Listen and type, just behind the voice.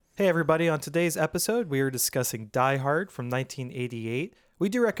Hey everybody, on today's episode we are discussing Die Hard from 1988. We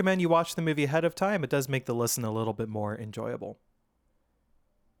do recommend you watch the movie ahead of time. It does make the listen a little bit more enjoyable.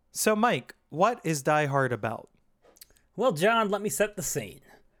 So Mike, what is Die Hard about? Well, John, let me set the scene.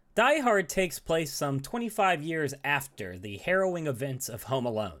 Die Hard takes place some 25 years after the harrowing events of Home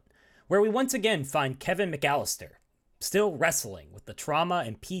Alone, where we once again find Kevin McAllister, still wrestling with the trauma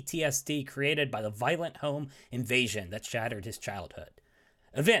and PTSD created by the violent home invasion that shattered his childhood.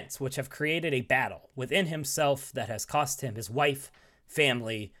 Events which have created a battle within himself that has cost him his wife,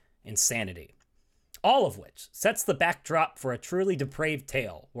 family, and sanity. All of which sets the backdrop for a truly depraved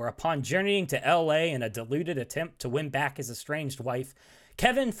tale, where upon journeying to LA in a deluded attempt to win back his estranged wife,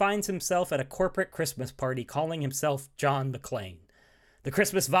 Kevin finds himself at a corporate Christmas party calling himself John McClane. The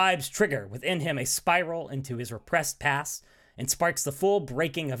Christmas vibes trigger within him a spiral into his repressed past and sparks the full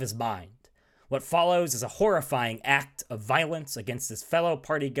breaking of his mind. What follows is a horrifying act of violence against his fellow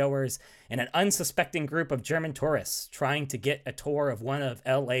partygoers and an unsuspecting group of German tourists trying to get a tour of one of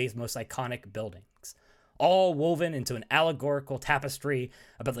LA's most iconic buildings, all woven into an allegorical tapestry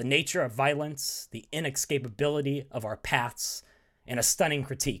about the nature of violence, the inescapability of our paths, and a stunning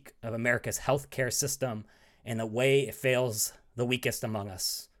critique of America's healthcare system and the way it fails the weakest among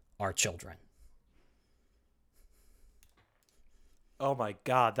us, our children. Oh my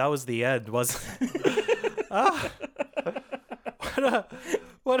God, that was the end, wasn't it?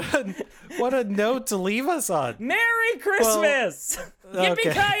 What a note to leave us on. Merry Christmas! Well,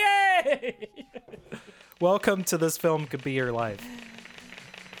 Yippee-ki-yay! Welcome to This Film Could Be Your Life.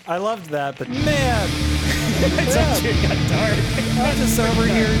 I loved that, but man, It's actually got dark. I'm just over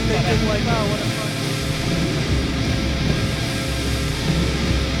here thinking like, oh, what a fun.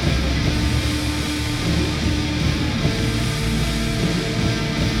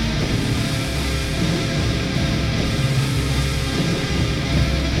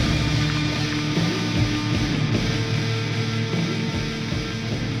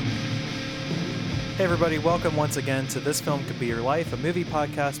 Hey everybody, welcome once again to This Film Could Be Your Life, a movie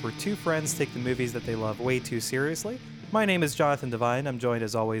podcast where two friends take the movies that they love way too seriously. My name is Jonathan Devine. I'm joined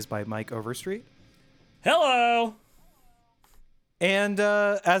as always by Mike Overstreet. Hello! And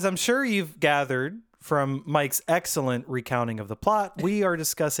as I'm sure you've gathered from Mike's excellent recounting of the plot, we are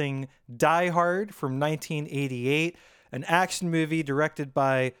discussing Die Hard from 1988, an action movie directed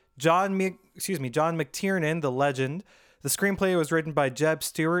by John McTiernan, the legend. The screenplay was written by Jeb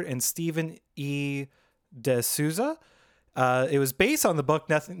Stewart and Stephen E. D'Souza. It was based on the book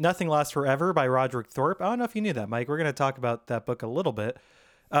Nothing Lasts Forever by Roderick Thorpe. I don't know if you knew that, Mike. We're going to talk about that book a little bit.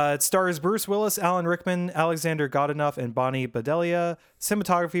 It stars Bruce Willis, Alan Rickman, Alexander Godunov, and Bonnie Bedelia.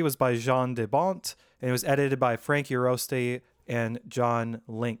 Cinematography was by Jean Debont, and it was edited by Frank Uroste and John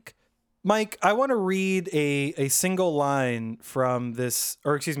Link. Mike, I want to read a single line from this,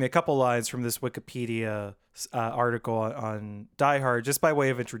 a couple lines from this Wikipedia article on Die Hard, just by way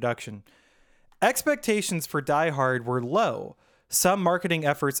of introduction. Expectations for Die Hard were low. Some marketing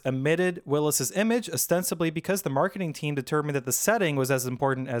efforts omitted Willis's image, ostensibly because the marketing team determined that the setting was as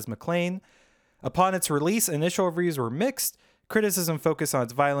important as McClane. Upon its release, initial reviews were mixed. Criticism focused on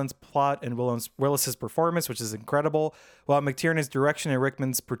its violence, plot, and Willis's performance, which is incredible, while McTiernan's direction and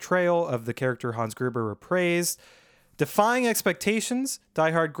Rickman's portrayal of the character Hans Gruber were praised. Defying expectations,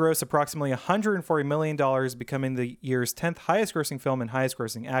 Die Hard grossed approximately $140 million, becoming the year's 10th highest-grossing film and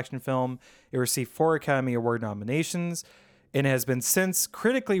highest-grossing action film. It received 4 Academy Award nominations, and has been since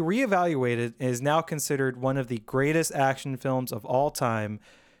critically reevaluated and is now considered one of the greatest action films of all time.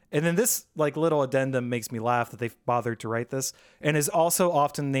 And then this little addendum makes me laugh that they've bothered to write this, and is also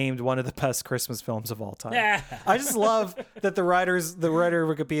often named one of the best Christmas films of all time. I just love that the writer of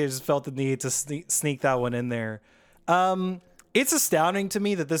Wikipedia just felt the need to sneak that one in there. It's astounding to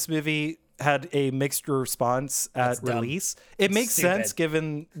me that this movie had a mixed response at release. It makes sense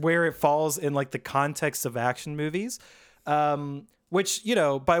given where it falls in the context of action movies. Which,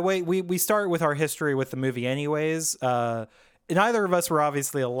 by way, we start with our history with the movie anyways. Neither of us were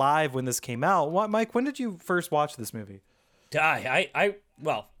obviously alive when this came out. Mike, when did you first watch this movie?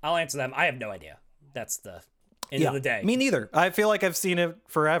 Well, I'll answer them. I have no idea. That's the end of the day. Me neither. I feel like I've seen it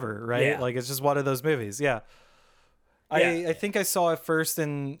forever, right? Yeah. It's just one of those movies. Yeah. I think I saw it first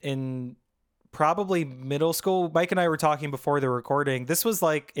in probably middle school. Mike and I were talking before the recording. This was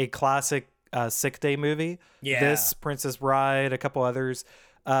like a classic sick day movie. Yeah. This, Princess Bride, a couple others.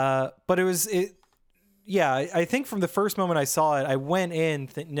 But I think from the first moment I saw it, I went in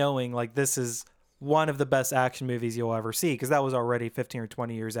knowing this is one of the best action movies you'll ever see, because that was already 15 or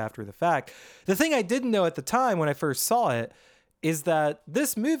 20 years after the fact. The thing I didn't know at the time when I first saw it is that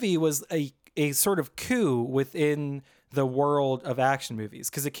this movie was a sort of coup within the world of action movies,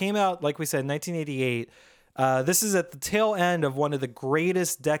 because it came out, like we said, in 1988. This is at the tail end of one of the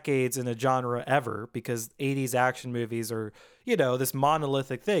greatest decades in a genre ever, because 80s action movies are, this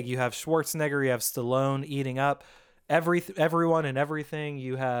monolithic thing. You have Schwarzenegger, you have Stallone eating up everyone and everything.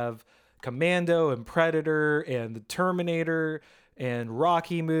 You have Commando and Predator and the Terminator and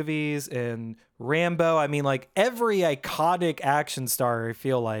Rocky movies and Rambo. I mean, like every iconic action star, I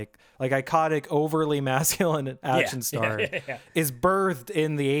feel like iconic, overly masculine action star is birthed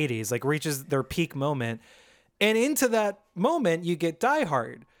in the 80s, like reaches their peak moment. And into that moment, you get Die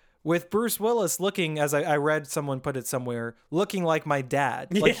Hard with Bruce Willis looking, as I read someone put it somewhere, looking like my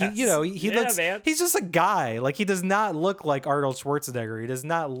dad. Like, he looks, man. He's just a guy. Like, he does not look like Arnold Schwarzenegger. He does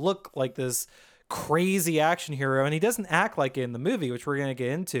not look like this crazy action hero, and he doesn't act like it in the movie, which we're going to get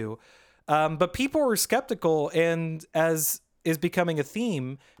into. But people were skeptical, and as is becoming a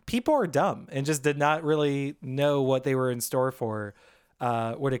theme, people are dumb and just did not really know what they were in store for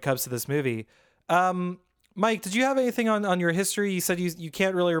when it comes to this movie. Mike, did you have anything on your history? You said you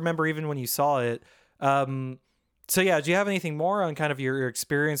can't really remember even when you saw it. So yeah, do you have anything more on kind of your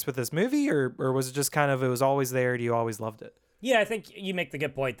experience with this movie, or was it just kind of, it was always there and you always loved it? Yeah, I think you make the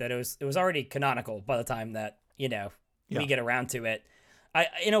good point that it was already canonical by the time that, we get around to it.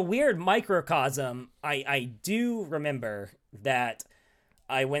 In a weird microcosm, I do remember that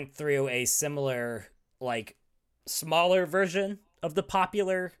I went through a similar, like, smaller version of the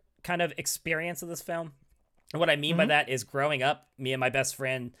popular kind of experience of this film. And what I mean by that is, growing up, me and my best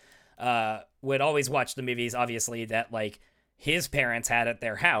friend would always watch the movies, obviously, that, like, his parents had at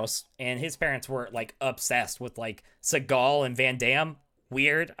their house, and his parents were, like, obsessed with, like, Seagal and Van Damme.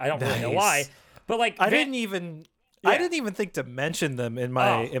 Weird. I don't really know why. But, like, I didn't even think to mention them in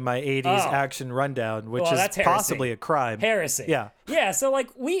my 80s action rundown, which is possibly a crime. Heresy. Yeah. Yeah, so, like,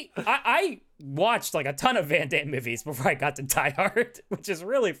 I watched, like, a ton of Van Damme movies before I got to Die Hard, which is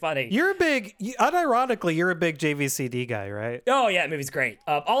really funny. Unironically, you're a big JVCD guy, right? Oh, yeah, that movie's great.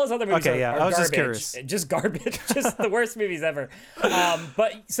 All his other movies are I was garbage. Just garbage. Just the worst movies ever.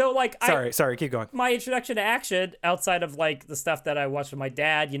 But, so, like... Sorry, keep going. My introduction to action, outside of, like, the stuff that I watched with my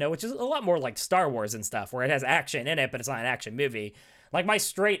dad, which is a lot more like Star Wars and stuff, where it has action in it, but it's not an action movie. Like, my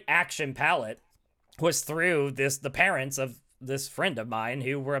straight action palette was through the parents of this friend of mine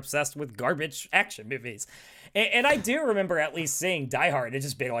who were obsessed with garbage action movies. And I do remember at least seeing Die Hard and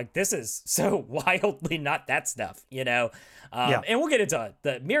just being like, this is so wildly not that stuff, And we'll get into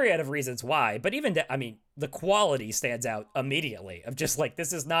the myriad of reasons why, but even, the quality stands out immediately of just like,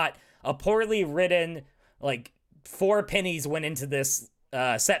 this is not a poorly written, like, 4 pennies went into this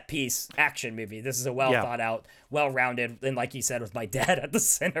set piece action movie. This is a well thought out, well-rounded, and like you said, with my dad at the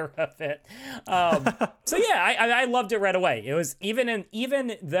center of it. So yeah, I loved it right away. It was even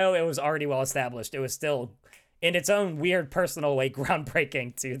though it was already well established, it was still in its own weird personal way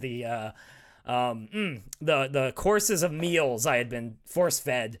groundbreaking to the courses of meals I had been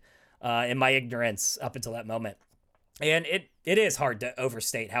force-fed in my ignorance up until that moment. And it is hard to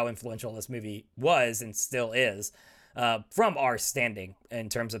overstate how influential this movie was and still is. From our standing in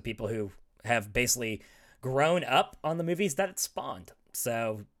terms of people who have basically grown up on the movies that it spawned.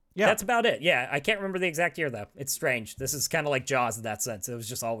 So that's about it. Yeah, I can't remember the exact year, though. It's strange. This is kind of like Jaws in that sense. It was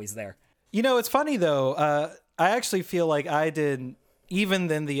just always there. It's funny, though. I actually feel like I did even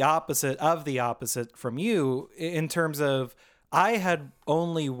then the opposite of the opposite from you, in terms of I had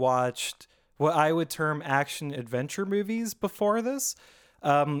only watched what I would term action adventure movies before this.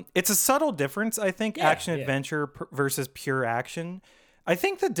 It's a subtle difference, I think, action adventure versus pure action. I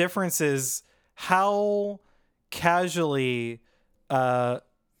think the difference is how casually like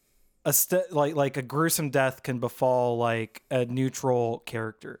a gruesome death can befall like a neutral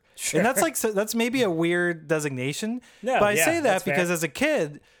character. Sure. And that's maybe a weird designation. No, but I say that because fair. As a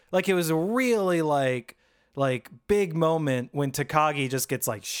kid, like, it was a really like big moment when Takagi just gets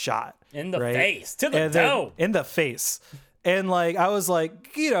like shot in the face, to the dome, in the face. And like, I was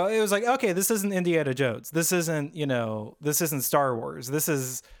like, it was like, okay, this isn't Indiana Jones. This isn't Star Wars. This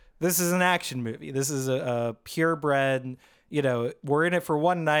is an action movie. This is a purebred, we're in it for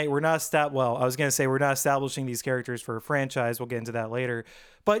one night. We're not we're not establishing these characters for a franchise. We'll get into that later.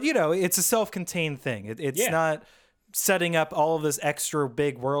 But, it's a self-contained thing. It's not setting up all of this extra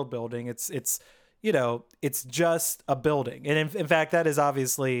big world building. It's just a building. And in fact, that is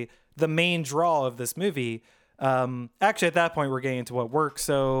obviously the main draw of this movie. Actually, at that point, we're getting into what works,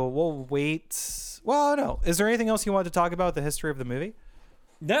 so we'll wait. Well, no. Is there anything else you want to talk about the history of the movie?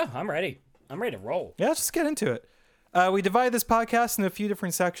 No, I'm ready. I'm ready to roll. Yeah, let's just get into it. We divide this podcast into a few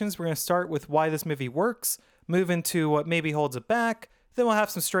different sections. We're going to start with why this movie works, move into what maybe holds it back, then we'll have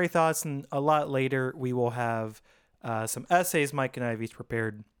some stray thoughts, and a lot later, we will have some essays Mike and I have each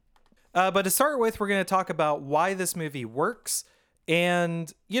prepared. But to start with, we're going to talk about why this movie works.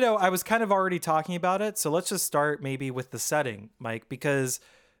 And, I was kind of already talking about it. So let's just start maybe with the setting, Mike, because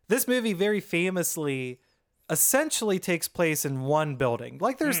this movie very famously essentially takes place in one building.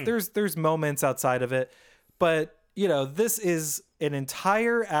 Like there's moments outside of it, but this is an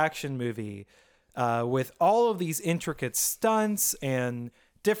entire action movie with all of these intricate stunts and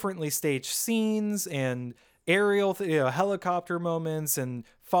differently staged scenes and aerial, helicopter moments and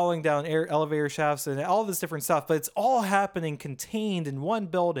falling down elevator shafts and all this different stuff. But it's all happening contained in one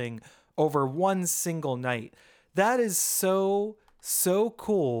building over one single night. That is so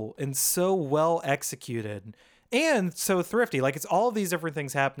cool and so well executed and so thrifty. Like it's all of these different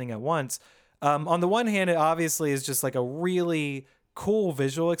things happening at once. On the one hand, it obviously is just like a really cool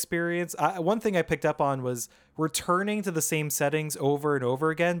visual experience. One thing I picked up on was returning to the same settings over and over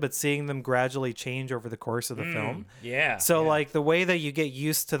again, but seeing them gradually change over the course of the film. Yeah. So like the way that you get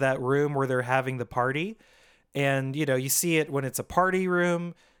used to that room where they're having the party, and you see it when it's a party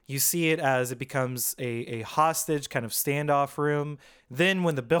room. You see it as it becomes a hostage kind of standoff room. Then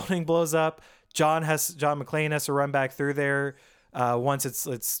when the building blows up, John McClane has to run back through there once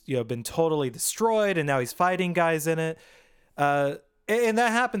it's been totally destroyed, and now he's fighting guys in it. And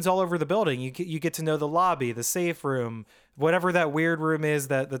that happens all over the building. You get to know the lobby, the safe room, whatever that weird room is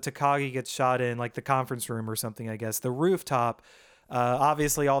that the Takagi gets shot in, like the conference room or something, I guess. The rooftop,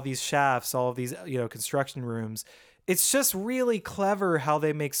 obviously all these shafts, all of these construction rooms. It's just really clever how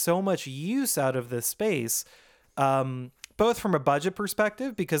they make so much use out of this space, both from a budget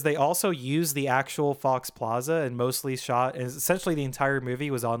perspective, because they also use the actual Fox Plaza and mostly shot, and essentially the entire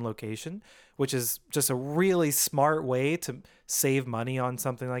movie was on location, which is just a really smart way to save money on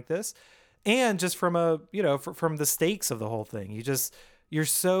something like this. And just from from the stakes of the whole thing, you're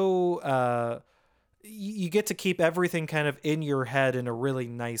so, you get to keep everything kind of in your head in a really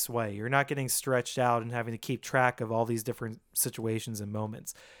nice way. You're not getting stretched out and having to keep track of all these different situations and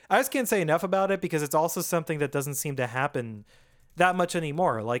moments. I just can't say enough about it because it's also something that doesn't seem to happen that much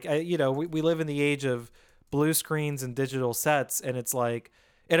anymore. Like, we live in the age of blue screens and digital sets, and it's like,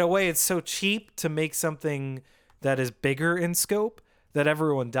 in a way, it's so cheap to make something that is bigger in scope that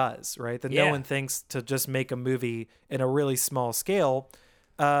everyone does, right? That no one thinks to just make a movie in a really small scale.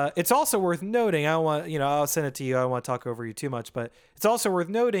 It's also worth noting, I'll send it to you. I don't want to talk over you too much, but it's also worth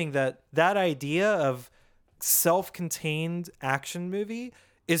noting that idea of self-contained action movie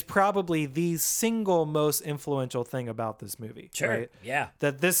is probably the single most influential thing about this movie. Sure. Right? Yeah.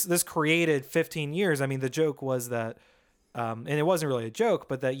 That this created 15 years. I mean, the joke was that, and it wasn't really a joke,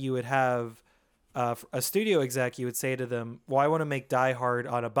 but that you would have a studio exec, you would say to them, well, I want to make Die Hard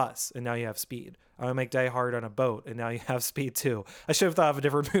on a bus, and now you have Speed. I want to make Die Hard on a boat, and now you have Speed too. I should have thought of a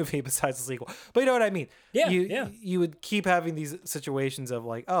different movie besides the sequel. But you know what I mean? Yeah, You would keep having these situations of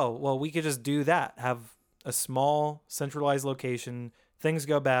like, oh, well, we could just do that. Have a small, centralized location. Things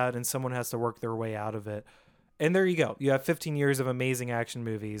go bad, and someone has to work their way out of it. And there you go. You have 15 years of amazing action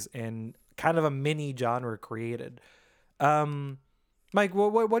movies and kind of a mini genre created. Mike,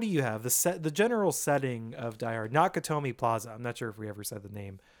 what do you have? The general setting of Die Hard, Nakatomi Plaza. I'm not sure if we ever said the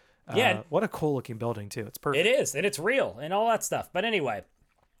name. Yeah. What a cool looking building too. It's perfect. It is, and it's real and all that stuff. But anyway,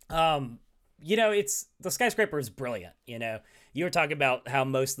 it's the skyscraper is brilliant. You were talking about how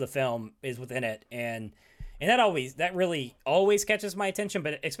most of the film is within it, and that really always catches my attention.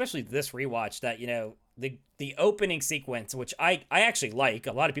 But especially this rewatch, that the opening sequence, which I actually like.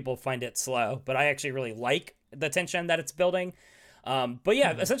 A lot of people find it slow, but I actually really like the tension that it's building. But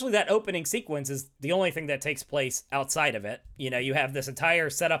yeah, essentially that opening sequence is the only thing that takes place outside of it. You have this entire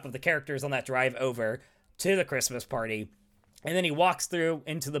setup of the characters on that drive over to the Christmas party. And then he walks through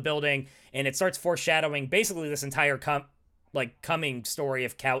into the building, and it starts foreshadowing basically this entire coming story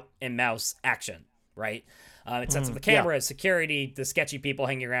of Cat and Mouse action, right? It sets up the camera, security, the sketchy people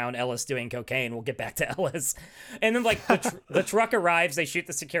hanging around, Ellis doing cocaine. We'll get back to Ellis. And then the truck arrives, they shoot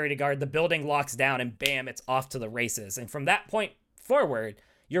the security guard, the building locks down, and bam, it's off to the races. And from that point forward,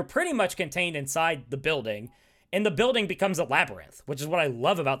 you're pretty much contained inside the building, and the building becomes a labyrinth, which is what I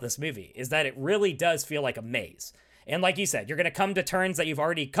love about this movie, is that it really does feel like a maze. And like you said, you're going to come to turns that you've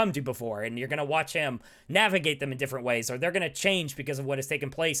already come to before, and you're going to watch him navigate them in different ways, or they're going to change because of what has taken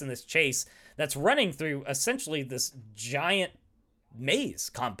place in this chase that's running through essentially this giant maze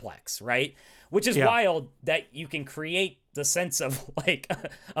complex, right? Which is wild that you can create the sense of like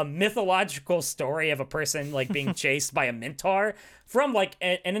a mythological story of a person like being chased by a minotaur from like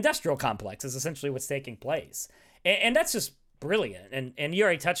an industrial complex is essentially what's taking place. And that's just brilliant. And you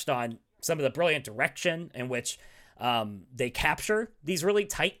already touched on some of the brilliant direction in which They capture these really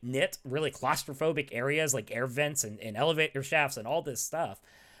tight-knit, really claustrophobic areas like air vents and elevator shafts and all this stuff.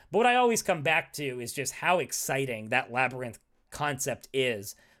 But what I always come back to is just how exciting that labyrinth concept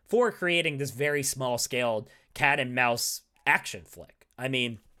is for creating this very small-scaled cat and mouse action flick. I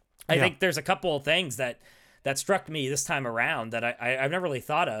mean, I think there's a couple of things that struck me this time around that I've never really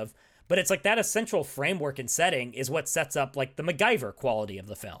thought of, but it's like that essential framework and setting is what sets up like the MacGyver quality of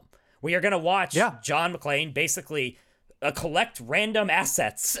the film. We are going to watch John McClane basically collect random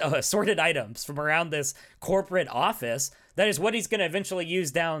assets, assorted items from around this corporate office. That is what he's going to eventually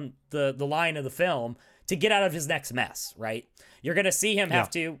use down the line of the film to get out of his next mess, right? You're going to see him have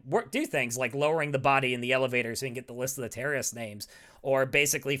to do things like lowering the body in the elevator so he can get the list of the terrorist names, or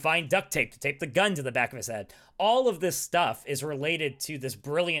basically find duct tape to tape the gun to the back of his head. All of this stuff is related to this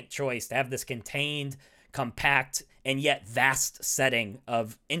brilliant choice to have this contained, compact, and yet vast setting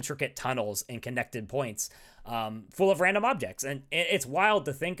of intricate tunnels and connected points full of random objects. And it's wild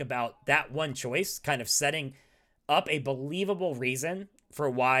to think about that one choice kind of setting up a believable reason for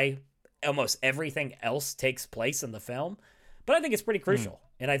why almost everything else takes place in the film. But I think it's pretty crucial.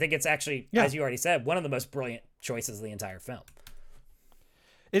 And I think it's actually, as you already said, one of the most brilliant choices of the entire film.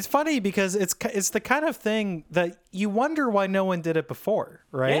 It's funny because it's the kind of thing that you wonder why no one did it before,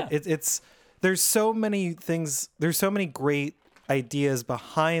 right? Yeah. There's so many things, there's so many great ideas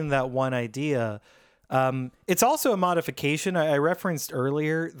behind that one idea. It's also a modification. I referenced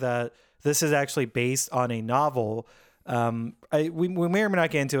earlier that this is actually based on a novel. We may or may not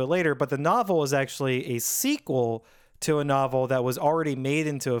get into it later, but the novel is actually a sequel to a novel that was already made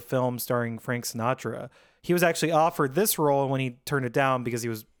into a film starring Frank Sinatra. He was actually offered this role, and when he turned it down because he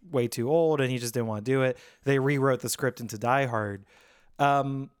was way too old and he just didn't want to do it, they rewrote the script into Die Hard.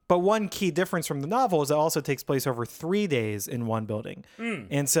 But one key difference from the novel is it also takes place over 3 days in one building.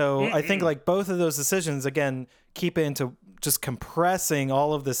 And so I think like both of those decisions, again, keep it into just compressing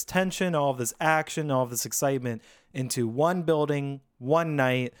all of this tension, all of this action, all of this excitement into one building, one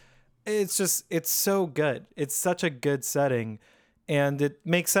night. It's so good. It's such a good setting. And it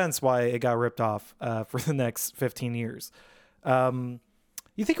makes sense why it got ripped off for the next 15 years. You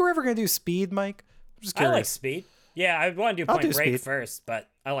think we're ever going to do Speed, Mike? I'm just curious. I like Speed. Yeah, I want to do Point Break first, but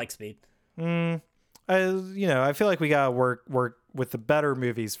I like Speed. I feel like we gotta work with the better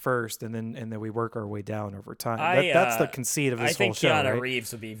movies first, and then we work our way down over time. That's the conceit of this whole show. I think Keanu right?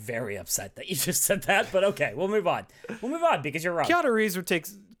 Reeves would be very upset that you just said that, but okay, we'll move on. We'll move on because you're wrong. Keanu Reeves would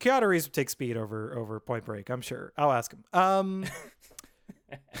take Speed over Point Break. I'm sure. I'll ask him.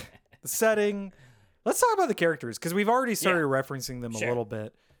 The setting. Let's talk about the characters because we've already started referencing them a little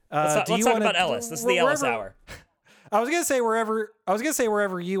bit. Let's talk about Ellis. This is the Ellis hour. I was gonna say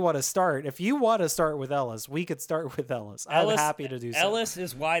wherever you want to start. If you want to start with Ellis, we could start with Ellis. I'm happy to do so. Ellis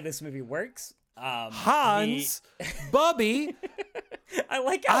is why this movie works. Hans, Bubby, I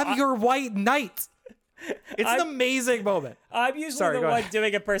like. I'm your white knight. It's an amazing moment. I'm usually the one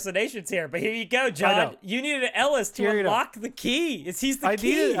doing impersonations here, but here you go, John. You needed Ellis to unlock the key. He's the key. I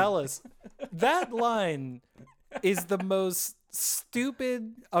needed Ellis. That line is the most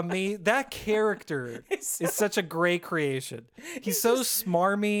stupid, amazing. That character is such a great creation. He's so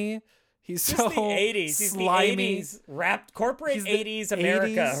smarmy. He's so the 80s. slimy. He's the 80s wrapped corporate 80s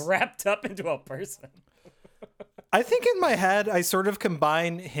America 80s. Wrapped up into a person. I think in my head I sort of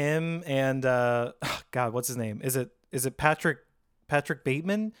combine him and God, what's his name? Is it Patrick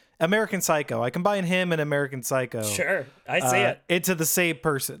Bateman? American Psycho. I combine him and American Psycho. Sure, I see it into the same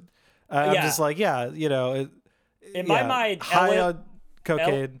person. I'm just like, in my mind, high on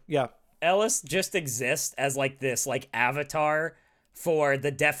cocaine. Ellis just exists as like this like avatar for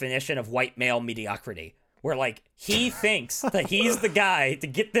the definition of white male mediocrity. Where like he thinks that he's the guy to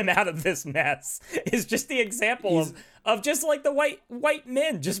get them out of this mess is just the example of just like the white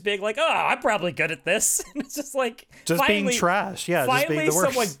men just being like, oh, I'm probably good at this. And it's just like being trash. Yeah, finally just being the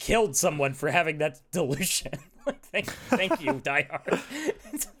worst. Someone killed someone for having that delusion. Like, thank you, Die Hard.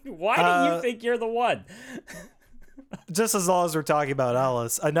 Why do you think you're the one? Just as long as we're talking about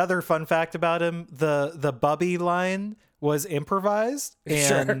Ellis, another fun fact about him: the Bubby line was improvised,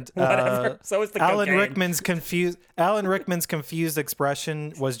 and whatever. So is the Alan cocaine. Alan Rickman's confused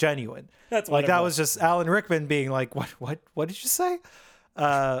expression was genuine. That's like that was just Alan Rickman being like, "What did you say?"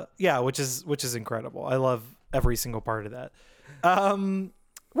 Which is incredible. I love every single part of that.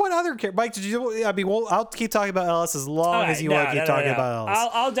 What other character, Mike? Did you? I mean, I'll keep talking about Ellis as long as you want to keep talking about Ellis.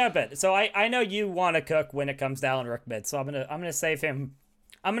 I'll jump in. So I know you want to cook when it comes to Alan Rickman, so I'm gonna save him.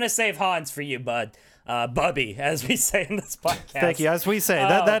 I'm gonna save Hans for you, bud. Bubby, as we say in this podcast. Thank you. As we say,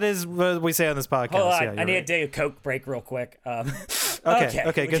 that is what we say on this podcast. Hold on. Yeah, I need to do a Coke break real quick.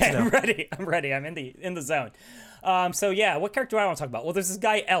 Okay, good to know. I'm ready. I'm in the zone. So yeah, what character do I want to talk about? Well, there's this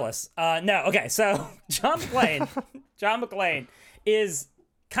guy Ellis. No, okay. So John McClane is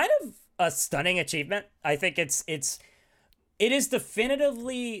kind of a stunning achievement. I think it is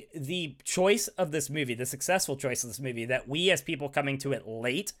definitively the choice of this movie, the successful choice of this movie, that we as people coming to it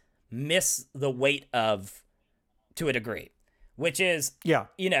late miss the weight of to a degree, which is,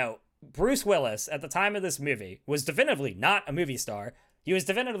 Bruce Willis at the time of this movie was definitively not a movie star. He was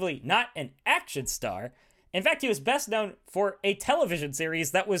definitively not an action star. In fact, he was best known for a television series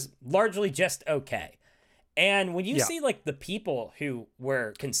that was largely just okay. And when you see like the people who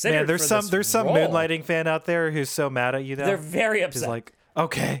were considered, there's some Moonlighting fan out there who's so mad at you now. They're very upset. He's like,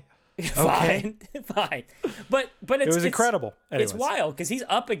 okay, fine, but it was incredible. Anyways. It's wild because he's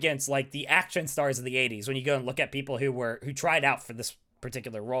up against like the action stars of the '80s. When you go and look at people who tried out for this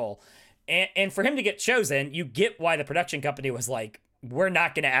particular role, and for him to get chosen, you get why the production company was like, we're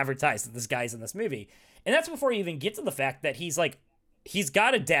not going to advertise that this guy's in this movie. And that's before you even get to the fact that he's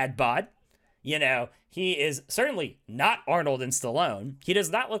got a dad bod. He is certainly not Arnold and Stallone. He does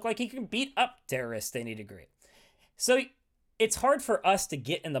not look like he can beat up terrorists to any degree. So it's hard for us to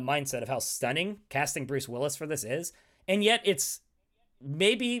get in the mindset of how stunning casting Bruce Willis for this is. And yet it's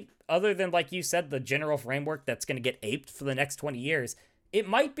maybe, other than, like you said, the general framework that's going to get aped for the next 20 years, it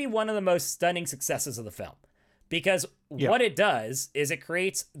might be one of the most stunning successes of the film. Because what it does is it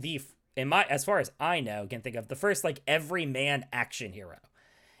creates as far as I know, can think of the first like everyman action hero.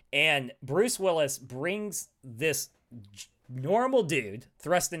 And Bruce Willis brings this normal dude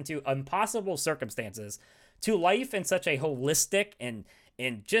thrust into impossible circumstances to life in such a holistic and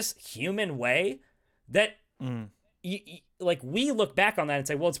just human way that we look back on that and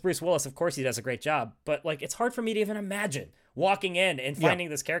say, well, it's Bruce Willis. Of course he does a great job. But like, it's hard for me to even imagine walking in and finding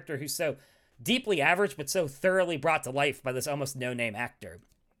this character who's so deeply average, but so thoroughly brought to life by this almost no-name actor.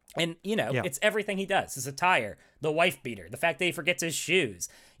 And, it's everything he does. His attire, the wife beater, the fact that he forgets his shoes.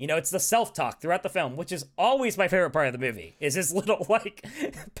 It's the self-talk throughout the film, which is always my favorite part of the movie, is his little,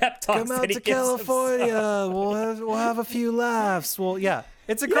 pep talks that he gives. Come out to California. We'll have a few laughs. Well, yeah.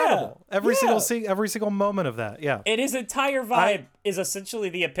 It's incredible. Every single moment of that. Yeah. And his entire vibe is essentially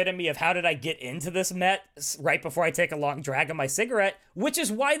the epitome of how did I get into this Met right before I take a long drag of my cigarette, which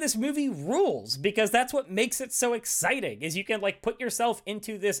is why this movie rules, because that's what makes it so exciting, is you can put yourself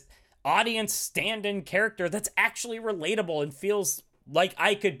into this audience stand-in character that's actually relatable and feels like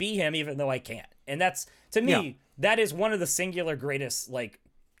I could be him even though I can't. And that's, to me, that is one of the singular greatest,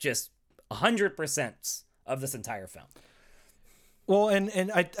 just 100% of this entire film. Well,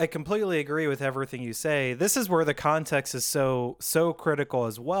 and I completely agree with everything you say. This is where the context is so critical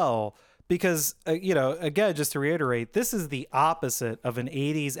as well, because, again, just to reiterate, this is the opposite of an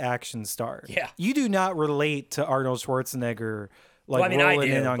 80s action star. Yeah. You do not relate to Arnold Schwarzenegger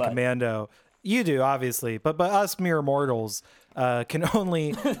rolling in on Commando. You do, obviously, but us mere mortals can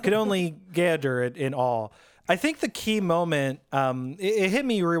only gander it in awe. I think the key moment, it hit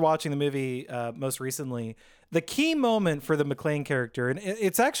me rewatching the movie most recently. The key moment for the McClane character, and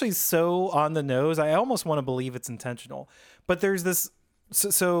it's actually so on the nose, I almost want to believe it's intentional. But there's this,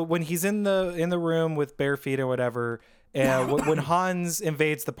 so when he's in the room with bare feet or whatever, and when Hans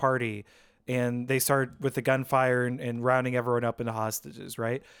invades the party, and they start with the gunfire and rounding everyone up into hostages,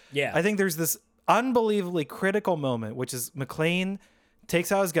 right? Yeah. I think there's this unbelievably critical moment, which is McClane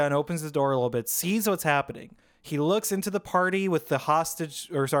takes out his gun, opens the door a little bit, sees what's happening. He looks into the party with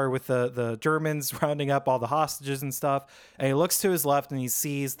the Germans rounding up all the hostages and stuff. And he looks to his left and he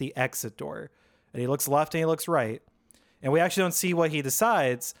sees the exit door. And he looks left and he looks right. And we actually don't see what he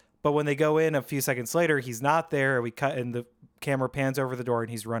decides. But when they go in a few seconds later, he's not there. We cut and the camera pans over the door and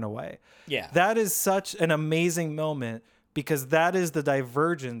he's run away. Yeah. That is such an amazing moment because that is the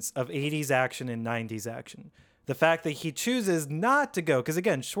divergence of 80s action and 90s action. The fact that he chooses not to go, because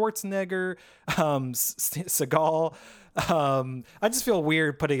again, Schwarzenegger, Seagal, I just feel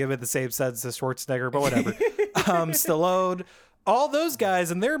weird putting him in the same sentence as Schwarzenegger, but whatever. Stallone, all those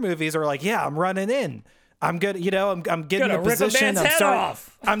guys in their movies are like, yeah, I'm running in. I'm good, I'm getting a position.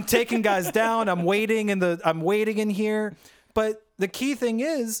 I'm taking guys down. I'm waiting in here. But the key thing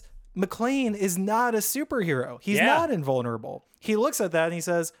is, McClane is not a superhero. He's not invulnerable. He looks at that and he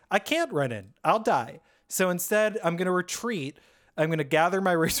says, I can't run in. I'll die. So instead, I'm going to retreat. I'm going to gather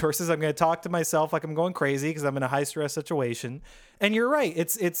my resources. I'm going to talk to myself like I'm going crazy because I'm in a high stress situation. And you're right.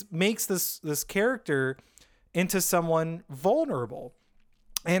 It's makes this character into someone vulnerable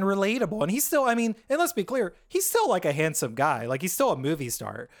and relatable. And he's still, and let's be clear, he's still a handsome guy. He's still a movie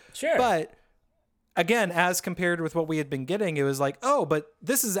star. Sure. But again, as compared with what we had been getting, it was like, oh, but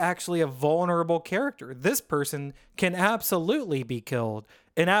this is actually a vulnerable character. This person can absolutely be killed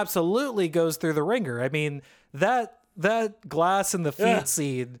and absolutely goes through the ringer. I mean, that glass in the feet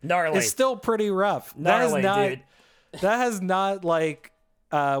scene gnarly. is still pretty rough. Gnarly, dude. That has not like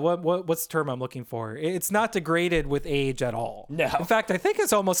what's the term I'm looking for? It's not degraded with age at all. No. In fact, I think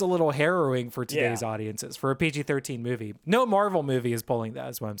it's almost a little harrowing for today's audiences for a PG-13 movie. No Marvel movie is pulling that,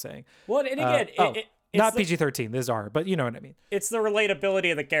 is what I'm saying. Well, and again, it's not PG-13. This is R, but you know what I mean. It's the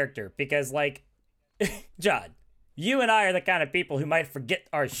relatability of the character because, like, John, you and I are the kind of people who might forget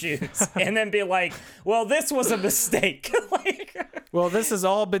our shoes and then be like, well, this was a mistake. Well, this has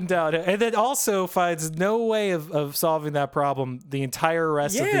all been down. And it also finds no way of solving that problem the entire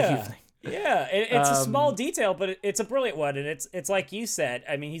rest of the evening. Yeah, it's a small detail, but it's a brilliant one. And it's like you said,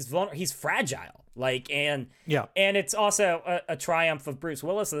 I mean, he's fragile. Like, and it's also a triumph of Bruce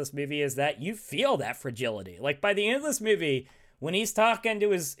Willis in this movie is that you feel that fragility. Like, by the end of this movie, when he's talking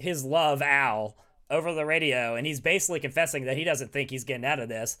to his love, Al, over the radio, and he's basically confessing that he doesn't think he's getting out of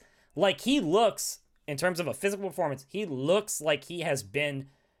this. Like, he looks, in terms of a physical performance, he looks like he has been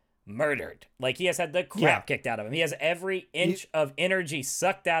murdered. Like, he has had the crap kicked out of him. He has every inch of energy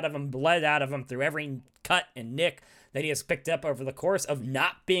sucked out of him, bled out of him through every cut and nick that he has picked up over the course of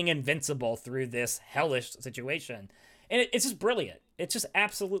not being invincible through this hellish situation. And it's just brilliant. It's just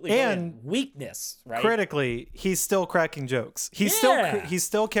absolutely brilliant. And weakness, right? Critically, he's still cracking jokes. He's still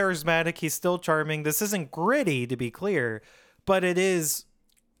charismatic. He's still charming. This isn't gritty, to be clear, but it is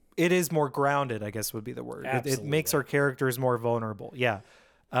more grounded, I guess would be the word. It makes our characters more vulnerable. Yeah.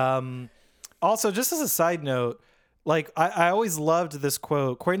 Also, just as a side note, like I always loved this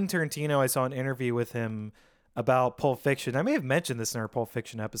quote. Quentin Tarantino, I saw an interview with him about Pulp Fiction. I may have mentioned this in our Pulp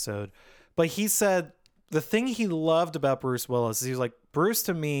Fiction episode, but he said the thing he loved about Bruce Willis is he was like, Bruce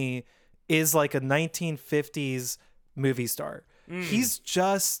to me is like a 1950s movie star. He's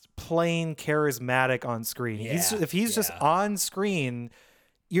just plain charismatic on screen. If he's just on screen,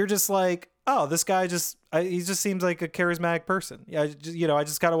 you're just like, oh, this guy he just seems like a charismatic person. Yeah, I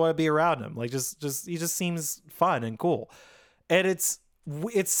just kind of want to be around him. Like, just he just seems fun and cool. And it's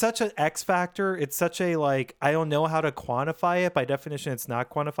such an X factor. It's such a, like, I don't know how to quantify it. By definition, it's not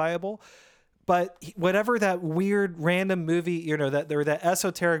quantifiable. But whatever that weird random movie, that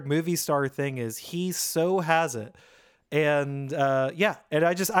esoteric movie star thing is, he so has it. And and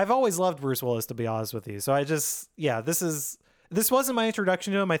I've always loved Bruce Willis, to be honest with you. So this wasn't my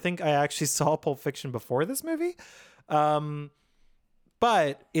introduction to him. I think I actually saw Pulp Fiction before this movie.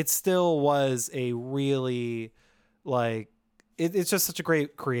 But it still was a really, like, it's just such a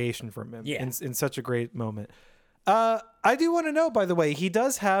great creation from him in such a great moment. I do want to know, by the way, he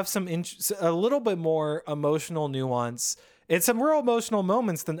does have a little bit more emotional nuance and some real emotional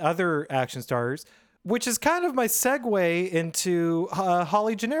moments than other action stars, which is kind of my segue into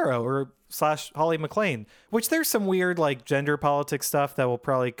Holly Gennaro / Holly McClane, which there's some weird, like, gender politics stuff that will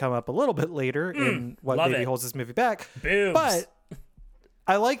probably come up a little bit later in what maybe holds this movie back. Boobs. But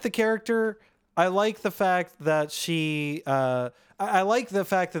I like the character. I like the fact that I like the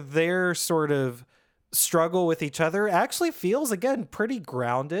fact that their sort of struggle with each other actually feels, again, pretty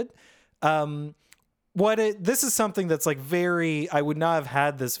grounded. This is something that's, like, I would not have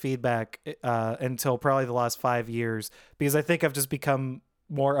had this feedback until probably the last 5 years, because I think I've just become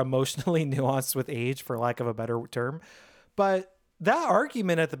more emotionally nuanced with age, for lack of a better term. But that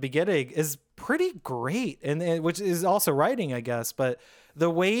argument at the beginning is pretty great, and which is also writing, I guess. But the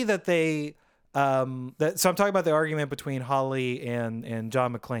way that they so I'm talking about the argument between Holly and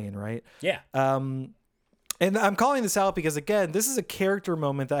John McClane, right? Yeah. And I'm calling this out because, again, this is a character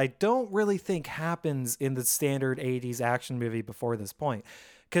moment that I don't really think happens in the standard 80s action movie before this point.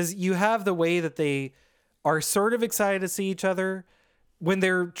 Because you have the way that they are sort of excited to see each other. When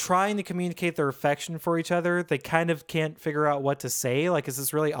they're trying to communicate their affection for each other, they kind of can't figure out what to say. Like, it's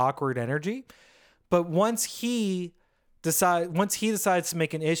this really awkward energy. But once he decides to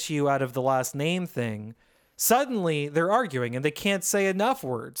make an issue out of the last name thing, suddenly they're arguing and they can't say enough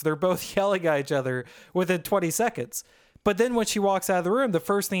words. They're both yelling at each other within 20 seconds. But then when she walks out of the room, the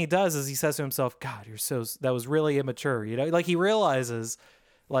first thing he does is he says to himself, God, that was really immature. Like, he realizes,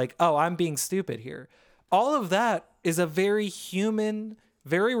 like, oh, I'm being stupid here. All of that is a very human,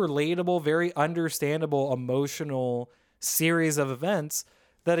 very relatable, very understandable, emotional series of events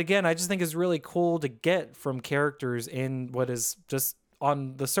that, again, I just think is really cool to get from characters in what is just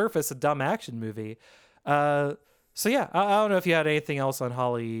on the surface a dumb action movie. So yeah, I don't know if you had anything else on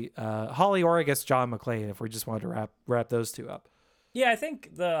Holly, or I guess John McClane, if we just wanted to wrap those two up. Yeah, I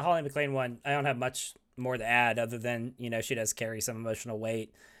think the Holly McClane one, I don't have much more to add other than, she does carry some emotional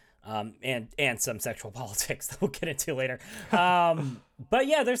weight. and some sexual politics that we'll get into later. But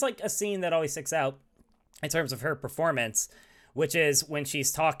yeah, there's like a scene that always sticks out in terms of her performance, which is when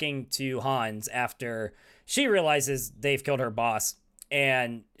she's talking to Hans after she realizes they've killed her boss,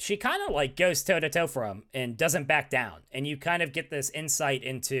 and she kind of like goes toe to toe for him and doesn't back down. And you kind of get this insight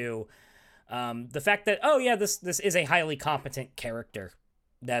into the fact that, oh yeah, this is a highly competent character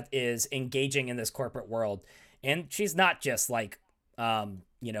that is engaging in this corporate world. And she's not just like,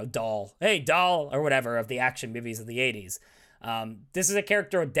 doll, hey, doll, or whatever of the action movies of the 80s. This is a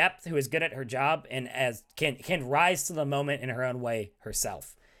character of depth who is good at her job and can rise to the moment in her own way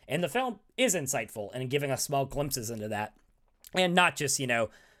herself. And the film is insightful and giving us small glimpses into that. And not just,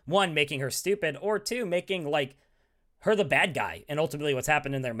 one, making her stupid, or two, making like her the bad guy and ultimately what's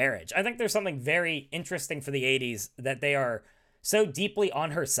happened in their marriage. I think there's something very interesting for the 80s that they are so deeply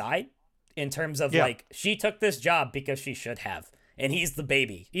on her side in terms of like, she took this job because she should have. And he's the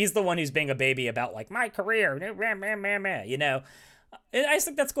baby. He's the one who's being a baby about like my career, And I just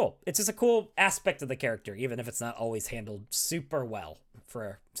think that's cool. It's just a cool aspect of the character, even if it's not always handled super well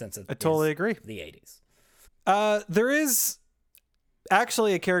since it I totally agree. The 80s. There is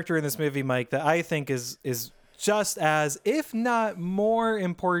actually a character in this movie, Mike, that I think is just as, if not more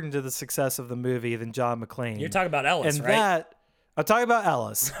important to the success of the movie than John McClane. You're talking about Ellis, and right? I'm talking about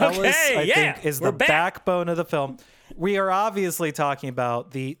Ellis. Okay, Ellis, I think, is the backbone of the film. We are obviously talking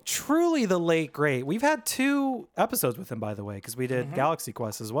about the late great. We've had 2 episodes with him, by the way, because we did Galaxy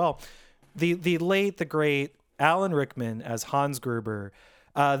Quest as well. The great Alan Rickman as Hans Gruber.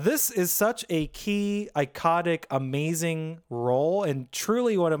 This is such a key, iconic, amazing role, and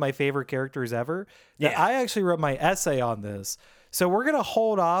truly one of my favorite characters ever, that I actually wrote my essay on this. So we're going to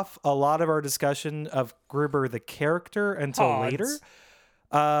hold off a lot of our discussion of Gruber, the character, until later.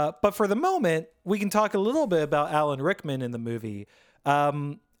 But for the moment, we can talk a little bit about Alan Rickman in the movie.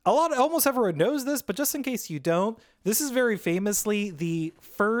 Almost everyone knows this, but just in case you don't, this is very famously the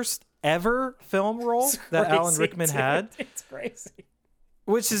first ever film role that Alan Rickman had. It's crazy.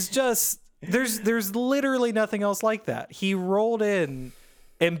 Which is just, there's literally nothing else like that. He rolled in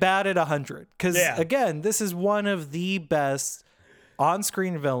and batted 100. Because, again, this is one of the best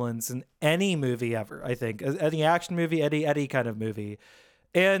on-screen villains in any movie ever, I think. Any action movie, any kind of movie.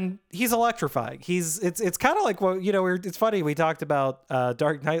 And he's electrifying. It's kind of like, it's funny, we talked about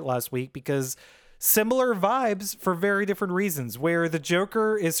Dark Knight last week, because similar vibes for very different reasons, where the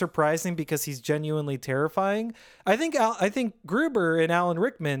Joker is surprising because he's genuinely terrifying. I think Gruber and Alan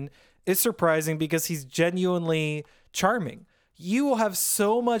Rickman is surprising because he's genuinely charming. You will have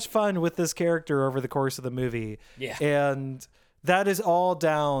so much fun with this character over the course of the movie. Yeah. And that is all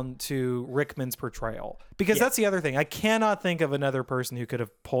down to Rickman's portrayal. Because that's the other thing. I cannot think of another person who could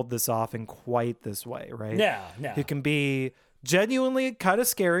have pulled this off in quite this way, right? No. Who can be genuinely kind of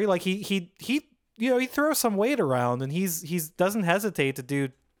scary. Like he throws some weight around, and he's doesn't hesitate to do,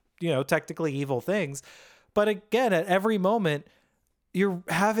 technically evil things. But again, at every moment, you're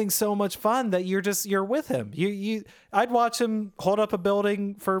having so much fun that you're with him. I'd watch him hold up a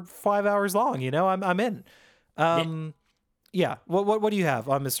building for 5 hours long. I'm in. Yeah. What do you have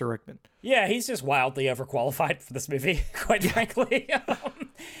on Mr. Rickman? Yeah, he's just wildly overqualified for this movie, quite frankly.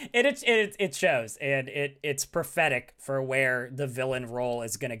 It shows, and it's prophetic for where the villain role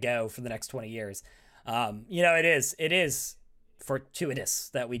is going to go for the next 20 years. It is fortuitous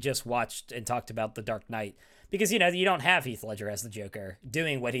that we just watched and talked about The Dark Knight, because, you don't have Heath Ledger as the Joker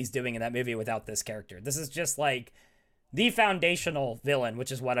doing what he's doing in that movie without this character. This is just like the foundational villain,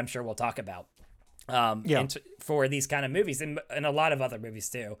 which is what I'm sure we'll talk about. For these kind of movies and a lot of other movies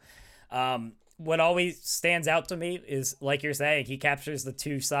too. What always stands out to me is, like you're saying, he captures the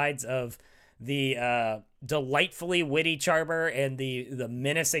two sides of the delightfully witty charmer and the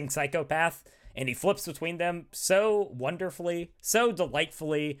menacing psychopath, and he flips between them so wonderfully, so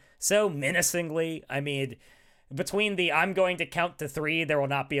delightfully, so menacingly. I mean, between the "I'm going to count to 3, there will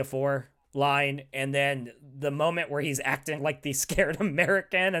not be a 4" line, and then the moment where he's acting like the scared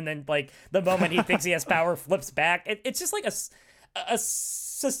American, and then like the moment he thinks he has power flips back, it's just like a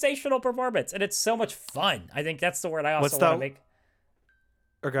sensational performance, and it's so much fun. I think that's the word I also want to make.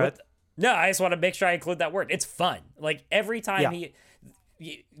 Or go ahead. No, I just want to make sure I include that word. It's fun. Like every time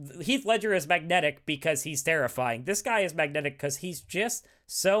Heath Ledger is magnetic because he's terrifying. This guy is magnetic because he's just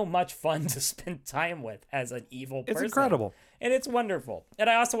so much fun to spend time with as an evil person. It's incredible. And it's wonderful. And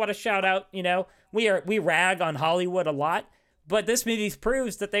I also want to shout out, we rag on Hollywood a lot, but this movie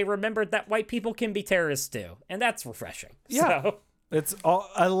proves that they remembered that white people can be terrorists too. And that's refreshing. Yeah. So,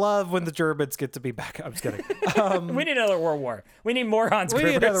 I love when the Germans get to be back. I'm just kidding. We need another World War. We need more Hans Gruber.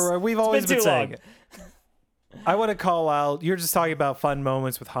 We need another World War. We've always been saying it. I want to call out. You're just talking about fun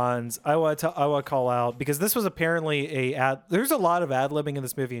moments with Hans. I want to call out because this was apparently there's a lot of ad libbing in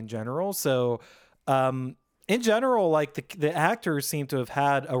this movie in general. So, in general, like the actors seem to have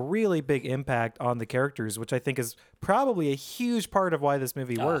had a really big impact on the characters, which I think is probably a huge part of why this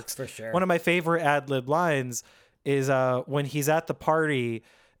movie works. For sure. One of my favorite ad lib lines is when he's at the party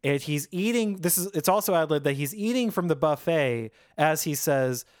and he's eating. It's also ad lib that he's eating from the buffet as he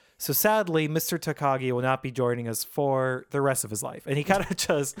says, "So sadly, Mr. Takagi will not be joining us for the rest of his life." And he kind of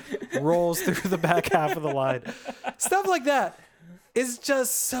just rolls through the back half of the line. Stuff like that is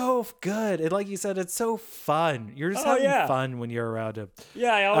just so good. And like you said, it's so fun. You're just having fun when you're around him.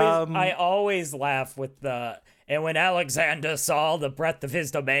 Yeah, I always laugh with and when Alexander saw the breadth of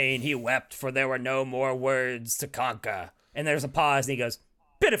his domain, he wept, for there were no more words to conquer. And there's a pause, and he goes,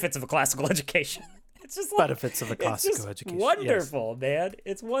 "Benefits of a classical education." It's just like, benefits of a classical education. Wonderful, man.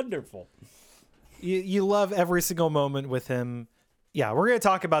 It's wonderful. You love every single moment with him. Yeah, we're gonna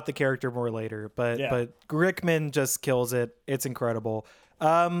talk about the character more later, but Rickman just kills it. It's incredible.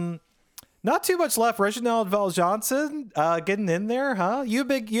 Not too much left. Reginald Val-Johnson getting in there, huh? You a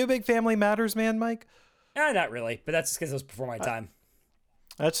big Family Matters man, Mike? Not really, but that's just because it was before my time.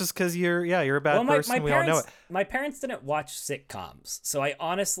 That's just because you're a bad person. We all know it. My parents didn't watch sitcoms, so I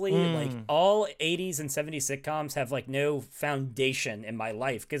honestly like all 80s and 70s sitcoms have like no foundation in my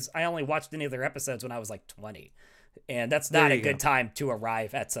life because I only watched any of their episodes when I was like 20, and that's not a good time to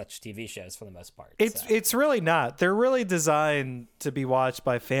arrive at such TV shows for the most part. It's really not. They're really designed to be watched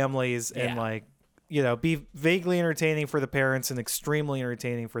by families and like, be vaguely entertaining for the parents and extremely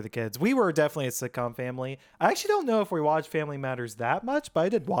entertaining for the kids. We were definitely a sitcom family. I actually don't know if we watched Family Matters that much, but I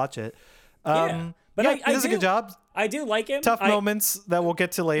did watch it. But he does a good job. I do like him. Tough moments that we'll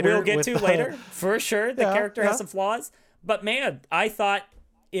get to later. We'll get to later, for sure. The character has some flaws. But man, I thought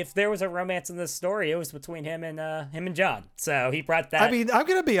if there was a romance in this story, it was between him and John. So he brought that. I mean, I'm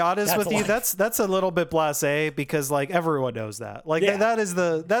gonna be honest with you. That's a little bit blasé because like everyone knows that. Like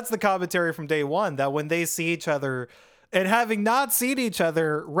that's the commentary from day one, that when they see each other and having not seen each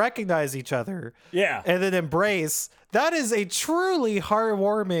other, recognize each other. Yeah. And then embrace. That is a truly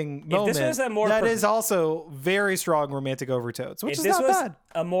heartwarming moment. This was that is also very strong romantic overtones, which is not bad. If this was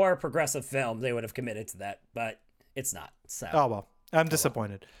a more progressive film, they would have committed to that, but it's not. So. Oh well. I'm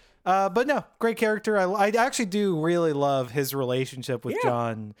disappointed. But no, great character. I actually do really love his relationship with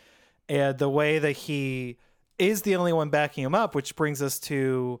John and the way that he is the only one backing him up, which brings us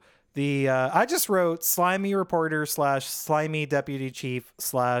to the, I just wrote slimy reporter / slimy deputy chief /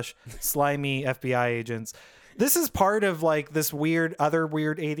 slimy FBI agents. This is part of like this other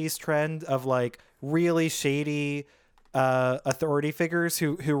weird 80s trend of like really shady authority figures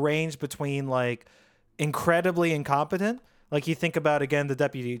who range between like incredibly incompetent. Like you think about, again, the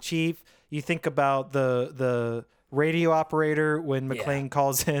deputy chief, you think about the radio operator when McClane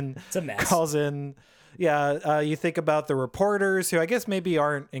calls in. It's a mess. You think about the reporters who I guess maybe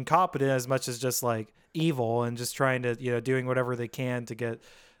aren't incompetent as much as just like evil and just trying to, doing whatever they can to get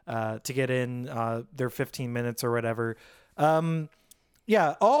in their 15 minutes or whatever.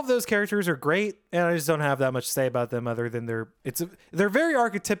 All of those characters are great, and I just don't have that much to say about them other than they're very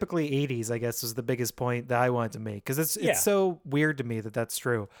archetypically 80s, I guess, was the biggest point that I wanted to make, because it's so weird to me that that's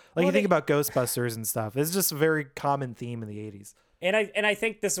true. Like you think about Ghostbusters and stuff. It's just a very common theme in the 80s. And I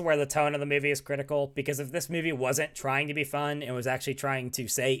think this is where the tone of the movie is critical, because if this movie wasn't trying to be fun and was actually trying to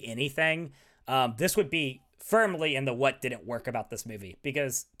say anything, this would be firmly in the what didn't work about this movie,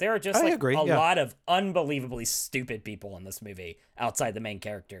 because there are just lot of unbelievably stupid people in this movie outside the main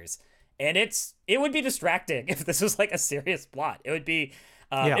characters, and it would be distracting if this was like a serious plot. It would be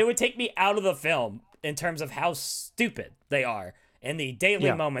it would take me out of the film in terms of how stupid they are in the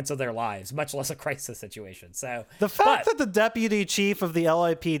daily moments of their lives, much less a crisis situation. So the fact that the deputy chief of the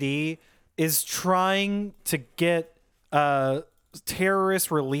LAPD is trying to get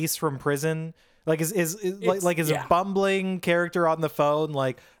terrorists released from prison, like is a bumbling character on the phone,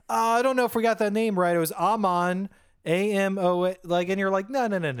 like, I don't know if we got that name right. It was Amon, AMO, like, and you're like, no.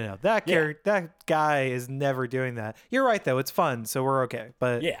 That guy is never doing that. You're right though. It's fun, so we're okay.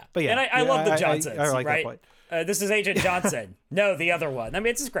 But yeah. And I love the Johnsons. I like right? that point. This is Agent Johnson. No, the other one. I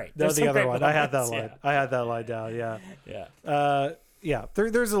mean, it's just great. No, the other one. I had that line. I had that line down. Yeah.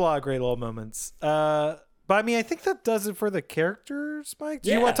 There's a lot of great little moments. But I mean, I think that does it for the characters, Mike.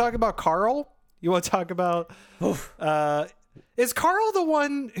 Do you want to talk about Carl? You want to talk about, is Carl the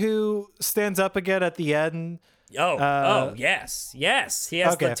one who stands up again at the end? Yes. He has the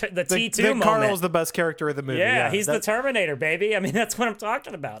T2 moment. Carl's the best character of the movie. Yeah, he's the Terminator, baby. I mean, that's what I'm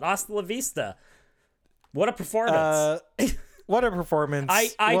talking about. Hasta la vista. What a performance. What a performance.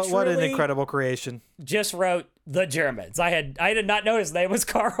 What an incredible creation. Just wrote the Germans. I did not know his name was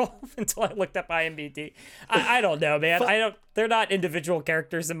Carl until I looked up IMDb. I don't know, man. They're not individual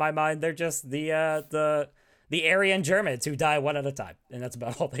characters in my mind. They're just the Aryan Germans who die one at a time, and that's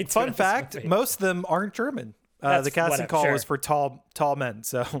about all they do. Fun fact: most of them aren't German. The casting call was for tall men,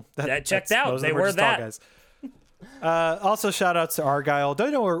 so that checked out. They were that. Tall guys. Also, shout outs to Argyle.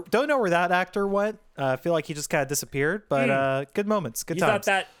 Don't know where that actor went. I feel like he just kind of disappeared, but good moments, good times. You thought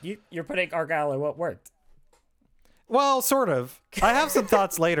that you're putting Argyle in what worked? Well, sort of. I have some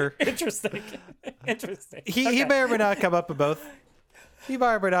thoughts later. Interesting. He may or may not come up in both. He may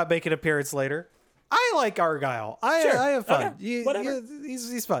or may not make an appearance later. I like Argyle. I have fun. Okay. Whatever.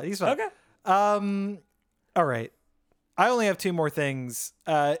 He's fun. He's fun. Okay. All right. I only have two more things.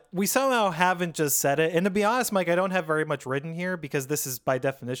 We somehow haven't just said it. And to be honest, Mike, I don't have very much written here because this is by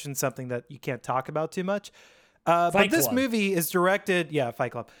definition something that you can't talk about too much. But this movie is directed... Yeah,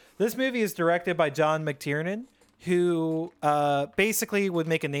 Fight Club. This movie is directed by John McTiernan, who basically would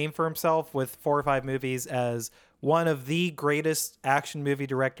make a name for himself with 4 or 5 movies as one of the greatest action movie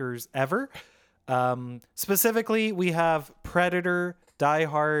directors ever. Specifically, we have Predator, Die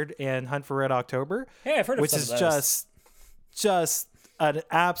Hard, and Hunt for Red October. Hey, I've heard of some of those. Just an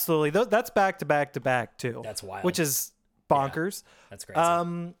absolutely... That's back to back to back, too. That's wild. Which is bonkers. Yeah, that's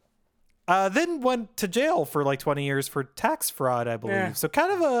crazy. Then went to jail for like 20 years for tax fraud, I believe. Yeah. So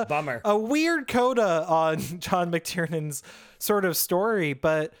kind of Bummer. A weird coda on John McTiernan's sort of story.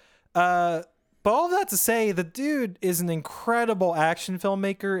 But all that to say, the dude is an incredible action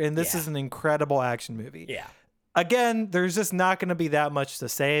filmmaker, and this is an incredible action movie. Yeah. Again, there's just not going to be that much to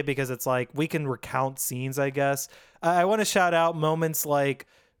say because it's like we can recount scenes, I guess. I want to shout out moments like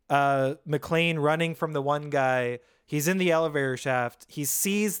McClane running from the one guy. He's in the elevator shaft. He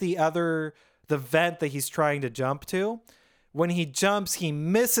sees the vent that he's trying to jump to. When he jumps, he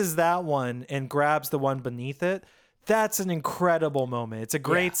misses that one and grabs the one beneath it. That's an incredible moment. It's a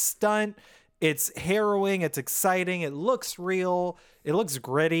great stunt. It's harrowing. It's exciting. It looks real. It looks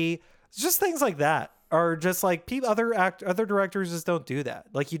gritty. It's just things like that are just like other directors just don't do that.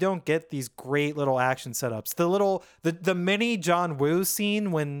 Like you don't get these great little action setups. The mini John Woo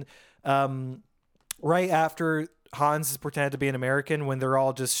scene when right after Hans is pretended to be an American, when they're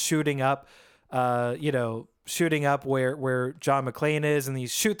all just shooting up where John McClane is, and he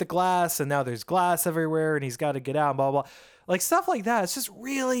shoot the glass and now there's glass everywhere and he's got to get out, blah, blah, blah. Like stuff like that. It's just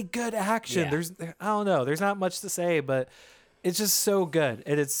really good action. Yeah. I don't know. There's not much to say, but it's just so good,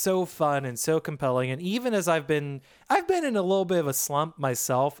 and it's so fun and so compelling. And even as I've been in a little bit of a slump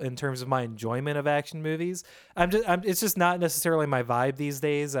myself in terms of my enjoyment of action movies. It's just not necessarily my vibe these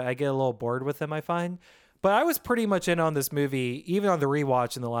days. I get a little bored with them, I find. But I was pretty much in on this movie, even on the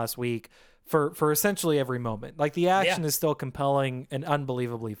rewatch in the last week, for essentially every moment. Like the action is still compelling and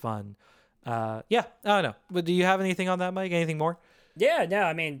unbelievably fun. I don't know. But do you have anything on that, Mike? Anything more? Yeah, no.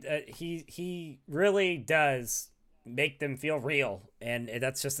 I mean, he really does make them feel real, and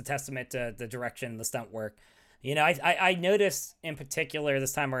that's just a testament to the direction and the stunt work. You know, I noticed in particular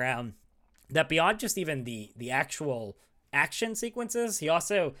this time around that beyond just even the actual action sequences, he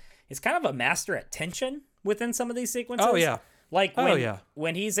also is kind of a master at tension within some of these sequences. Oh yeah. Like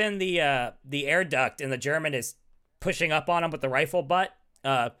when he's in the air duct and the German is pushing up on him with the rifle butt.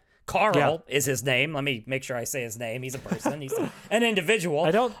 Carl is his name. Let me make sure I say his name. He's a person. He's an individual.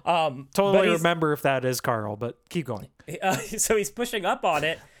 I don't totally remember if that is Carl, but keep going. So he's pushing up on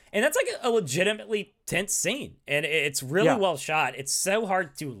it, and that's like a legitimately tense scene, and it's really well shot. It's so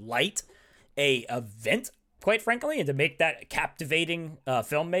hard to light a event, quite frankly, and to make that captivating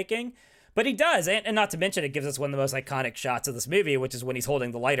filmmaking. But he does, and not to mention, it gives us one of the most iconic shots of this movie, which is when he's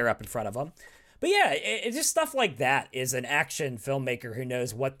holding the lighter up in front of him. But yeah, it's just stuff like that is an action filmmaker who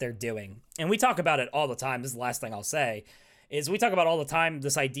knows what they're doing. And we talk about it all the time. This is the last thing I'll say, is we talk about all the time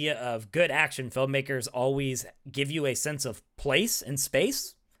this idea of good action filmmakers always give you a sense of place and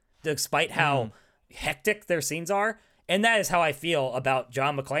space, despite how hectic their scenes are. And that is how I feel about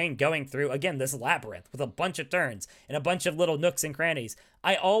John McClane going through, again, this labyrinth with a bunch of turns and a bunch of little nooks and crannies.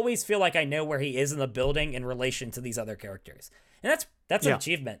 I always feel like I know where he is in the building in relation to these other characters. And that's an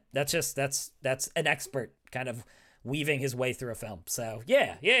achievement. That's an expert kind of weaving his way through a film. So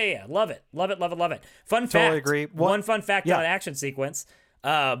yeah. Love it. Fun fact. Totally agree. One fun fact on an action sequence.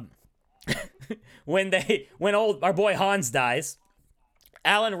 When our boy Hans dies,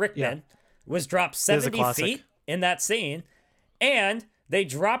 Alan Rickman was dropped 70 feet in that scene, and they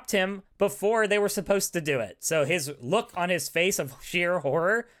dropped him before they were supposed to do it. So his look on his face of sheer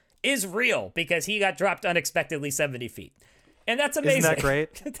horror is real because he got dropped unexpectedly 70 feet. And that's amazing. Isn't that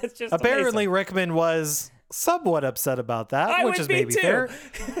great? That's just apparently amazing. Rickman was somewhat upset about that, which would is be maybe too. fair.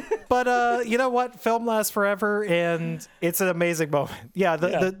 But you know what? Film lasts forever, and it's an amazing moment. Yeah,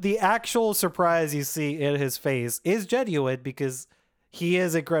 the actual surprise you see in his face is genuine because he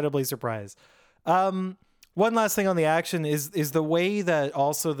is incredibly surprised. One last thing on the action is the way that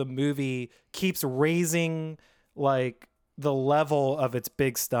also the movie keeps raising like the level of its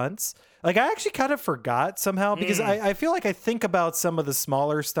big stunts. Like I actually kind of forgot somehow because I feel like I think about some of the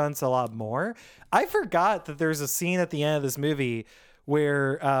smaller stunts a lot more. I forgot that there's a scene at the end of this movie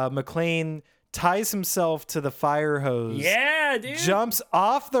where McClane ties himself to the fire hose. Yeah, dude. Jumps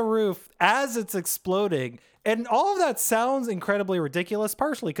off the roof as it's exploding. And all of that sounds incredibly ridiculous,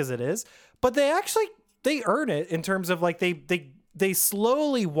 partially because it is, but they earn it in terms of like they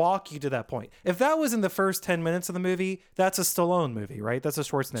slowly walk you to that point. If that was in the first 10 minutes of the movie, that's a Stallone movie, right? That's a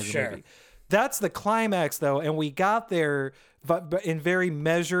Schwarzenegger movie. That's the climax though. And we got there in very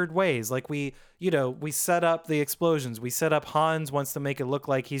measured ways. Like we set up the explosions. We set up Hans wants to make it look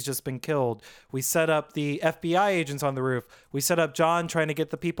like he's just been killed. We set up the FBI agents on the roof. We set up John trying to get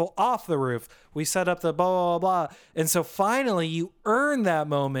the people off the roof. We set up the blah, blah, blah. And so finally you earn that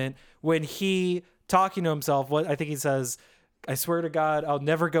moment when he talking to himself, what I think he says, I swear to God, I'll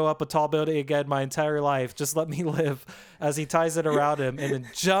never go up a tall building again my entire life. Just let me live, as he ties it around him and then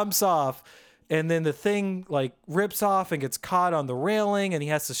jumps off. And then the thing like rips off and gets caught on the railing and he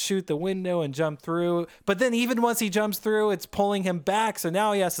has to shoot the window and jump through. But then even once he jumps through, it's pulling him back. So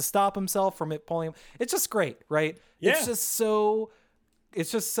now he has to stop himself from it pulling him. It's just great, right? Yeah. It's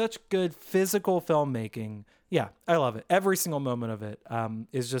just such good physical filmmaking. Yeah, I love it. Every single moment of it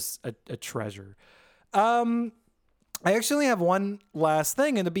is just a treasure. I actually have one last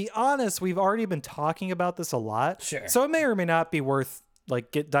thing, and to be honest, we've already been talking about this a lot. Sure. So it may or may not be worth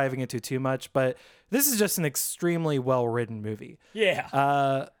like diving into too much, but this is just an extremely well-written movie.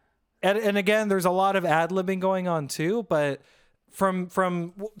 Yeah. And again, there's a lot of ad-libbing going on too, but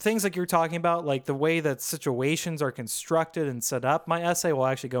from things like you're talking about, like the way that situations are constructed and set up, my essay will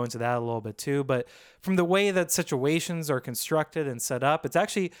actually go into that a little bit too, but from the way that situations are constructed and set up, it's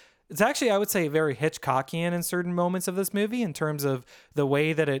actually, I would say, very Hitchcockian in certain moments of this movie in terms of the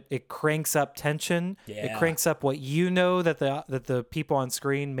way that it cranks up tension. Yeah. It cranks up what you know that the people on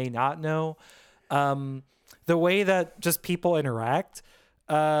screen may not know. The way that just people interact.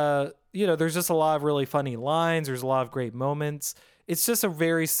 There's just a lot of really funny lines. There's a lot of great moments. It's just a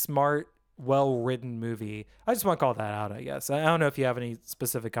very smart, well-written movie. I just want to call that out, I guess. I don't know if you have any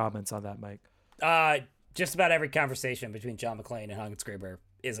specific comments on that, Mike. Just about every conversation between John McClane and Hans Gruber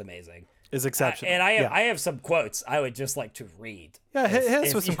is amazing. Is exceptional. And I have some quotes I would just like to read. Yeah, hit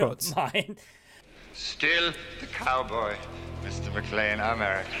us with some quotes. Mind. Still the cowboy, Mr. McClane,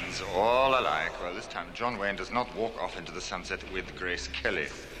 Americans, all alike. Well, this time John Wayne does not walk off into the sunset with Grace Kelly.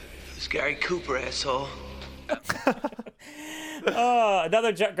 It's Gary Cooper, asshole.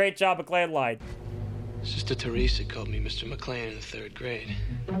 Another great John McClane line. Sister Teresa called me Mr. McClane in the 3rd grade.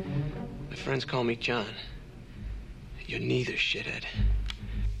 My friends call me John. You're neither, shithead.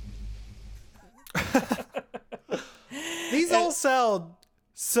 These all sound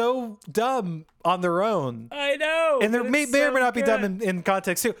so dumb on their own. I know. And they may or may not be dumb in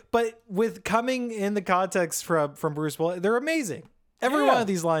context too. But with coming in the context from Bruce Willis, they're amazing. Every one of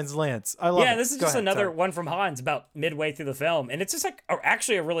these lines lands. I love it. Yeah, this is just another one from Hans about midway through the film. And it's just like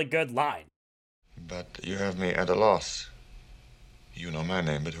actually a really good line. But you have me at a loss. You know my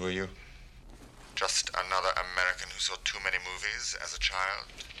name, but who are you? Just another American who saw too many movies as a child.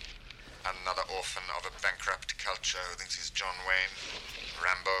 Another orphan of a bankrupt culture who thinks he's John Wayne,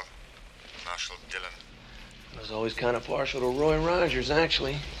 Rambo, Marshall Dillon. I was always kind of partial to Roy Rogers,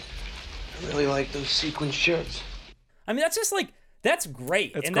 actually. I really like those sequin shirts. I mean, that's just like, that's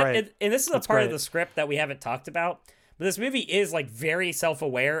great. It's and great. And this is a part of the script that we haven't talked about. But this movie is like very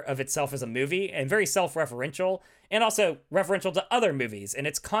self-aware of itself as a movie and very self-referential and also referential to other movies. And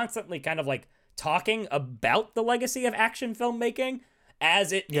it's constantly kind of like talking about the legacy of action filmmaking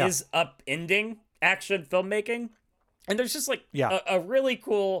as it is upending action filmmaking. And there's just like a really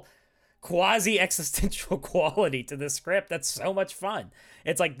cool quasi-existential quality to this script that's so much fun.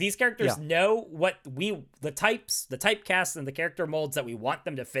 It's like these characters know what the typecast and the character molds that we want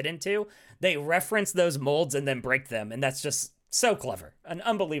them to fit into. They reference those molds and then break them, and that's just so clever. An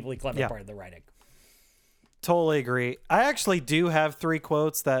unbelievably clever part of the writing. Totally agree. I actually do have 3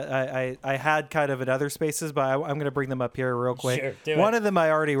 quotes that I had kind of in other spaces, but I'm going to bring them up here real quick. Sure, do it. One of them I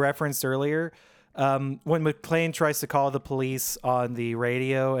already referenced earlier. When McClane tries to call the police on the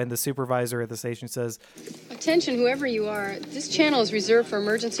radio and the supervisor at the station says, "Attention, whoever you are, this channel is reserved for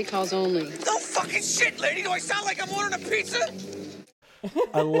emergency calls only." No fucking shit, lady! Do I sound like I'm ordering a pizza?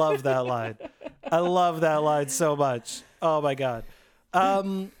 I love that line. I love that line so much. Oh my God.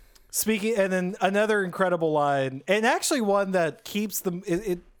 Speaking, and then another incredible line, and actually one that keeps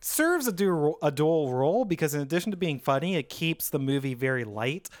it serves a dual role, because in addition to being funny, it keeps the movie very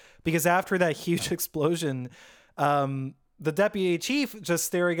light, because after that huge explosion, the deputy chief, just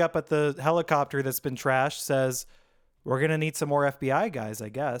staring up at the helicopter that's been trashed, says, "We're going to need some more FBI guys, I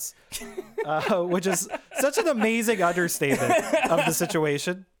guess," which is such an amazing understatement of the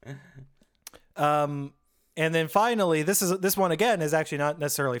situation. And then finally, this one again is actually not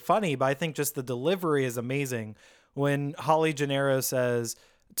necessarily funny, but I think just the delivery is amazing. When Holly Gennaro says,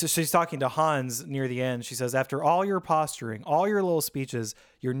 she's talking to Hans near the end, she says, "After all your posturing, all your little speeches,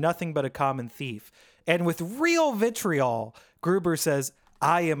 you're nothing but a common thief." And with real vitriol, Gruber says,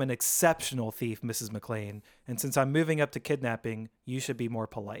 "I am an exceptional thief, Mrs. McClane. And since I'm moving up to kidnapping, you should be more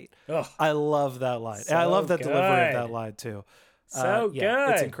polite." Ugh. I love that line. So and I love that delivery of good. that line too. So yeah,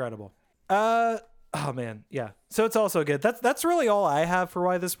 good. It's incredible. Oh man. Yeah. So it's also good. That's really all I have for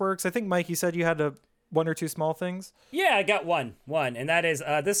why this works. I think, Mike, you said you had one or two small things. Yeah, I got one, and that is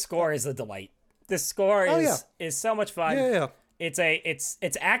this score is a delight. This score is so much fun. Yeah.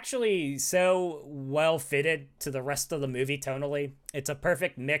 It's actually so well fitted to the rest of the movie tonally. It's a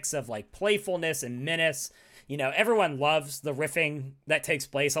perfect mix of like playfulness and menace. You know, everyone loves the riffing that takes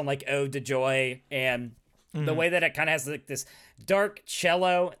place on like Ode to Joy, and the way that it kind of has like this dark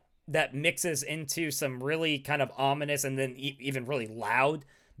cello that mixes into some really kind of ominous and then even really loud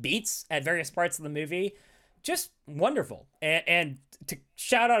beats at various parts of the movie. Just wonderful. And to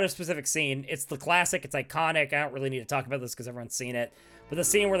shout out a specific scene, it's the classic, it's iconic. I don't really need to talk about this because everyone's seen it. But the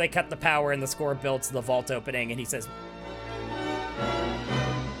scene where they cut the power and the score builds to the vault opening and he says,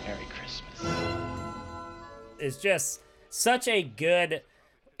 Merry Christmas. is just such a good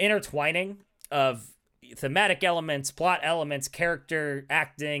intertwining of thematic elements, plot elements, character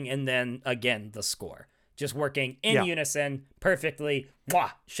acting, and then again, the score. Just working in unison perfectly.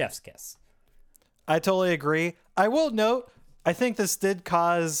 Mwah! Chef's kiss. I totally agree. I will note, I think this did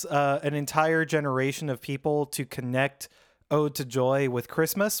cause an entire generation of people to connect Ode to Joy with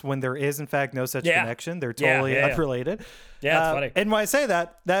Christmas when there is, in fact, no such connection. They're totally unrelated. Yeah, it's funny. And when I say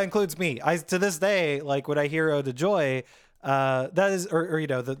that, that includes me. To this day, like when I hear Ode to Joy, that is, or you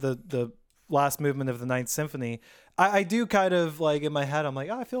know, the last movement of the Ninth Symphony, I do kind of like in my head, I'm like,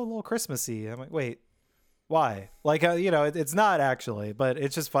 oh, I feel a little Christmassy. I'm like, wait. Why? Like, you know, it's not actually, but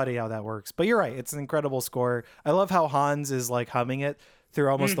it's just funny how that works. But you're right. It's an incredible score. I love how Hans is like humming it through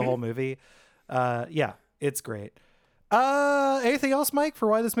almost the whole movie. Yeah, it's great. Anything else, Mike, for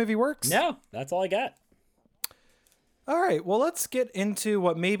why this movie works? No, that's all I got. All right. Well, let's get into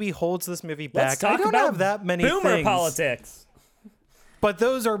what maybe holds this movie back. Let's talk I don't about have that many boomer things, politics. but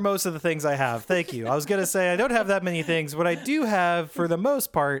those are most of the things I have. Thank you. I was going to say I don't have that many things. What I do have, for the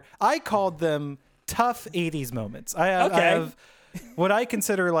most part, I called them tough 80s moments. I have what I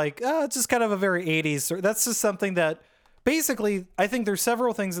consider like it's just kind of a very 80s. That's just something that basically I think there's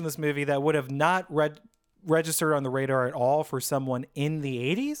several things in this movie that would have not registered on the radar at all for someone in the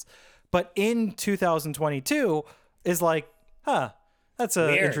 80s, but in 2022 is like, that's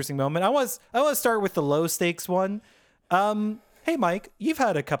an interesting moment. I want to start with the low stakes one. Hey Mike, you've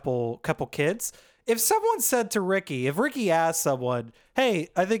had a couple kids. If someone said to Ricky, if Ricky asked someone, "Hey,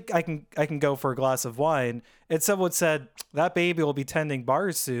 I think I can go for a glass of wine," and someone said, "That baby will be tending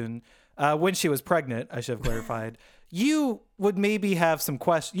bars soon," when she was pregnant, I should have clarified, you would maybe have some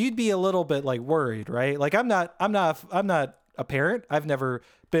questions. You'd be a little bit like worried, right? Like I'm not a parent. I've never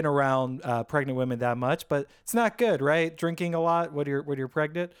been around pregnant women that much, but it's not good, right? Drinking a lot when you're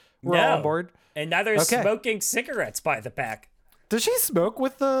pregnant. We're all on board. And neither is smoking cigarettes by the pack. Does she smoke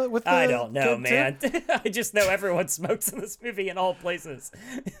with the I don't know, kid man. too? I just know everyone smokes in this movie in all places.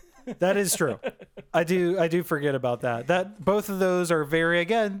 That is true. I do forget about that. That both of those are very,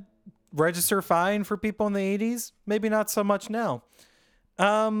 again, register fine for people in the 80s. Maybe not so much now.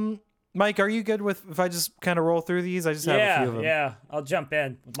 Mike, are you good with if I just kind of roll through these? I just have a few of them. Yeah, I'll jump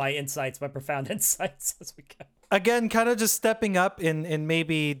in with my insights, my profound insights as we go. Again, kind of just stepping up in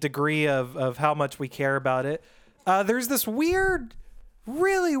maybe degree of how much we care about it. There's this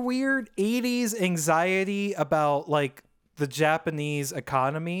really weird 80s anxiety about like the Japanese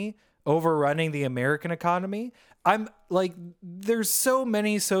economy overrunning the American economy. I'm like, there's so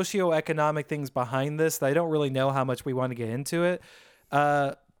many socioeconomic things behind this that I don't really know how much we want to get into it.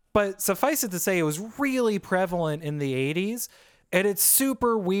 But suffice it to say, it was really prevalent in the 80s. And it's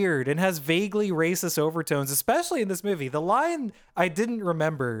super weird and has vaguely racist overtones, especially in this movie. The line I didn't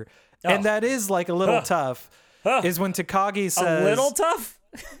remember, and that is like a little tough, is when Takagi says... A little tough?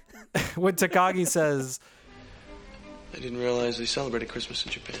 When Takagi says... I didn't realize they celebrated Christmas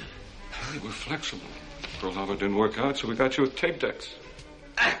in Japan. Hey, we're flexible. Pearl Harbor didn't work out, so we got you with tape decks.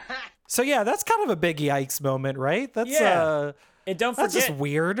 So yeah, that's kind of a big yikes moment, right? That's Yeah. And don't forget, that's just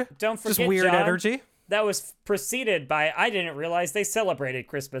weird. Don't forget, just weird John, energy. That was preceded by, I didn't realize they celebrated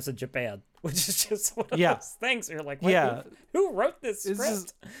Christmas in Japan, which is just one of Yeah. those things. You're like, wait, Yeah. who wrote this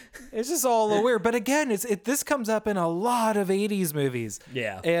script? It's just all a little weird. But again, this comes up in a lot of 80s movies.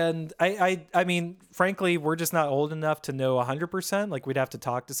 Yeah. And I mean, frankly, we're just not old enough to know 100%. Like, we'd have to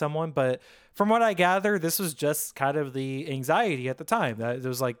talk to someone. But from what I gather, this was just kind of the anxiety at the time. That it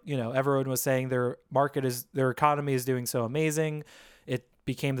was like, everyone was saying their economy is doing so amazing. It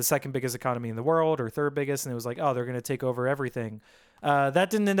became the second biggest economy in the world, or third biggest. And it was like, oh, they're going to take over everything. That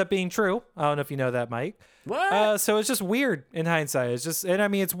didn't end up being true. I don't know if you know that, Mike. What? So it's just weird in hindsight. It's just, and I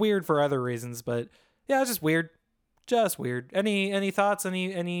mean, it's weird for other reasons, but yeah, it's just weird. Just weird. Any thoughts?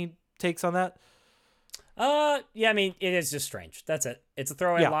 Any takes on that? Yeah, I mean, it is just strange. That's it. It's a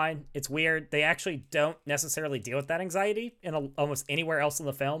throwaway Yeah. line. It's weird. They actually don't necessarily deal with that anxiety in almost anywhere else in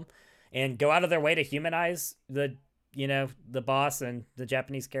the film, and go out of their way to humanize the boss and the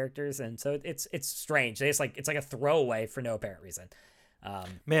Japanese characters, and so it's strange. It's like a throwaway for no apparent reason.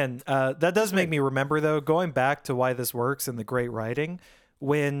 Man, that does make me remember, though, going back to why this works and the great writing,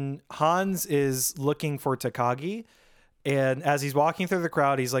 when Hans is looking for Takagi, and as he's walking through the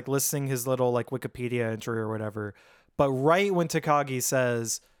crowd, he's like listing his little like Wikipedia entry or whatever. But right when Takagi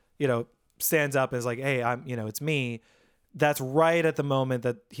says, stands up and is like, hey, it's me. That's right at the moment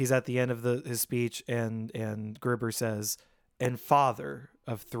that he's at the end of his speech, and Gruber says, and father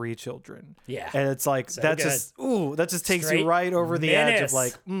of 3 children. Yeah. And it's like, So that good. just takes Straight you right over the edge menace. of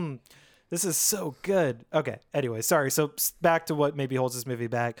like, this is so good. Okay. Anyway, sorry. So back to what maybe holds this movie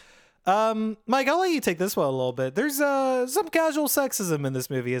back. Mike, I'll let you take this one a little bit. There's some casual sexism in this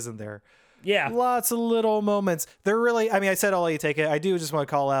movie, isn't there? Yeah. Lots of little moments. They're really, I mean, I said I'll let you take it. I do just want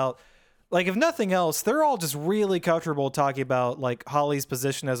to call out, like, if nothing else, they're all just really comfortable talking about like Holly's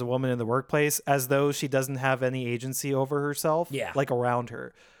position as a woman in the workplace as though she doesn't have any agency over herself. Yeah. Like around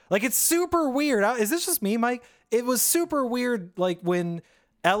her. Like, it's super weird. Is this just me, Mike? It was super weird. Like when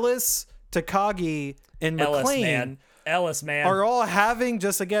Ellis, Takagi, and McClane Ellis, man. are all having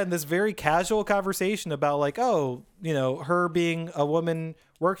just, again, this very casual conversation about like, oh, her being a woman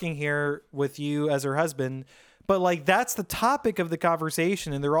working here with you as her husband. But like, that's the topic of the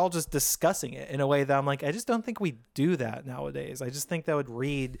conversation, and they're all just discussing it in a way that I'm like, I just don't think we do that nowadays. I just think that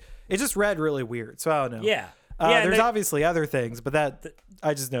it just read really weird. So I don't know. Yeah. There's obviously other things, but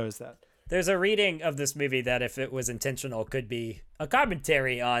I just noticed that. There's a reading of this movie that, if it was intentional, could be a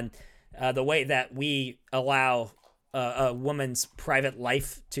commentary on the way that we allow a woman's private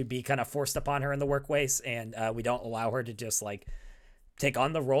life to be kind of forced upon her in the workplace, and we don't allow her to just like take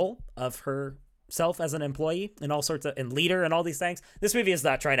on the role of herself as an employee and all sorts of, and leader and all these things. This movie is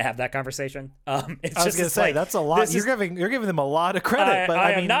not trying to have that conversation. It's I was gonna say, that's a lot. You're giving them a lot of credit, but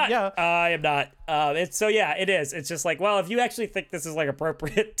I mean, yeah. I am not. It is. It's just like, well, if you actually think this is like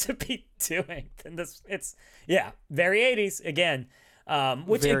appropriate to be doing, then it's very 80s again.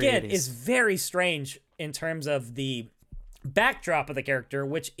 Which Very again 80s. is very strange in terms of the backdrop of the character,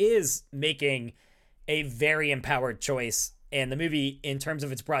 which is making a very empowered choice. And the movie, in terms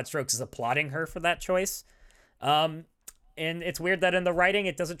of its broad strokes, is applauding her for that choice. And it's weird that in the writing,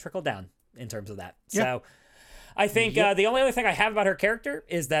 it doesn't trickle down in terms of that. Yeah. So I think the only other thing I have about her character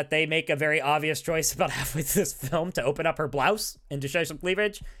is that they make a very obvious choice about halfway through this film to open up her blouse and to show some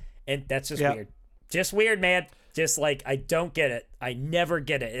cleavage. And that's just weird. Just weird, man. Just like, I don't get it. I never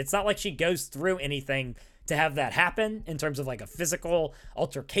get it. It's not like she goes through anything to have that happen in terms of like a physical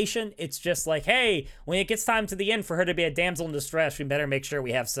altercation. It's just like, hey, when it gets time to the end for her to be a damsel in distress, we better make sure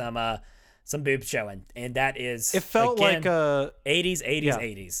we have some boobs showing. And that is, It felt again, like a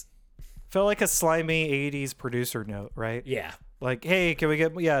 80s. Felt like a slimy 80s producer note, right? Yeah. Like, hey, can we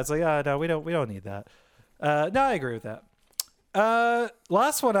get? Yeah, it's like, no, we don't need that. No, I agree with that.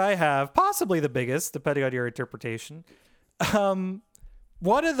 Last one I have, possibly the biggest, depending on your interpretation.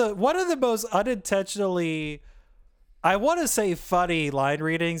 One of the most unintentionally, I want to say, funny line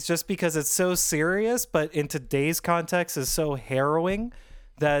readings, just because it's so serious, but in today's context is so harrowing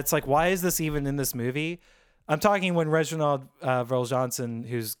that it's like, why is this even in this movie? I'm talking when Reginald Vril-Johnson,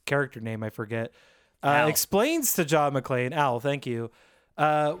 whose character name I forget, explains to John McClane, Al, thank you.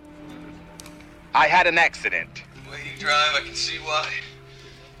 I had an accident. The way you drive, I can see why.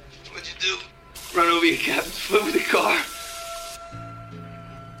 What'd you do? Run over your captain's foot with the car?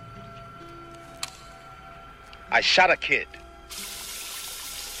 I shot a kid.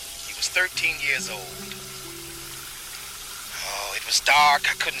 He was 13 years old. Oh, it was dark.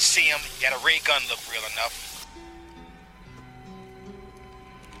 I couldn't see him. He had a ray gun, looked real enough.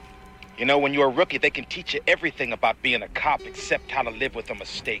 You know, when you're a rookie, they can teach you everything about being a cop except how to live with a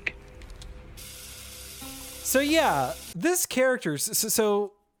mistake. So yeah, this character.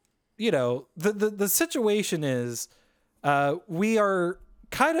 So you know, the situation is, we are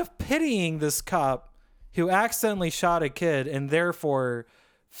kind of pitying this cop who accidentally shot a kid and therefore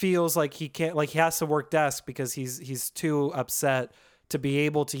feels like he can't, like he has to work desk because he's too upset to be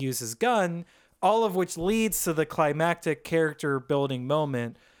able to use his gun. All of which leads to the climactic character building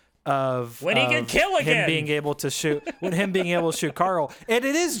moment of when he can kill again, him being able to shoot Carl. And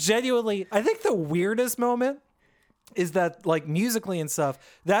it is genuinely, I think the weirdest moment is that, like, musically and stuff,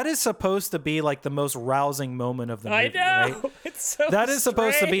 that is supposed to be like the most rousing moment of the movie. I know. Right? It's so that is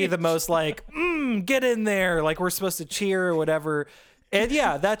supposed to be the strange. most like, get in there. Like we're supposed to cheer or whatever. And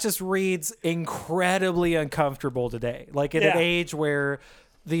yeah, that just reads incredibly uncomfortable today. Like at an age where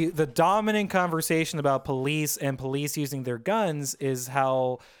the dominant conversation about police and police using their guns is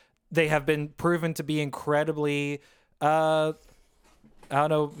how they have been proven to be incredibly, incompetent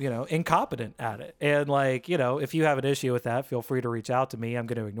at it. And like, you know, if you have an issue with that, feel free to reach out to me. I'm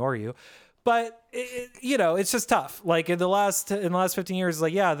going to ignore you. But it's just tough. Like in the last 15 years,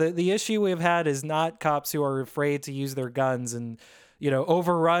 like, yeah, the issue we've had is not cops who are afraid to use their guns and,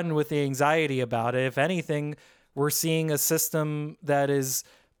 overrun with the anxiety about it. If anything, we're seeing a system that is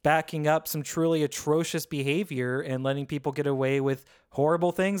backing up some truly atrocious behavior and letting people get away with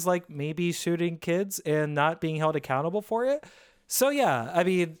horrible things like maybe shooting kids and not being held accountable for it. So yeah, I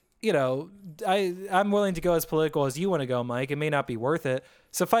mean, I'm willing to go as political as you want to go, Mike. It may not be worth it.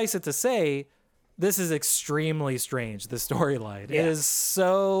 Suffice it to say, this is extremely strange, the storyline. Yeah. It is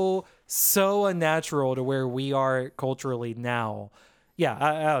so unnatural to where we are culturally now. Yeah,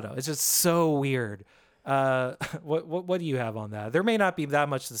 I don't know. It's just so weird. What do you have on that? There may not be that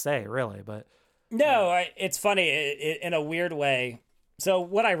much to say, really, but no, it's funny in a weird way. So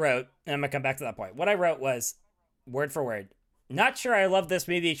what I wrote, and I'm gonna come back to that point. What I wrote was word for word. Not sure I love this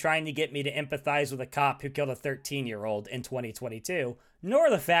movie trying to get me to empathize with a cop who killed a 13-year-old in 2022,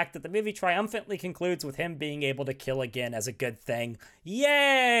 nor the fact that the movie triumphantly concludes with him being able to kill again as a good thing.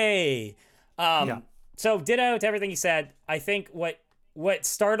 Yay! So ditto to everything he said. I think what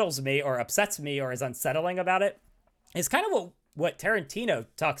startles me or upsets me or is unsettling about it is kind of what Tarantino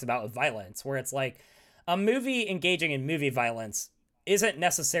talks about with violence, where it's like a movie engaging in movie violence isn't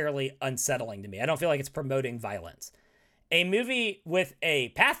necessarily unsettling to me. I don't feel like it's promoting violence. A movie with a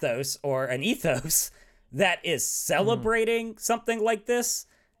pathos or an ethos that is celebrating something like this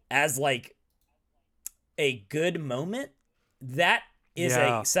as like a good moment, that is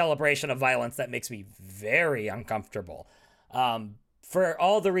a celebration of violence that makes me very uncomfortable. For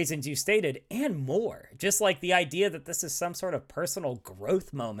all the reasons you stated and more. Just like the idea that this is some sort of personal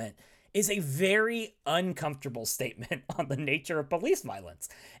growth moment is a very uncomfortable statement on the nature of police violence.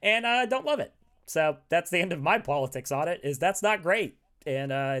 And I don't love it. So that's the end of my politics on it, is that's not great.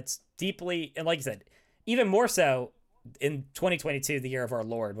 And it's deeply, and like you said, even more so in 2022, the year of our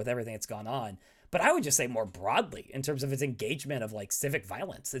Lord, with everything that's gone on. But I would just say more broadly in terms of its engagement of like civic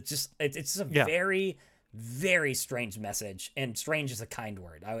violence. It's just a very, very strange message, and strange is a kind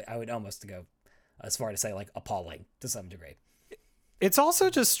word. I would almost go as far to say like appalling to some degree. It's also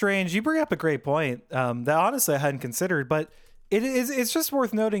just strange. You bring up a great point that honestly I hadn't considered, but it's just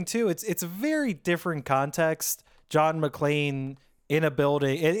worth noting too. It's a very different context. John McClane in a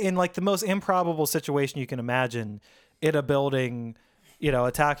building in like the most improbable situation you can imagine, in a building,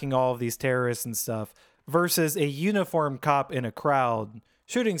 attacking all of these terrorists and stuff, versus a uniformed cop in a crowd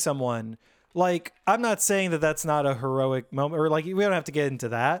shooting someone. Like, I'm not saying that that's not a heroic moment, or like we don't have to get into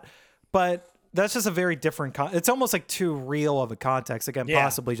that, but that's just a very different it's almost like too real of a context. Again,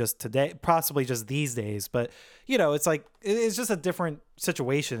 possibly just today, possibly just these days, but it's like it's just a different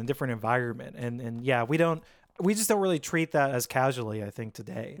situation, a different environment, and yeah, we just don't really treat that as casually, I think,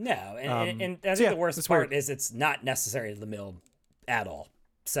 today. No, and I think the worst part is it's not necessary to the mill at all.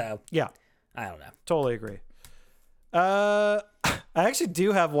 So yeah, I don't know. Totally agree. I actually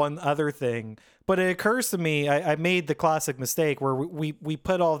do have one other thing, but it occurs to me I made the classic mistake where we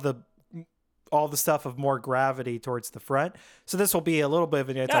put all the stuff of more gravity towards the front. So this will be a little bit of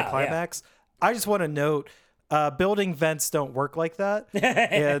an anticlimax. I just want to note, building vents don't work like that.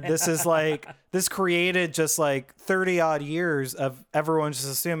 And this created just like 30 odd years of everyone just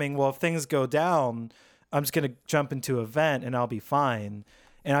assuming, well, if things go down, I'm just going to jump into a vent and I'll be fine.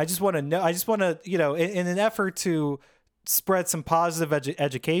 And I just want to know, in an effort to spread some positive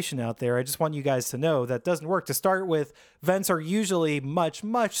education out there, I just want you guys to know that doesn't work. To start with, vents are usually much,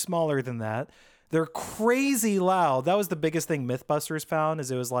 much smaller than that. They're crazy loud. That was the biggest thing Mythbusters found,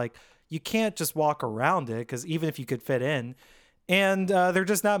 is it was like, you can't just walk around it, because even if you could fit in, and they're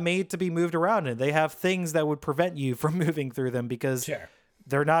just not made to be moved around in. They have things that would prevent you from moving through them because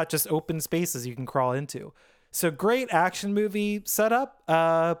they're not just open spaces you can crawl into. So great action movie setup,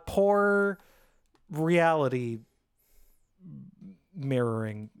 poor reality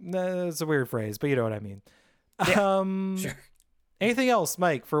mirroring. That's a weird phrase, but you know what I mean. Yeah, Anything else,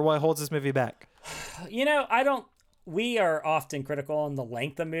 Mike, for what holds this movie back? We are often critical on the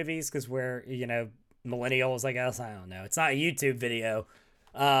length of movies because we're, millennials, I guess. I don't know. It's not a YouTube video.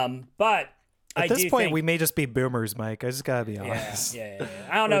 But at this point, we may just be boomers, Mike. I just gotta be honest. Yeah.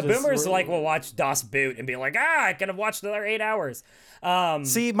 I don't know. Boomers will watch Das Boot and be like, I could have watched another 8 hours.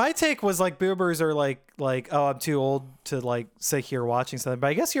 See, my take was like boomers are like, oh, I'm too old to like sit here watching something. But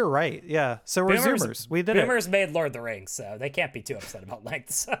I guess you're right. Yeah. So we're Zoomers. We did Boomers made Lord of the Rings, so they can't be too upset about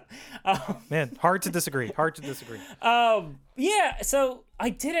length. So, man, hard to disagree. Yeah. So I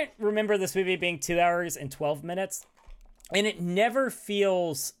didn't remember this movie being 2 hours and 12 minutes, and it never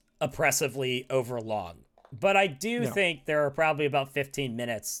feels oppressively overlong. But I do think there are probably about 15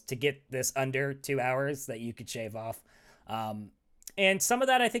 minutes to get this under 2 hours that you could shave off. And some of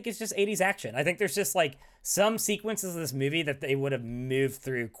that I think is just 80s action. I think there's just like some sequences of this movie that they would have moved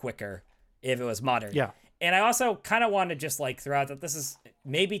through quicker if it was modern. Yeah. And I also kind of want to just like throw out that this is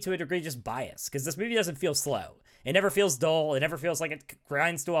maybe to a degree just bias, because this movie doesn't feel slow. It never feels dull. It never feels like it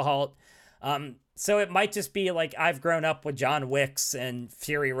grinds to a halt. So it might just be like I've grown up with John Wicks and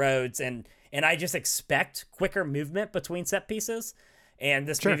Fury Roads, and I just expect quicker movement between set pieces. And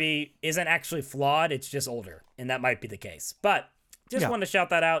this movie isn't actually flawed. It's just older, and that might be the case. But just wanted to shout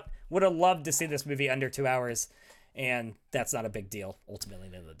that out. Would have loved to see this movie under 2 hours, and that's not a big deal, ultimately,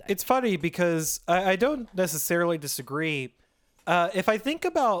 at the end of the day. It's funny because I don't necessarily disagree. If I think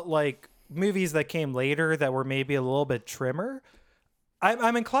about, like, movies that came later that were maybe a little bit trimmer,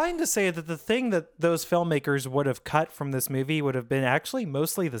 I'm inclined to say that the thing that those filmmakers would have cut from this movie would have been actually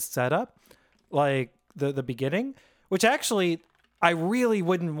mostly the setup, like the beginning, which actually I really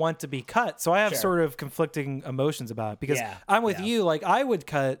wouldn't want to be cut. So I have sort of conflicting emotions about it because I'm with you. Like, I would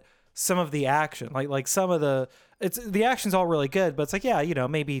cut some of the action, like some of the action's all really good, but it's like,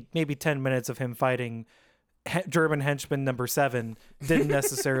 maybe 10 minutes of him fighting German henchman number 7 didn't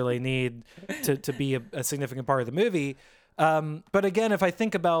necessarily need to be a significant part of the movie. But again, if I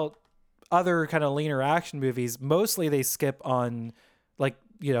think about other kind of leaner action movies, mostly they skip on like,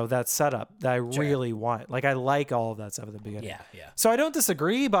 that setup that I really want. Like, I like all of that stuff at the beginning. Yeah. So I don't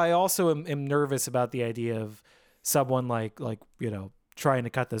disagree, but I also am nervous about the idea of someone like, trying to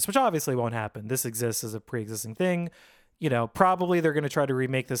cut this, which obviously won't happen. This exists as a pre-existing thing. Probably they're going to try to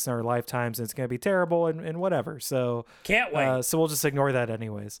remake this in our lifetimes and it's going to be terrible and whatever. So can't wait. So we'll just ignore that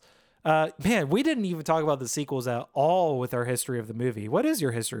anyways. Man, we didn't even talk about the sequels at all with our history of the movie. What is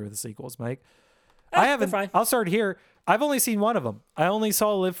your history with the sequels, Mike? I haven't. Fine. I'll start here. I've only seen one of them. I only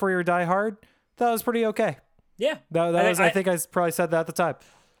saw Live Free or Die Hard. That was pretty okay. Yeah. I think I probably said that at the time.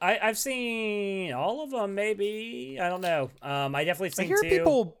 I've seen all of them, maybe. I don't know. I definitely seen 2. I hear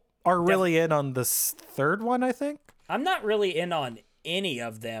people are really in on this third one, I think. I'm not really in on any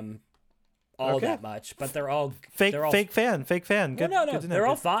of them that much, but they're all fake fan. Good, no. Good to know. They're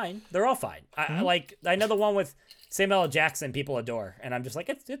all fine. I know the one with Samuel L. Jackson, people adore, and I'm just like,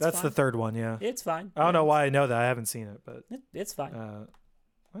 it's That's fine. the third one, yeah. It's fine. I don't know why I know that. I haven't seen it, but it's fine.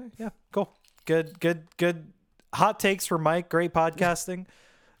 Yeah, cool. Good. Hot takes for Mike. Great podcasting.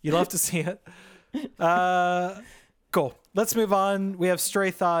 You love to see it. Cool. Let's move on. We have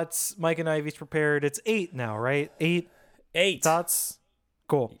Stray Thoughts. Mike and I have each prepared. It's 8 now, right? 8 thoughts.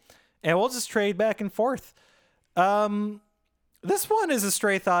 Cool. And we'll just trade back and forth. This one is a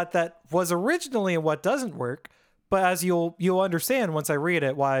stray thought that was originally in What Doesn't Work, but as you'll understand once I read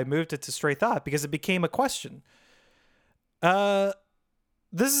it why I moved it to stray thought, because it became a question. This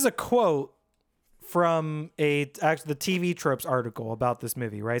is a quote from the TV Tropes article about this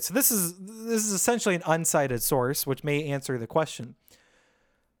movie, right? So this is essentially an uncited source, which may answer the question.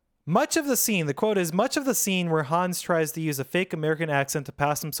 Much of the scene, the quote is, much of the scene where Hans tries to use a fake American accent to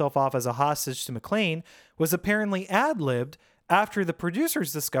pass himself off as a hostage to McClane was apparently ad-libbed after the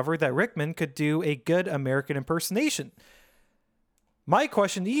producers discovered that Rickman could do a good American impersonation. My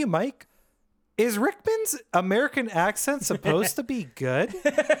question to you, Mike, is Rickman's American accent supposed to be good?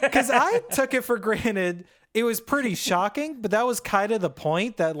 Because I took it for granted it was pretty shocking, but that was kind of the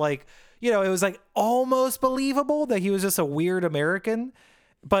point, that it was like almost believable that he was just a weird American.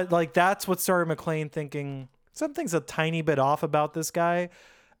 But like that's what started McClane thinking something's a tiny bit off about this guy.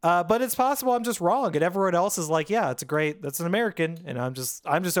 But it's possible I'm just wrong, and everyone else is like, yeah, that's an American, and I'm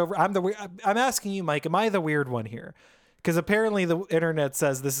asking you, Mike, am I the weird one here? Because apparently the internet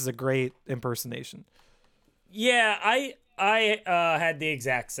says this is a great impersonation. Yeah, I had the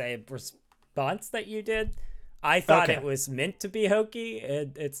exact same response that you did. I thought Okay. it was meant to be hokey,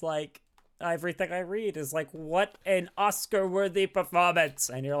 and it's like everything I read is like, what an Oscar-worthy performance,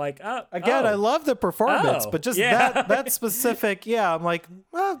 and you're like, oh, Again, I love the performance, Oh, but just yeah. that specific, I'm like,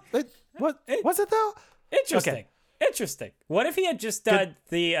 well, what was it though? Interesting. Okay. Interesting. What if he had just done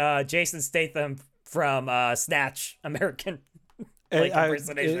the Jason Statham from Snatch American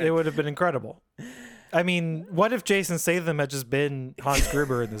impersonation? It would have been incredible. I mean, what if Jason Statham had just been Hans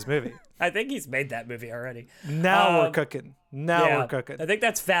Gruber in this movie? I think he's made that movie already. Now we're cooking. We're cooking. I think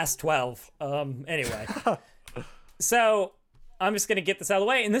that's Fast 12. Anyway. So I'm just going to get this out of the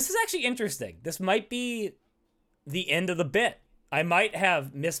way. And this is actually interesting. This might be the end of the bit. I might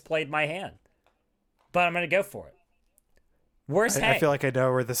have misplayed my hand, but I'm going to go for it. Where's Hay? I feel like I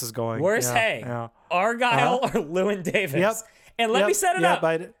know where this is going. Where's Hay? Argyle or Llewyn Davis? Yep. And let me set it up.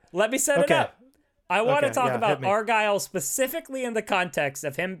 Let me set it Okay. up. I want to Okay, talk hit about me. Argyle specifically in the context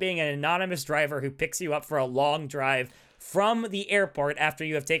of him being an anonymous driver who picks you up for a long drive from the airport after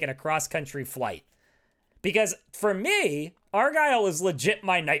you have taken a cross-country flight. Because for me, Argyle is legit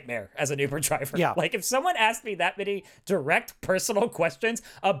my nightmare as an Uber driver. Yeah. Like, if someone asked me that many direct personal questions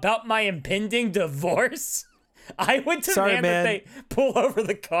about my impending divorce, I would demand that they pull over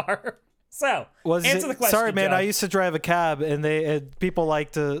the car. So, answer the question, Sorry, man. John. I used to drive a cab, and people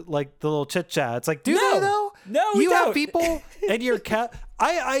like to like the little chit chat. It's like, do they though? No, we you have don't. people in your cab.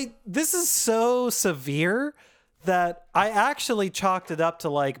 This is so severe that I actually chalked it up to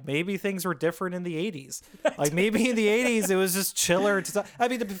like maybe things were different in the 80s. Like maybe in the 80s it was just chiller. I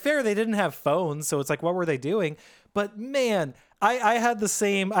mean, to be fair, they didn't have phones, so it's like, what were they doing? But man, I had the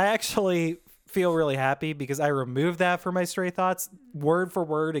same. I actually feel really happy because I removed that for my Stray Thoughts, word for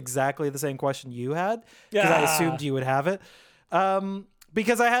word, exactly the same question you had, because I assumed you would have it.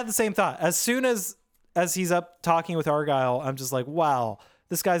 Because I had the same thought. As soon as he's up talking with Argyle, I'm just like, wow,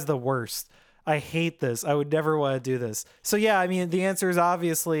 this guy's the worst. I hate this. I would never want to do this. So yeah, I mean, the answer is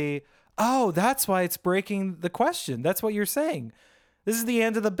obviously, oh, that's why it's breaking the question. That's what you're saying. This is the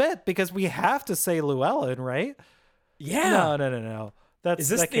end of the bit because we have to say Llewellyn, right? Yeah. No. Is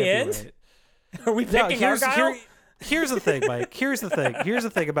this that the can't end? Be right. Are we picking Argyle? Here's the thing, Mike. Here's the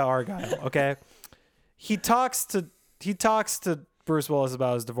thing about Argyle. Okay, he talks to Bruce Willis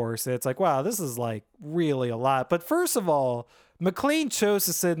about his divorce, and it's like, wow, this is like really a lot. But first of all, McClane chose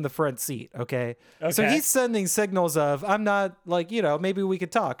to sit in the front seat. Okay, so he's sending signals of, I'm not like, maybe we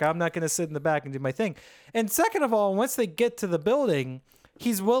could talk. I'm not going to sit in the back and do my thing. And second of all, once they get to the building,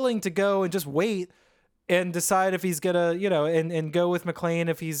 he's willing to go and just wait and decide if he's gonna, and go with McClane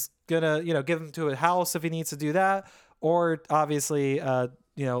if he's gonna, give him to a house if he needs to do that, or obviously,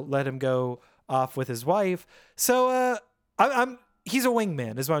 let him go off with his wife. So he's a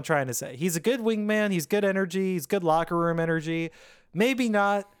wingman, is what I'm trying to say. He's a good wingman. He's good energy. He's good locker room energy. Maybe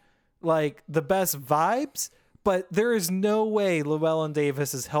not like the best vibes, but there is no way Llewellyn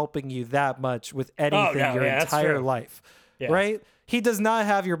Davis is helping you that much with anything your entire life, right? He does not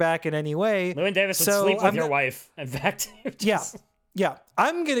have your back in any way. Llewyn Davis would sleep with your wife. In fact, yeah.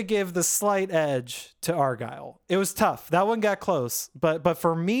 I'm gonna give the slight edge to Argyle. It was tough. That one got close, but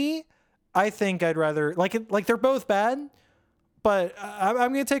for me, I think I'd rather like they're both bad, but I'm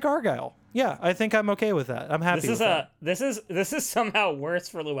gonna take Argyle. Yeah, I think I'm okay with that. I'm happy with that. This is somehow worse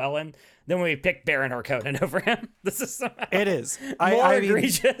for Llewellyn than when we picked Baron Harkonnen over him. This is somehow it is more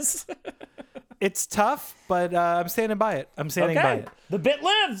egregious. It's tough, but I'm standing by it. I'm standing by it. The bit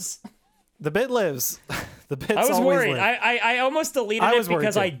lives. The bit lives. The bit's I was always worried. live. I almost deleted it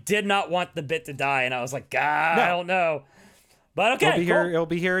because too. I did not want the bit to die, and I was like, I don't know. But okay, It'll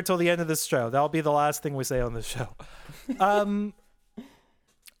be here until the end of this show. That'll be the last thing we say on this show.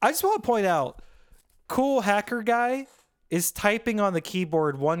 I just want to point out, cool hacker guy is typing on the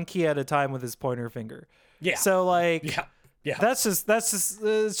keyboard one key at a time with his pointer finger. Yeah. So like, yeah. That's just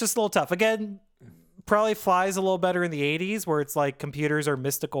it's just a little tough. Again, probably flies a little better in the 80s where it's like computers are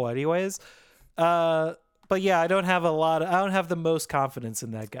mystical anyways. But yeah, I don't have the most confidence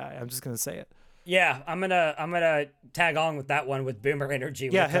in that guy. I'm just gonna say it. Yeah, I'm gonna tag on with that one with boomer energy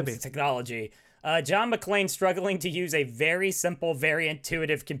when it comes to technology. John McClane struggling to use a very simple, very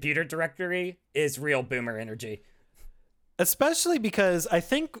intuitive computer directory is real boomer energy. Especially because I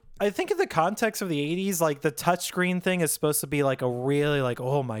think in the context of the 80s, like the touchscreen thing is supposed to be like a really like,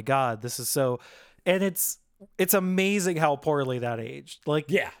 oh my God, this is so, and it's amazing how poorly that aged.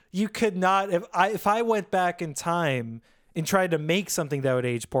 Like, you could not, if I went back in time and tried to make something that would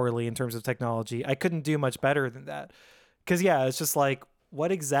age poorly in terms of technology, I couldn't do much better than that. Cause it's just like,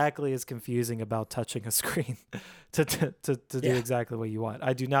 what exactly is confusing about touching a screen to do exactly what you want?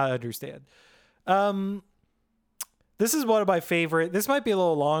 I do not understand. This is one of my favorite. This might be a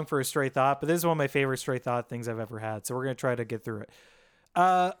little long for a straight thought, but this is one of my favorite straight thought things I've ever had. So we're going to try to get through it.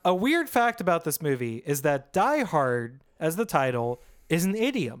 A weird fact about this movie is that Die Hard, as the title, is an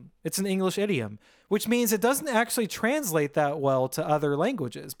idiom. It's an English idiom, which means it doesn't actually translate that well to other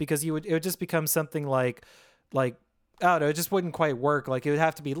languages because it would just become something like I don't know, it just wouldn't quite work. Like it would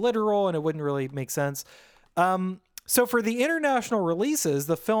have to be literal and it wouldn't really make sense. So for the international releases,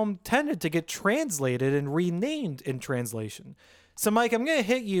 the film tended to get translated and renamed in translation. So Mike, I'm going to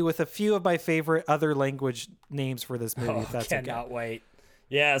hit you with a few of my favorite other language names for this movie, if that's okay. Cannot wait.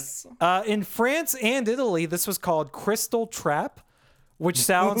 Yes. In France and Italy, this was called Crystal Trap, which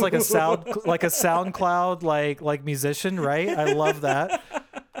sounds like a SoundCloud like musician, right? I love that.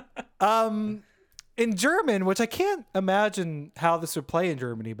 In German, which I can't imagine how this would play in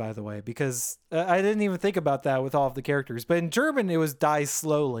Germany, by the way, because I didn't even think about that with all of the characters. But in German, it was Die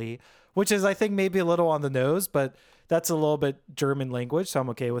Slowly, which is, I think, maybe a little on the nose, but that's a little bit German language, so I'm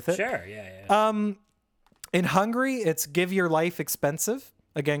okay with it. Sure, yeah. In Hungary, it's Give Your Life Expensive.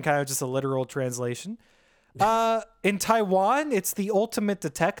 Again, kind of just a literal translation. In Taiwan, it's The Ultimate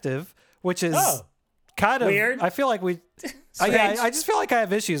Detective, which is kind of weird. I feel like I just feel like I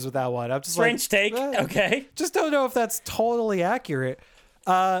have issues with that one. I'm just strange take. Okay. Just don't know if that's totally accurate.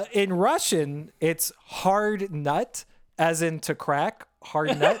 In Russian, it's Hard Nut, as in to crack,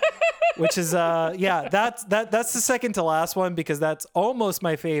 hard nut, which is that's the second to last one because that's almost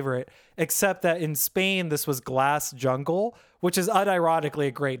my favorite, except that in Spain this was Glass Jungle, which is unironically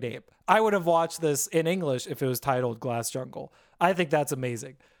a great name. I would have watched this in English if it was titled Glass Jungle. I think that's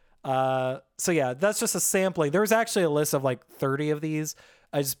amazing. So yeah, that's just a sampling. There's actually a list of like 30 of these.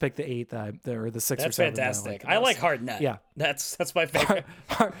 I just picked the 8 or the 6 that's or 7. That's fantastic. I like Hard Nut. Yeah, that's my favorite.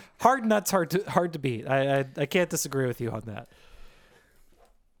 Hard Nut's hard to beat. I can't disagree with you on that.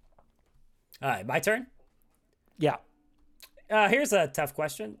 All right, my turn. Yeah. Here's a tough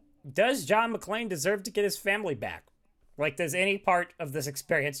question. Does John McClane deserve to get his family back? Like, does any part of this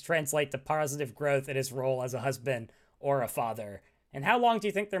experience translate to positive growth in his role as a husband or a father? And how long do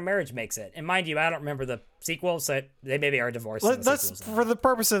you think their marriage makes it? And mind you, I don't remember the sequels, so they maybe are divorced. For the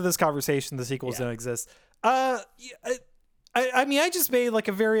purpose of this conversation, the sequels don't exist. I mean, I just made like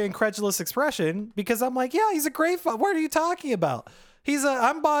a very incredulous expression because I'm like, yeah, he's a great father. What are you talking about?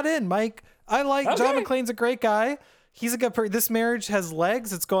 I'm bought in, Mike. I like John McClane's a great guy. He's a good this marriage has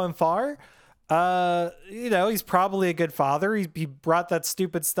legs. It's going far. He's probably a good father. He brought that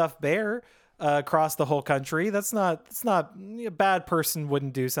stupid stuffed bear across the whole country. That's not a bad person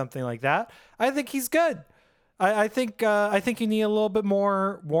wouldn't do something like that. I think he's good. I think you need a little bit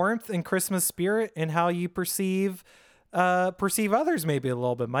more warmth and Christmas spirit in how you perceive others maybe a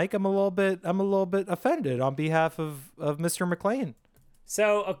little bit. Mike, I'm a little bit offended on behalf of Mr. McClane.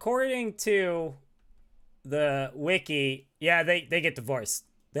 So according to the wiki, yeah, they get divorced.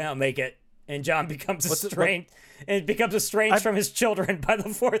 They don't make it. And John becomes estranged from his children by the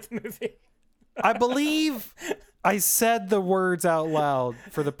 4th movie. I believe I said the words out loud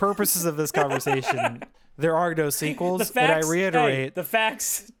for the purposes of this conversation. There are no sequels, and I reiterate, the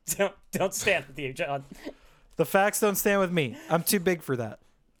facts don't stand with you, John. The facts don't stand with me. I'm too big for that.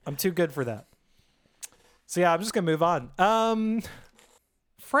 I'm too good for that. So yeah, I'm just gonna move on.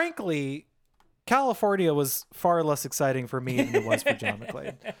 Frankly, California was far less exciting for me than it was for John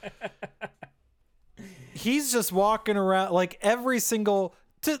McClane. He's just walking around like every single.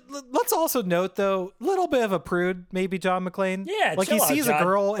 Let's also note, though, a little bit of a prude, maybe John McClane. Yeah, like he sees John. a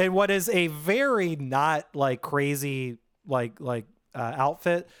girl in what is a very not like crazy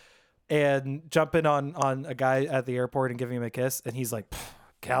outfit, and jumping on a guy at the airport and giving him a kiss, and he's like,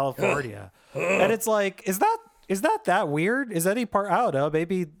 California, and it's like, is that weird? Is any part? I don't know.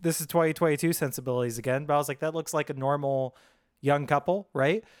 Maybe this is 2022 sensibilities again, but I was like, that looks like a normal young couple,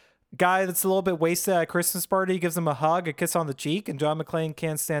 right? Guy that's a little bit wasted at a Christmas party gives him a hug, a kiss on the cheek, and John McClane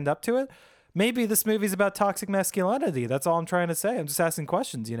can't stand up to it. Maybe this movie's about toxic masculinity. That's all I'm trying to say. I'm just asking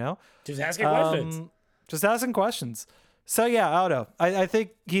questions, Just asking questions. Just asking questions. So yeah, I don't know. I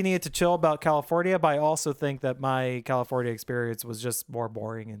think he needed to chill about California, but I also think that my California experience was just more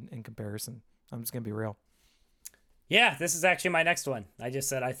boring in comparison. I'm just going to be real. Yeah, this is actually my next one. I just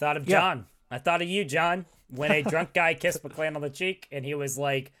said I thought of John. I thought of you, John, when a drunk guy kissed McClane on the cheek, and he was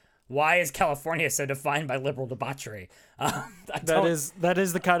like, why is California so defined by liberal debauchery? That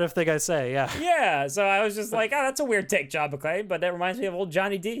is the kind of thing I say, yeah. Yeah, so I was just like, that's a weird take, John McClane, but that reminds me of old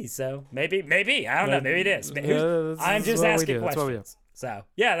Johnny D. So maybe, I don't know, maybe it is. I'm just asking questions. So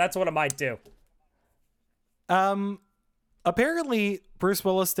yeah, that's what I might do. Apparently, Bruce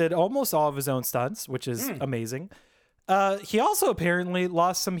Willis did almost all of his own stunts, which is amazing. He also apparently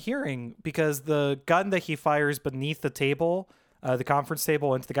lost some hearing because the gun that he fires beneath the table, the conference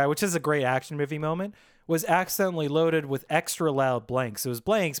table into the guy, which is a great action movie moment, was accidentally loaded with extra loud blanks. It was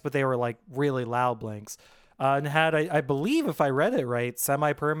blanks, but they were like really loud blanks. And had, I believe, if I read it right,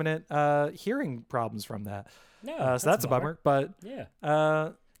 semi-permanent hearing problems from that. No, so that's a bummer. But yeah,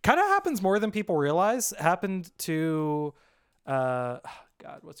 kind of happens more than people realize. Happened to, God,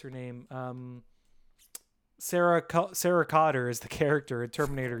 what's her name? Sarah Connor is the character in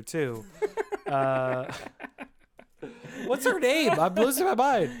Terminator 2. What's her name? I'm losing my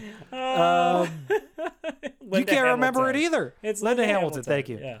mind. You can't remember it either. It's Linda Hamilton. Thank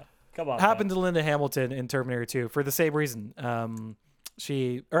you. Yeah, come on. Happened to Linda Hamilton in Terminator 2 for the same reason. I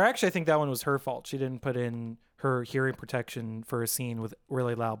think that one was her fault. She didn't put in her hearing protection for a scene with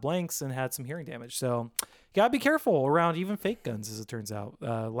really loud blanks and had some hearing damage. So you gotta be careful around even fake guns, as it turns out.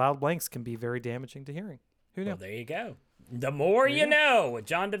 Loud blanks can be very damaging to hearing. Who knew? Well, there you go. The more you know with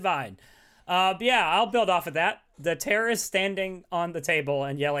John Devine. Yeah, I'll build off of that. The terrorist standing on the table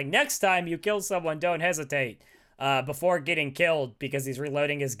and yelling, "Next time you kill someone, don't hesitate," before getting killed because he's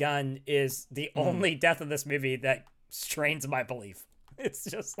reloading his gun is the only death of this movie that strains my belief. It's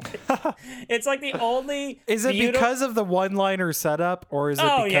just like, it's like the only. Is it because of the one-liner setup, or is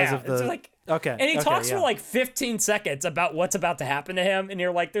it because of the? It's like, okay. And he talks for like 15 seconds about what's about to happen to him, and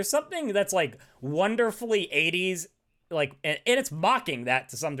you're like, there's something that's like wonderfully 80s, like, and it's mocking that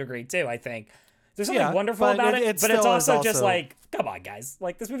to some degree too. I think there's something wonderful about it, but it's also just like, come on, guys,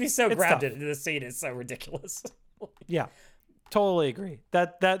 like this movie's so grounded, and the scene is so ridiculous. Yeah. Totally agree.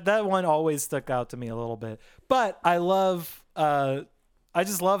 That one always stuck out to me a little bit. But I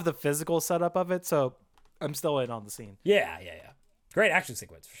just love the physical setup of it, so I'm still in on the scene. Yeah. Great action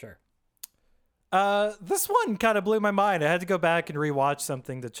sequence for sure. This one kind of blew my mind. I had to go back and rewatch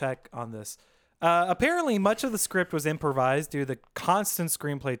something to check on this. Apparently, much of the script was improvised due to the constant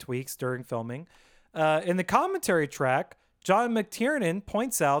screenplay tweaks during filming. In the commentary track, John McTiernan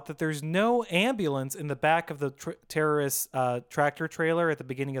points out that there's no ambulance in the back of the terrorist tractor trailer at the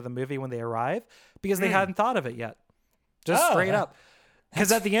beginning of the movie when they arrive because they hadn't thought of it yet. Just straight up.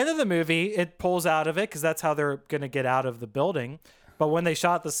 Because at the end of the movie, it pulls out of it because that's how they're going to get out of the building. But when they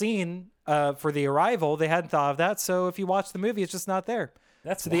shot the scene for the arrival, they hadn't thought of that. So if you watch the movie, it's just not there.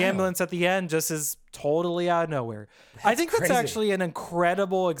 That's so the ambulance at the end just is totally out of nowhere. I think that's actually an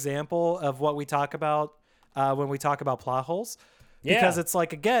incredible example of what we talk about when we talk about plot holes. Because it's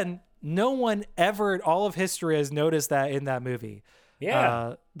like, again, no one ever in all of history has noticed that in that movie.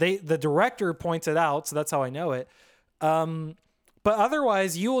 Yeah. The director points it out, so that's how I know it. But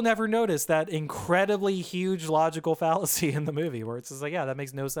otherwise, you will never notice that incredibly huge logical fallacy in the movie where it's just like, yeah, that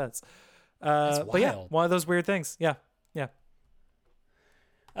makes no sense. But yeah, one of those weird things. Yeah.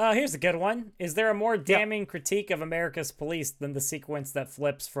 Here's a good one. Is there a more damning critique of America's police than the sequence that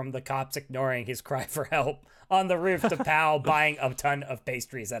flips from the cops ignoring his cry for help on the roof to Powell buying a ton of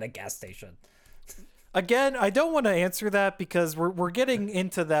pastries at a gas station? Again, I don't want to answer that because we're getting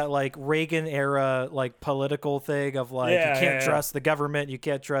into that like Reagan era like political thing of like you can't trust the government, you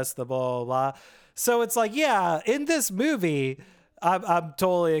can't trust the blah blah blah. So it's like, yeah, in this movie, I'm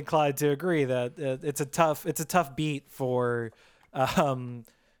totally inclined to agree that it's a tough beat for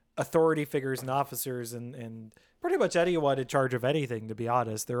authority figures and officers and pretty much anyone in charge of anything. To be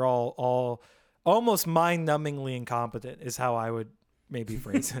honest, they're all almost mind-numbingly incompetent is how I would maybe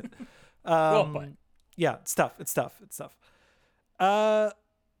phrase it. Well put. Yeah, it's tough. The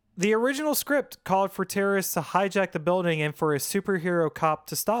original script called for terrorists to hijack the building and for a superhero cop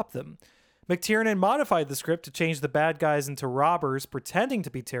to stop them. McTiernan modified the script to change the bad guys into robbers pretending to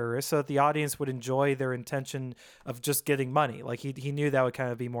be terrorists so that the audience would enjoy their intention of just getting money. Like he knew that would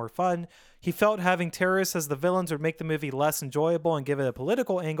kind of be more fun. He felt having terrorists as the villains would make the movie less enjoyable and give it a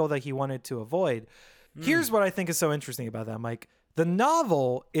political angle that he wanted to avoid. Here's what I think is so interesting about that, Mike. The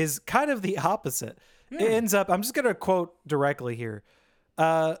novel is kind of the opposite. It ends up, I'm just going to quote directly here.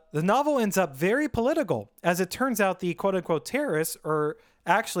 The novel ends up very political. As it turns out, the quote-unquote terrorists are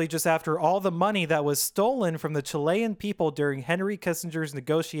actually just after all the money that was stolen from the Chilean people during Henry Kissinger's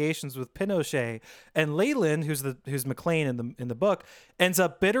negotiations with Pinochet. And Leland, who's McClane in the book, ends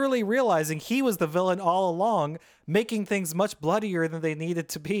up bitterly realizing he was the villain all along, making things much bloodier than they needed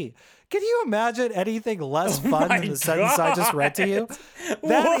to be. Can you imagine anything less fun than the sentence I just read to you?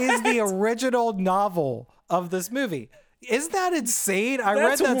 That is the original novel of this movie. Isn't that insane? I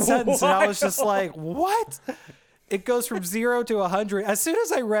read that sentence and I was just like, what? It goes from 0 to 100. As soon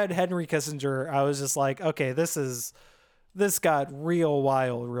as I read Henry Kissinger, I was just like, okay, this got real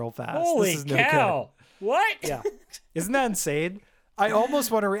wild real fast. Holy this is cow. No good. What? Yeah. Isn't that insane? I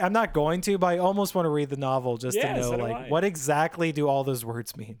almost want to read. I'm not going to, but I almost want to read the novel just to know, so do like, I. what exactly do all those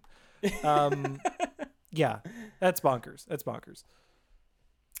words mean? Yeah, that's bonkers. That's bonkers.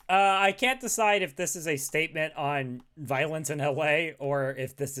 I can't decide if this is a statement on violence in LA or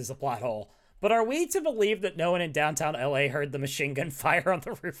if this is a plot hole. But are we to believe that no one in downtown LA heard the machine gun fire on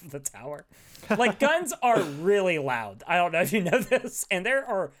the roof of the tower? Like, guns are really loud. I don't know if you know this. And there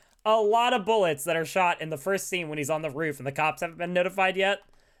are a lot of bullets that are shot in the first scene when he's on the roof and the cops haven't been notified yet.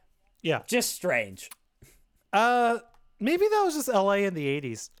 Yeah. Just strange. Maybe that was just LA in the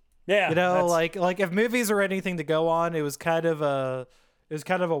 80s. Yeah. You know, that's- like if movies were anything to go on, it was kind of a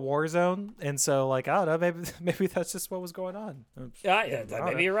war zone. And so, like, I don't know, maybe that's just what was going on. yeah,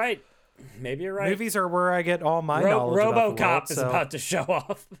 maybe you're right. Maybe you're right. Movies are where I get all my knowledge about the world, RoboCop is so- about to show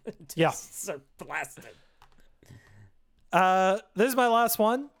off. Yeah. So blasted. This is my last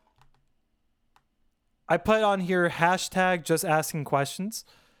one. I put on here hashtag just asking questions.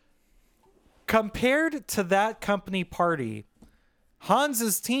 Compared to that company party,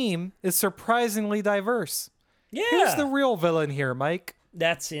 Hans's team is surprisingly diverse. Yeah. Who's the real villain here, Mike?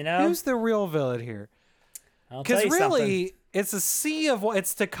 That's, you know. Who's the real villain here? I'll tell Because you really, something. it's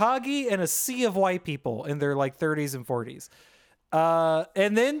it's Takagi and a sea of white people in their like 30s and 40s.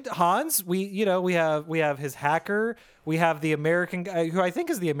 And then Hans, we have his hacker. We have the American guy who I think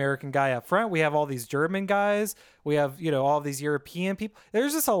is the American guy up front. We have all these German guys. We have, all these European people.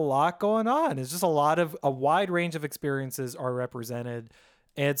 There's just a lot going on. It's just a wide range of experiences are represented.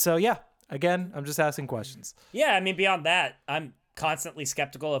 And so, yeah, again, I'm just asking questions. Yeah, I mean, beyond that, I'm constantly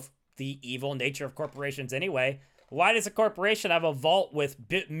skeptical of the evil nature of corporations anyway. Why does a corporation have a vault with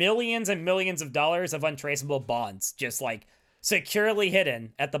millions and millions of dollars of untraceable bonds just like securely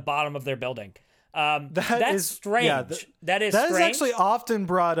hidden at the bottom of their building? That's strange. Yeah, that is That strange. is actually often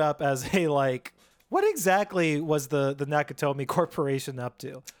brought up as a like, what exactly was the Nakatomi Corporation up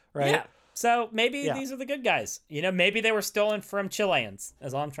to, right? Yeah. So maybe Yeah. these are the good guys. Maybe they were stolen from Chileans,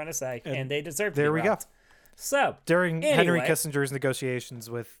 is all I'm trying to say, and they deserve to There be we go. robbed. So During Henry anyway. Kissinger's negotiations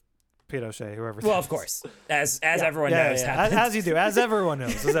with Pinochet, whoever. Well, of course, as everyone knows, happened. As you do, as everyone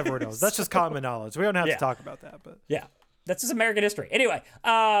knows, That's just common knowledge. We don't have Yeah. to talk about that, but Yeah, that's just American history. Anyway,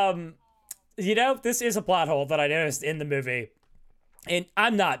 this is a plot hole that I noticed in the movie, and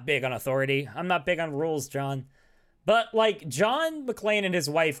I'm not big on authority. I'm not big on rules, John. But like John McClane and his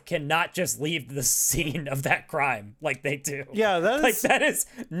wife cannot just leave the scene of that crime like they do. yeah, that is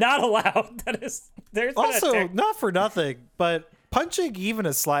not allowed. There's been also not for nothing, but punching even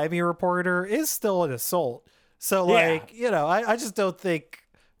a slimy reporter is still an assault. So like, I just don't think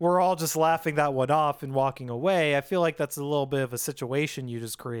we're all just laughing that one off and walking away. I feel like that's a little bit of a situation you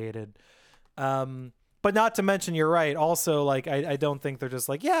just created. But not to mention, you're right. Also, like, I don't think they're just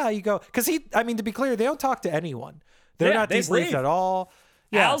like, yeah, you go. Because to be clear, they don't talk to anyone. They're not they debriefed breathe. at all.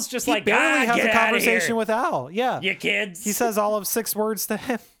 Yeah. Al's just he like, barely has get a outta conversation here, with Al. Yeah. you kids. He says all of 6 words to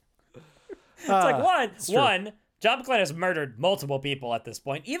him. It's like true. one. John McClane has murdered multiple people at this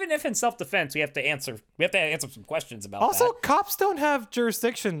point. Even if in self-defense, we have to answer some questions about Also, that. cops don't have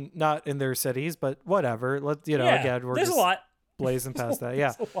jurisdiction not in their cities, but whatever. Yeah, Again, we're there's just a lot. blazing past that.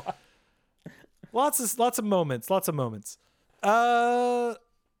 Yeah. There's a lot. Lots of moments.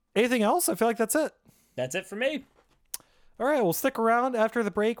 Anything else? I feel like that's it. That's it for me. All right, we'll stick around after the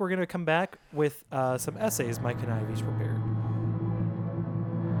break. We're going to come back with some essays Mike and I have each prepared.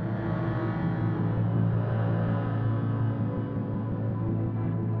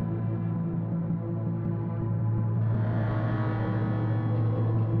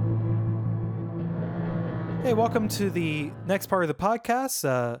 Hey, welcome to the next part of the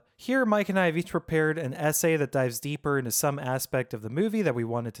podcast. Here, Mike and I have each prepared an essay that dives deeper into some aspect of the movie that we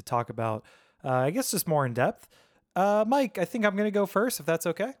wanted to talk about, I guess just more in depth. Mike, I think I'm going to go first, if that's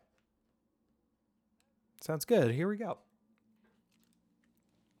okay. Sounds good. Here we go.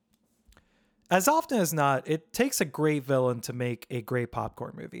 As often as not, it takes a great villain to make a great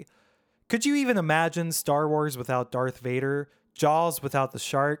popcorn movie. Could you even imagine Star Wars without Darth Vader, Jaws without the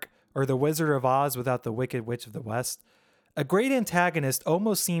shark, or The Wizard of Oz without the Wicked Witch of the West? A great antagonist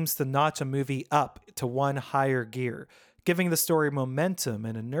almost seems to notch a movie up to one higher gear, giving the story momentum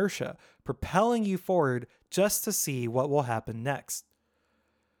and inertia, propelling you forward just to see what will happen next.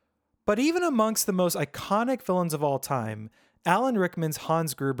 But even amongst the most iconic villains of all time, Alan Rickman's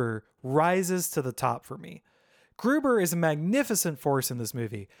Hans Gruber rises to the top for me. Gruber is a magnificent force in this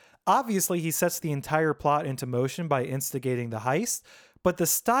movie. Obviously, he sets the entire plot into motion by instigating the heist, but the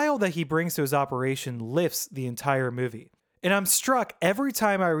style that he brings to his operation lifts the entire movie. And I'm struck every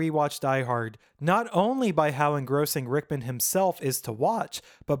time I rewatch Die Hard, not only by how engrossing Rickman himself is to watch,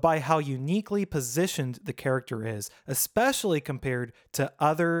 but by how uniquely positioned the character is, especially compared to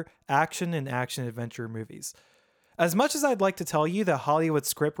other action and action-adventure movies. As much as I'd like to tell you that Hollywood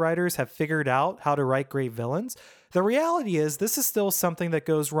scriptwriters have figured out how to write great villains, the reality is this is still something that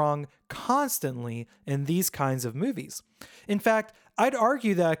goes wrong constantly in these kinds of movies. In fact, I'd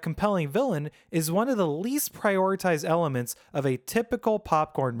argue that a compelling villain is one of the least prioritized elements of a typical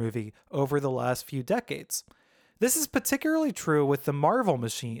popcorn movie over the last few decades. This is particularly true with the Marvel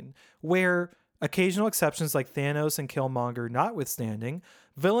machine, where, occasional exceptions like Thanos and Killmonger notwithstanding,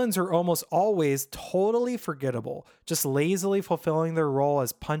 villains are almost always totally forgettable, just lazily fulfilling their role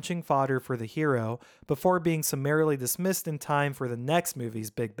as punching fodder for the hero before being summarily dismissed in time for the next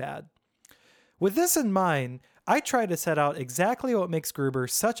movie's big bad. With this in mind, I try to set out exactly what makes Gruber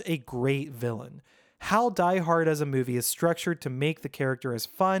such a great villain, how Die Hard as a movie is structured to make the character as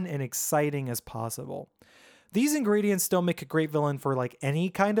fun and exciting as possible. These ingredients don't make a great villain for like any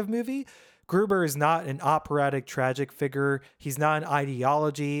kind of movie. Gruber is not an operatic tragic figure. He's not an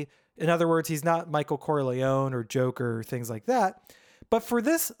ideology. In other words, he's not Michael Corleone or Joker or things like that. But for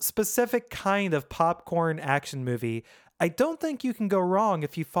this specific kind of popcorn action movie, I don't think you can go wrong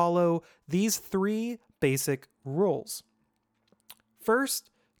if you follow these 3 basic rules. First,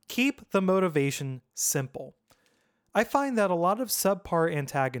 keep the motivation simple. I find that a lot of subpar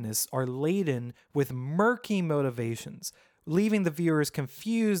antagonists are laden with murky motivations, leaving the viewers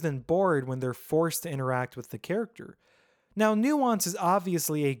confused and bored when they're forced to interact with the character. Now, nuance is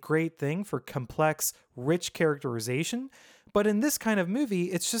obviously a great thing for complex, rich characterization, but in this kind of movie,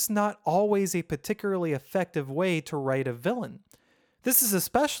 it's just not always a particularly effective way to write a villain. This is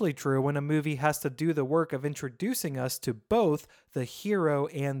especially true when a movie has to do the work of introducing us to both the hero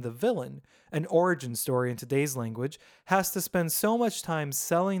and the villain. An origin story in today's language has to spend so much time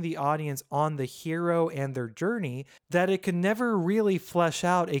selling the audience on the hero and their journey that it can never really flesh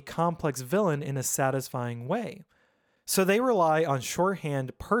out a complex villain in a satisfying way. So they rely on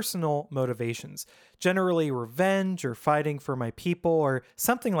shorthand personal motivations, generally revenge or fighting for my people or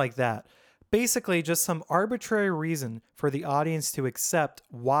something like that. Basically, just some arbitrary reason for the audience to accept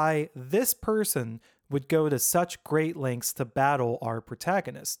why this person would go to such great lengths to battle our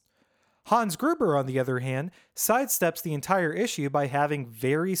protagonist. Hans Gruber, on the other hand, sidesteps the entire issue by having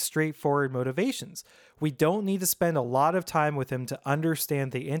very straightforward motivations. We don't need to spend a lot of time with him to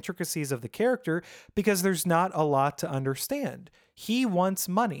understand the intricacies of the character because there's not a lot to understand. He wants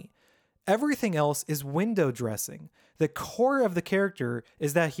money. Everything else is window dressing. The core of the character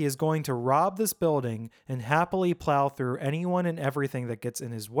is that he is going to rob this building and happily plow through anyone and everything that gets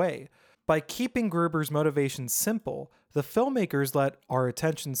in his way. By keeping Gruber's motivations simple, the filmmakers let our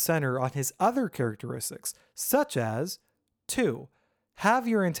attention center on his other characteristics, such as 2. Have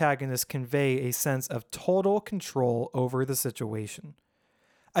your antagonist convey a sense of total control over the situation.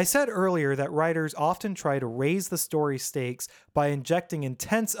 I said earlier that writers often try to raise the story stakes by injecting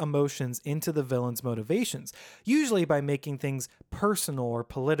intense emotions into the villain's motivations, usually by making things personal or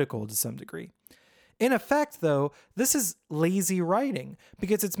political to some degree. In effect, though, this is lazy writing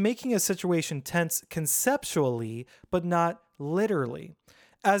because it's making a situation tense conceptually, but not literally.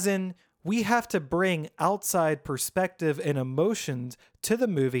 As in, we have to bring outside perspective and emotions to the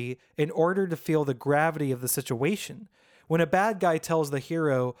movie in order to feel the gravity of the situation. When a bad guy tells the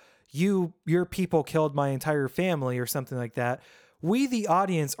hero, your people killed my entire family or something like that, we, the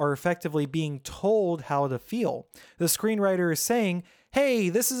audience, are effectively being told how to feel. The screenwriter is saying, hey,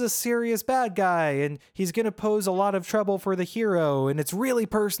 this is a serious bad guy and he's going to pose a lot of trouble for the hero and it's really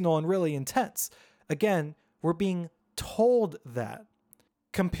personal and really intense. Again, we're being told that.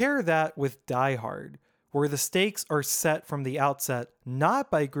 Compare that with Die Hard, where the stakes are set from the outset not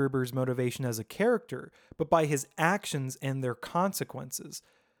by Gruber's motivation as a character, but by his actions and their consequences.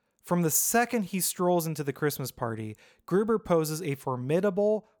 From the second he strolls into the Christmas party, Gruber poses a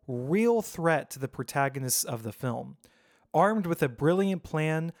formidable, real threat to the protagonists of the film. Armed with a brilliant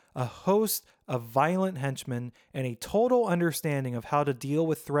plan, a host of violent henchmen, and a total understanding of how to deal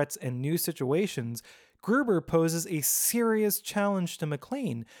with threats and new situations, Gruber poses a serious challenge to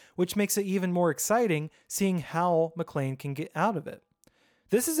McClane, which makes it even more exciting seeing how McClane can get out of it.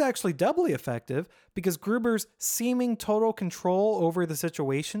 This is actually doubly effective because Gruber's seeming total control over the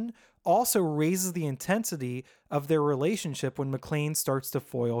situation also raises the intensity of their relationship when McClane starts to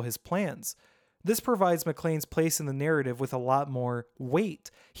foil his plans. This provides McClane's place in the narrative with a lot more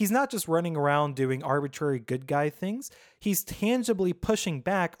weight. He's not just running around doing arbitrary good guy things. He's tangibly pushing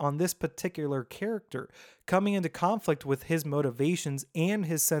back on this particular character, coming into conflict with his motivations and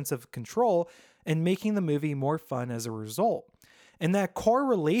his sense of control, and making the movie more fun as a result. And that core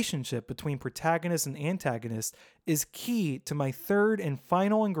relationship between protagonist and antagonist is key to my third and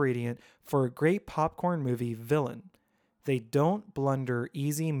final ingredient for a great popcorn movie villain. They don't blunder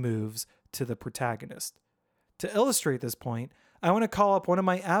easy moves to the protagonist. To illustrate this point, I want to call up one of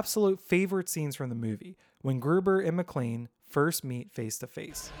my absolute favorite scenes from the movie, when Gruber and McClane first meet face to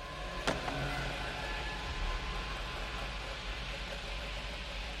face.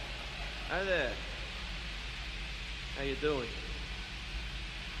 Hi there. How you doing?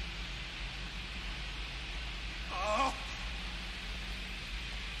 Oh,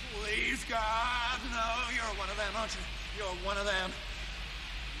 please, God, no, you're one of them, aren't you? You're one of them.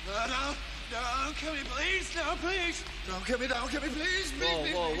 No, don't kill me, please, no, please. Don't kill me, please,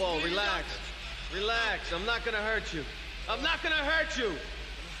 please. Whoa, relax. Relax, I'm not gonna hurt you. I'm not gonna hurt you!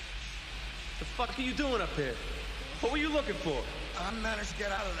 The fuck are you doing up here? What were you looking for? I managed to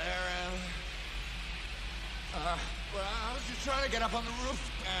get out of there, and... well, I was just trying to get up on the roof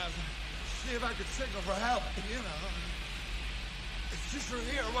and see if I could signal for help, you know. It's just through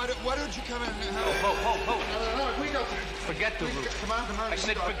here. Why don't you come in and help? Ho. No, we go. Forget the roof. Come on, I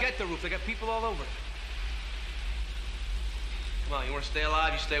said forget the roof. They got people all over. Come on, you want to stay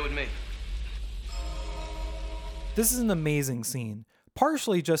alive? You stay with me. This is an amazing scene,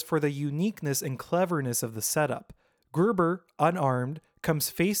 partially just for the uniqueness and cleverness of the setup. Gruber, unarmed, comes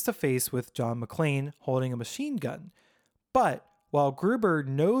face to face with John McClane holding a machine gun. But while Gruber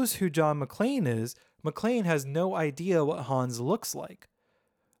knows who John McClane is, McClane has no idea what Hans looks like.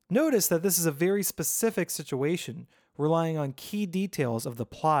 Notice that this is a very specific situation, relying on key details of the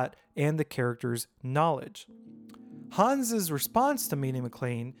plot and the character's knowledge. Hans's response to meeting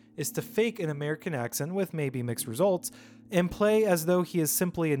McClane is to fake an American accent with maybe mixed results and play as though he is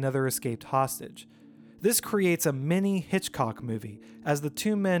simply another escaped hostage. This creates a mini Hitchcock movie as the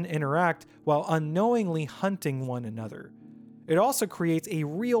two men interact while unknowingly hunting one another. It also creates a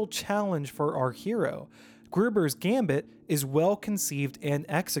real challenge for our hero. Gruber's gambit is well conceived and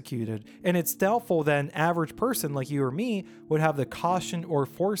executed, and it's doubtful that an average person like you or me would have the caution or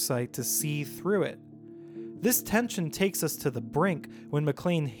foresight to see through it. This tension takes us to the brink when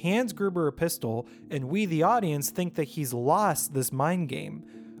McClane hands Gruber a pistol and we, the audience, think that he's lost this mind game,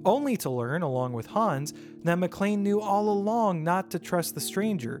 only to learn, along with Hans, that McClane knew all along not to trust the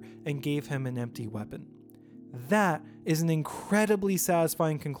stranger and gave him an empty weapon. That is an incredibly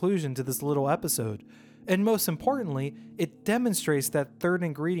satisfying conclusion to this little episode, and most importantly, it demonstrates that third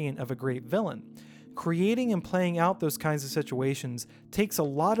ingredient of a great villain. Creating and playing out those kinds of situations takes a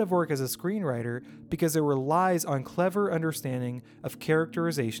lot of work as a screenwriter because it relies on clever understanding of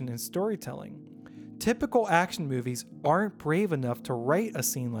characterization and storytelling. Typical action movies aren't brave enough to write a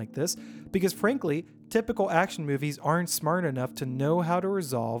scene like this because, frankly, typical action movies aren't smart enough to know how to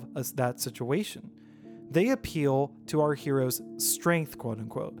resolve that situation. They appeal to our hero's strength, quote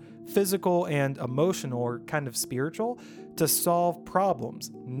unquote, physical and emotional or kind of spiritual, to solve problems,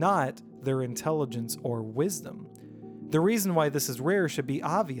 not their intelligence or wisdom. The reason why this is rare should be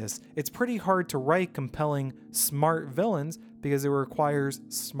obvious. It's pretty hard to write compelling, smart villains because it requires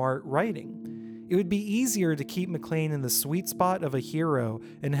smart writing. It would be easier to keep McClane in the sweet spot of a hero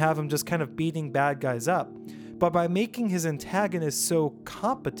and have him just kind of beating bad guys up. But by making his antagonist so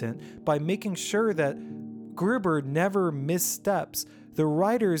competent, by making sure that Gruber never missteps, the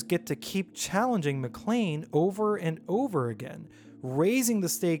writers get to keep challenging McClane over and over again, raising the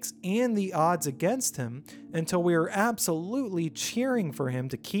stakes and the odds against him until we are absolutely cheering for him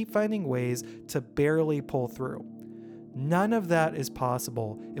to keep finding ways to barely pull through. None of that is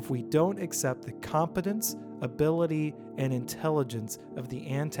possible if we don't accept the competence, ability, and intelligence of the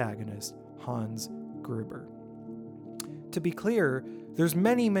antagonist, Hans Gruber. To be clear, there's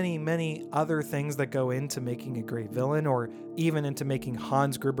many other things that go into making a great villain, or even into making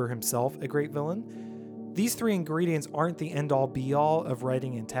Hans Gruber himself a great villain. These three ingredients aren't the end-all be-all of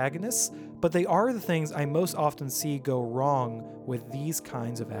writing antagonists, but they are the things I most often see go wrong with these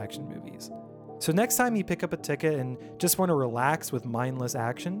kinds of action movies. So next time you pick up a ticket and just want to relax with mindless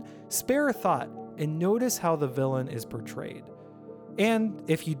action, spare a thought and notice how the villain is portrayed. And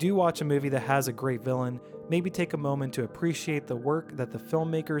if you do watch a movie that has a great villain, maybe take a moment to appreciate the work that the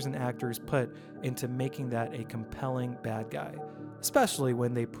filmmakers and actors put into making that a compelling bad guy, especially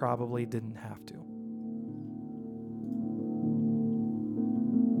when they probably didn't have to.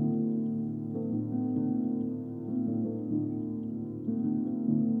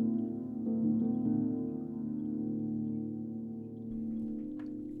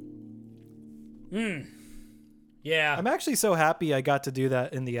 Yeah. I'm actually so happy I got to do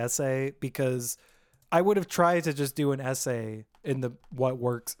that in the essay because I would have tried to just do an essay in the what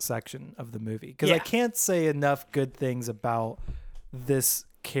works section of the movie, because I can't say enough good things about this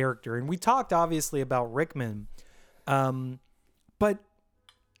character. And we talked obviously about Rickman, but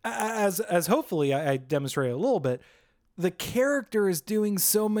as hopefully I demonstrated a little bit, the character is doing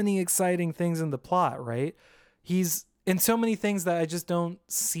so many exciting things in the plot, right? He's in so many things that I just don't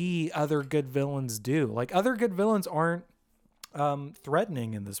see other good villains do. Like, other good villains aren't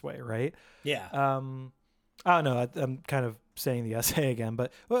threatening in this way, right? Yeah. I don't know. I'm kind of saying the essay again,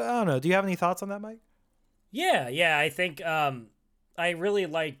 but well, I don't know. Do you have any thoughts on that, Mike? Yeah. I think I really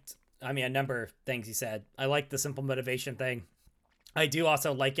liked, a number of things he said. I liked the simple motivation thing. I do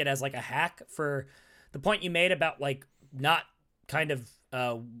also like it as like a hack for the point you made about like not kind of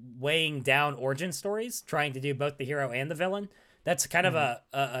weighing down origin stories, trying to do both the hero and the villain. That's kind of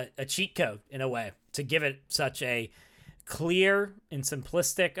a cheat code in a way to give it such a clear and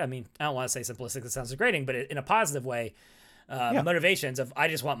simplistic. I mean, I don't want to say simplistic, that sounds degrading, but in a positive way, motivations of I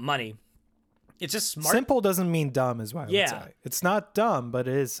just want money. It's just smart. Simple doesn't mean dumb, is what I would say. It's not dumb, but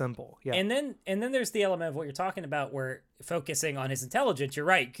it is simple. Yeah. And then there's the element of what you're talking about, where focusing on his intelligence. You're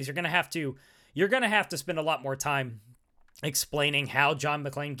right, because you're gonna have to spend a lot more time explaining how John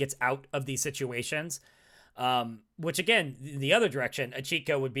McClane gets out of these situations. Which again, the other direction, a cheat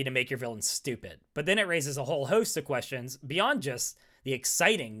code would be to make your villain stupid. But then it raises a whole host of questions beyond just the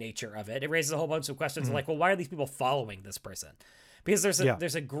exciting nature of it. It raises a whole bunch of questions like, well, why are these people following this person? Because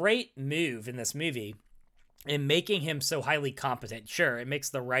there's a great move in this movie in making him so highly competent. Sure, it makes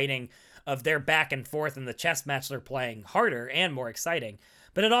the writing of their back and forth and the chess match they're playing harder and more exciting.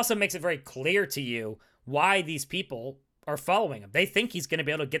 But it also makes it very clear to you why these people are following him. They think he's going to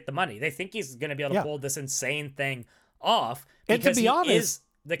be able to get the money. They think he's going to be able to pull this insane thing off. And to be honest, is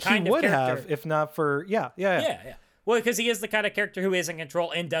the kind he of would character, have if not for yeah. Well, because he is the kind of character who is in control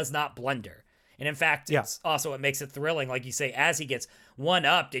and does not blunder. And in fact, it's also what makes it thrilling, like you say, as he gets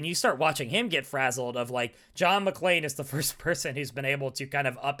one-upped and you start watching him get frazzled of like, John McClane is the first person who's been able to kind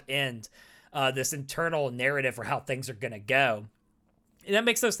of upend this internal narrative for how things are going to go. And that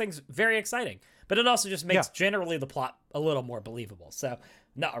makes those things very exciting. But it also just makes generally the plot a little more believable. So,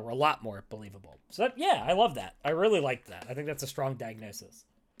 not a lot more believable. So, I love that. I really like that. I think that's a strong diagnosis.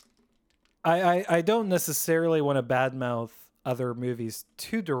 I don't necessarily want to badmouth other movies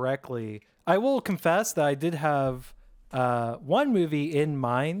too directly. I will confess that I did have one movie in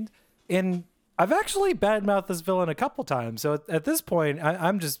mind, and I've actually badmouthed this villain a couple times. So at this point,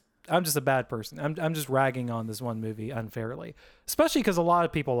 I'm just a bad person. I'm just ragging on this one movie unfairly, especially because a lot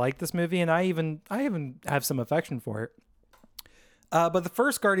of people like this movie, and I even have some affection for it. But the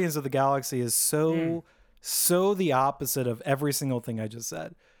first Guardians of the Galaxy is so the opposite of every single thing I just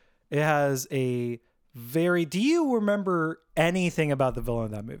said. It has a very. Do you remember anything about the villain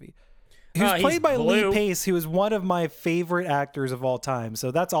of that movie? He was played by Lee Pace, who is one of my favorite actors of all time.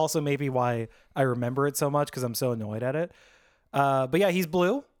 So that's also maybe why I remember it so much, because I'm so annoyed at it. But yeah, he's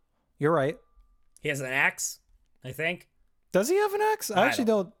blue. You're right. He has an axe, I think. Does he have an axe? I actually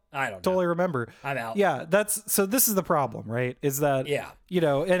don't totally remember. I'm out. Yeah, so this is the problem, right? Is that,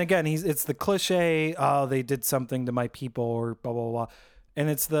 and again, it's the cliche, oh, they did something to my people or blah, blah, blah. And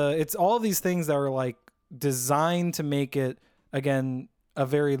it's all these things that are like designed to make it, again, a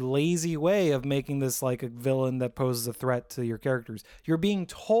very lazy way of making this like a villain that poses a threat to your characters. You're being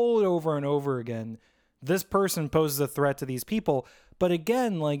told over and over again, this person poses a threat to these people. But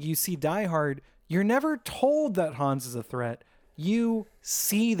again, like you see Die Hard, you're never told that Hans is a threat. You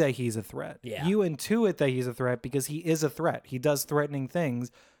see that he's a threat. Yeah. You intuit that he's a threat because he is a threat. He does threatening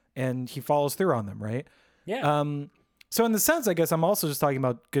things and he follows through on them, right? Yeah. So in the sense, I guess I'm also just talking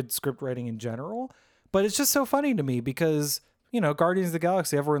about good script writing in general. But it's just so funny to me because, Guardians of the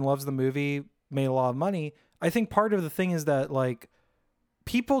Galaxy, everyone loves the movie, made a lot of money. I think part of the thing is that, like,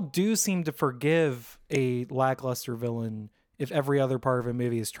 people do seem to forgive a lackluster villain if every other part of a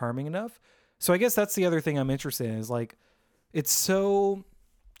movie is charming enough. So I guess that's the other thing I'm interested in is, like, it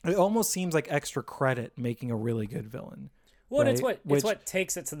almost seems like extra credit making a really good villain. Well, right? it's what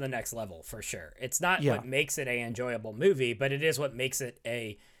takes it to the next level for sure. It's not what makes it an enjoyable movie, but it is what makes it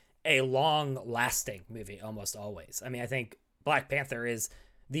a long-lasting movie almost always. I mean, I think Black Panther is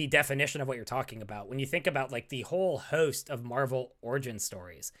the definition of what you're talking about. When you think about like the whole host of Marvel origin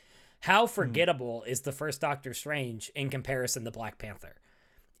stories, how forgettable is the first Doctor Strange in comparison to Black Panther?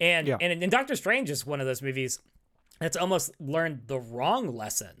 And Doctor Strange is one of those movies that's almost learned the wrong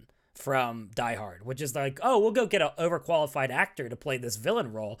lesson from Die Hard, which is like, oh, we'll go get an overqualified actor to play this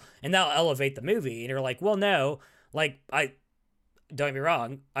villain role and that'll elevate the movie. And you're like, well, no, like, don't get me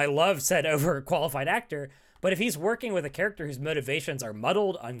wrong, I love said overqualified actor, But if he's working with a character whose motivations are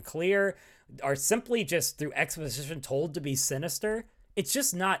muddled, unclear, are simply just through exposition told to be sinister, it's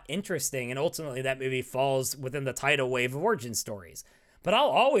just not interesting. And ultimately, that movie falls within the tidal wave of origin stories. But I'll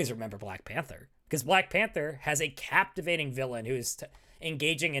always remember Black Panther, because Black Panther has a captivating villain who is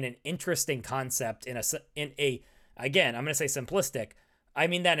engaging in an interesting concept in a again, I'm going to say simplistic. I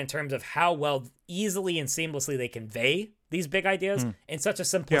mean that in terms of how well, easily and seamlessly they convey these big ideas in such a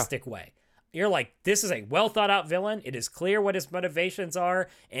simplistic way. You're like, this is a well thought out villain. It is clear what his motivations are,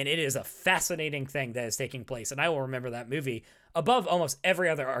 and it is a fascinating thing that is taking place. And I will remember that movie above almost every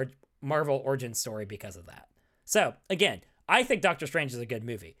other Marvel origin story because of that. So again, I think Doctor Strange is a good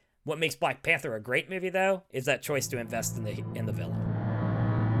movie. What makes Black Panther a great movie, though, is that choice to invest in the villain.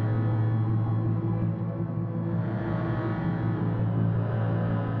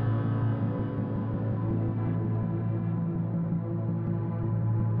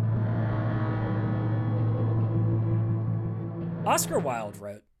 Oscar Wilde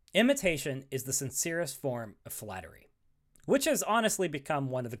wrote, "Imitation is the sincerest form of flattery," which has honestly become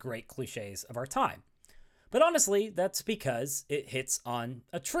one of the great cliches of our time. But honestly, that's because it hits on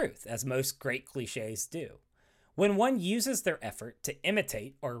a truth, as most great cliches do. When one uses their effort to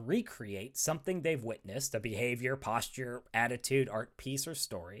imitate or recreate something they've witnessed, a behavior, posture, attitude, art piece, or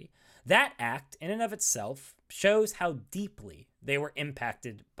story, that act in and of itself shows how deeply they were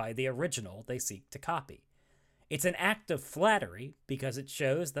impacted by the original they seek to copy. It's an act of flattery because it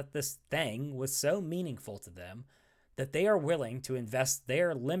shows that this thing was so meaningful to them that they are willing to invest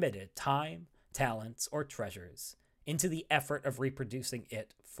their limited time, talents, or treasures into the effort of reproducing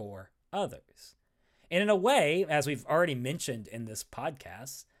it for others. And in a way, as we've already mentioned in this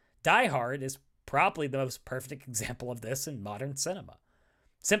podcast, Die Hard is probably the most perfect example of this in modern cinema.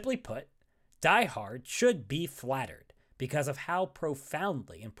 Simply put, Die Hard should be flattered because of how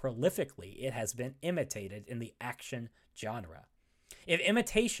profoundly and prolifically it has been imitated in the action genre. If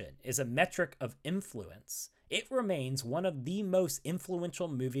imitation is a metric of influence, it remains one of the most influential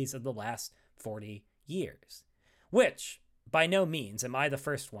movies of the last 40 years, which, by no means am I the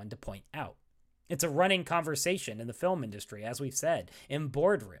first one to point out. It's a running conversation in the film industry, as we've said, in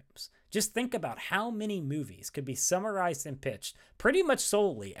boardrooms. Just think about how many movies could be summarized and pitched pretty much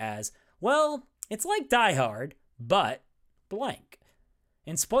solely as, well, it's like Die Hard, but blank.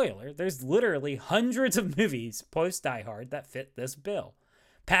 And spoiler, there's literally hundreds of movies post Die Hard that fit this bill.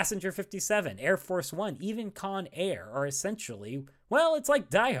 Passenger 57, Air Force One, even Con Air are essentially, well, it's like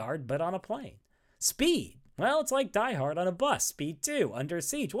Die Hard, but on a plane. Speed, well, it's like Die Hard on a bus. Speed 2, Under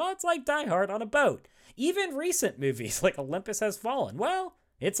Siege, well, it's like Die Hard on a boat. Even recent movies like Olympus Has Fallen, well,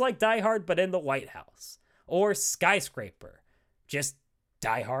 it's like Die Hard, but in the White House. Or Skyscraper, just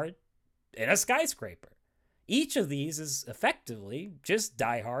Die Hard in a skyscraper. Each of these is effectively just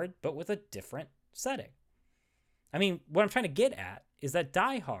Die Hard, but with a different setting. I mean, what I'm trying to get at is that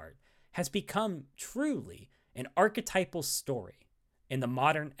Die Hard has become truly an archetypal story in the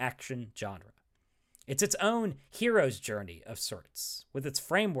modern action genre. It's its own hero's journey of sorts, with its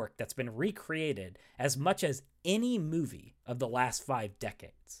framework that's been recreated as much as any movie of the last 5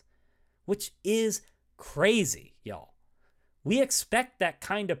 decades. Which is crazy, y'all. We expect that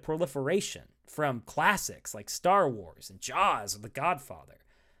kind of proliferation from classics like Star Wars and Jaws or The Godfather,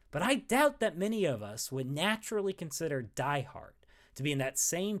 but I doubt that many of us would naturally consider Die Hard to be in that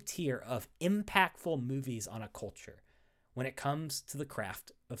same tier of impactful movies on a culture when it comes to the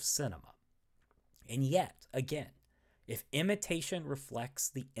craft of cinema. And yet, again, if imitation reflects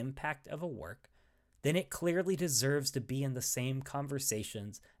the impact of a work, then it clearly deserves to be in the same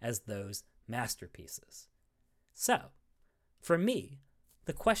conversations as those masterpieces. So, for me,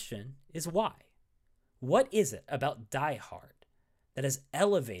 the question is why? What is it about Die Hard that has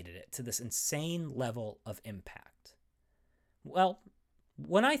elevated it to this insane level of impact? Well,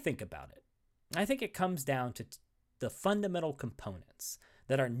 when I think about it, I think it comes down to the fundamental components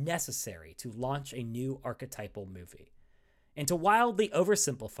that are necessary to launch a new archetypal movie. And to wildly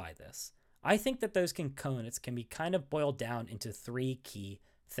oversimplify this, I think that those components can be kind of boiled down into 3 key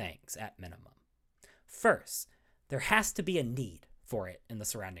things at minimum. First, there has to be a need for it in the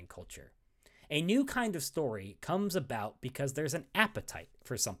surrounding culture. A new kind of story comes about because there's an appetite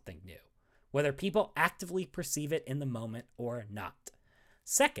for something new, whether people actively perceive it in the moment or not.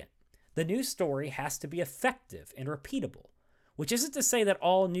 Second, the new story has to be effective and repeatable, which isn't to say that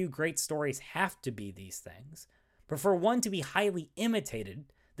all new great stories have to be these things, but for one to be highly imitated,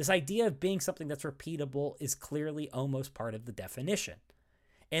 this idea of being something that's repeatable is clearly almost part of the definition.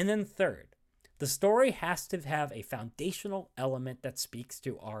 And then third, the story has to have a foundational element that speaks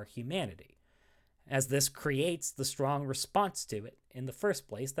to our humanity. as this creates the strong response to it in the first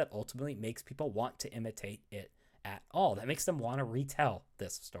place that ultimately makes people want to imitate it at all. That makes them want to retell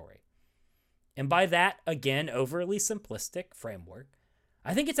this story. And by that, again, overly simplistic framework,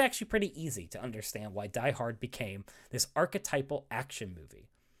 I think it's actually pretty easy to understand why Die Hard became this archetypal action movie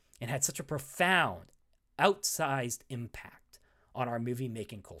and had such a profound, outsized impact on our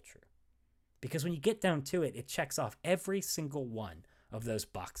movie-making culture. Because when you get down to it, it checks off every single one of those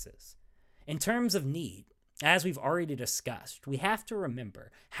boxes. In terms of need, as we've already discussed, we have to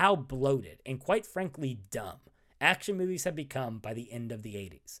remember how bloated and quite frankly dumb action movies have become by the end of the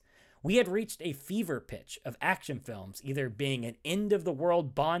 80s. We had reached a fever pitch of action films either being an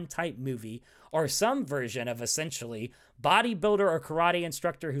end-of-the-world Bond-type movie or some version of essentially bodybuilder or karate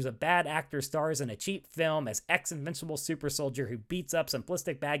instructor who's a bad actor stars in a cheap film as ex-invincible super soldier who beats up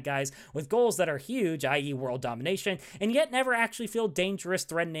simplistic bad guys with goals that are huge, i.e. world domination, and yet never actually feel dangerous,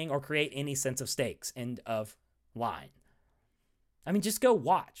 threatening, or create any sense of stakes. End of line. I mean, just go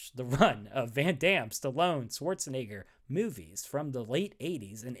watch the run of Van Damme, Stallone, Schwarzenegger movies from the late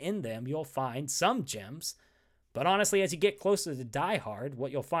 80s, and in them you'll find some gems. But honestly, as you get closer to Die Hard,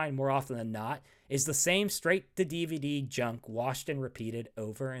 what you'll find more often than not is the same straight-to-DVD junk washed and repeated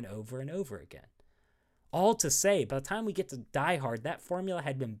over and over and over again. All to say, by the time we get to Die Hard, that formula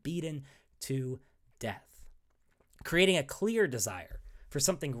had been beaten to death, creating a clear desire for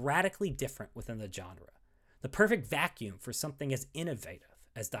something radically different within the genre. The perfect vacuum for something as innovative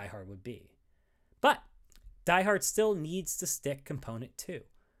as Die Hard would be. But Die Hard still needs the stick component too.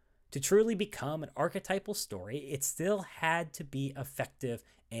 To truly become an archetypal story, it still had to be effective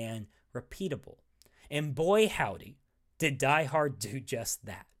and repeatable. And boy howdy, did Die Hard do just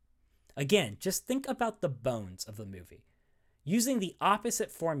that. Again, just think about the bones of the movie. Using the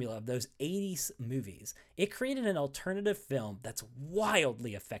opposite formula of those 80s movies, it created an alternative film that's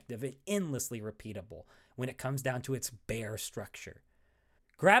wildly effective and endlessly repeatable when it comes down to its bare structure.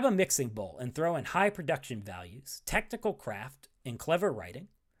 Grab a mixing bowl and throw in high production values, technical craft, and clever writing.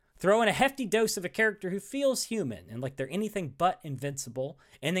 Throw in a hefty dose of a character who feels human and like they're anything but invincible,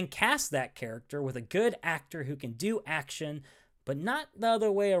 and then cast that character with a good actor who can do action, but not the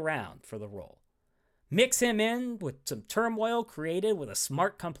other way around for the role. Mix him in with some turmoil created with a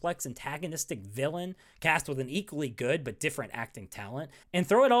smart, complex, antagonistic villain cast with an equally good but different acting talent, and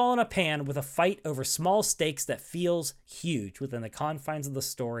throw it all in a pan with a fight over small stakes that feels huge within the confines of the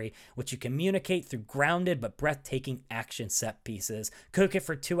story, which you communicate through grounded but breathtaking action set pieces. Cook it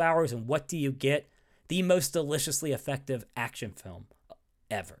for 2 hours, and what do you get? The most deliciously effective action film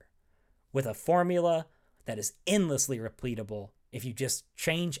ever, with a formula that is endlessly repeatable if you just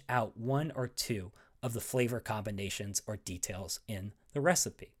change out one or two of the flavor combinations or details in the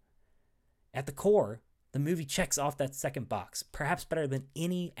recipe. At the core, the movie checks off that second box, perhaps better than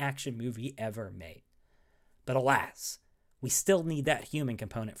any action movie ever made. But alas, we still need that human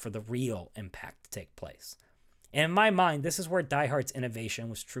component for the real impact to take place. And in my mind, this is where Die Hard's innovation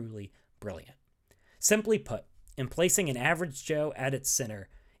was truly brilliant. Simply put, in placing an average Joe at its center,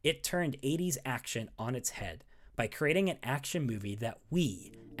 it turned 80s action on its head by creating an action movie that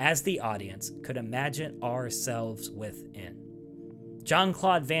we, as the audience, could imagine ourselves within.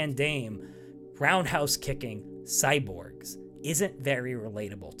 Jean-Claude Van Damme roundhouse kicking cyborgs isn't very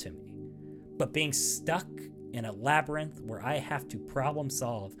relatable to me, but being stuck in a labyrinth where I have to problem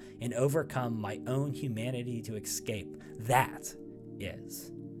solve and overcome my own humanity to escape, that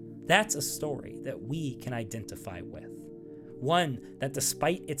is. That's a story that we can identify with. One that,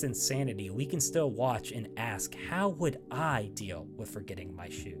 despite its insanity, we can still watch and ask, how would I deal with forgetting my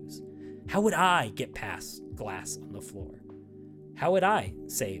shoes? How would I get past glass on the floor? How would I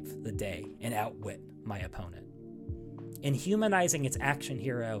save the day and outwit my opponent? In humanizing its action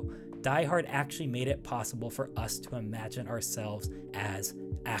hero, Die Hard actually made it possible for us to imagine ourselves as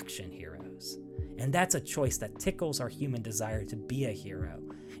action heroes. And that's a choice that tickles our human desire to be a hero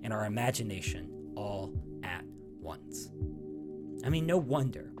and our imagination all at once. I mean, no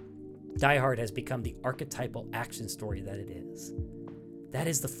wonder Die Hard has become the archetypal action story that it is. That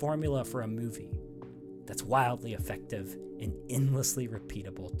is the formula for a movie that's wildly effective and endlessly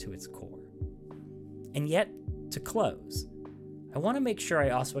repeatable to its core. And yet, to close, I want to make sure I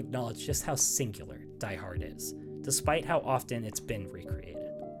also acknowledge just how singular Die Hard is, despite how often it's been recreated.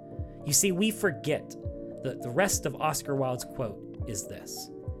 You see, we forget that the rest of Oscar Wilde's quote is this: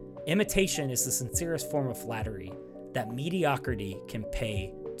 imitation is the sincerest form of flattery that mediocrity can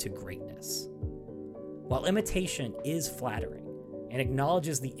pay to greatness. While imitation is flattering and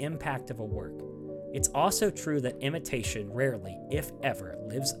acknowledges the impact of a work, it's also true that imitation rarely, if ever,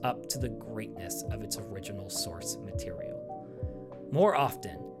 lives up to the greatness of its original source material. More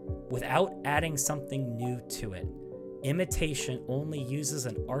often, without adding something new to it. Imitation only uses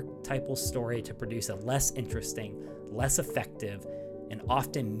an archetypal story to produce a less interesting, less effective, and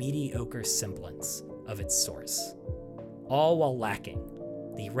often mediocre semblance of its source, all while lacking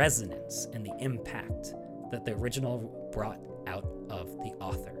the resonance and the impact that the original brought out of the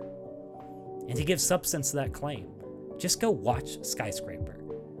author. And to give substance to that claim, just go watch Skyscraper,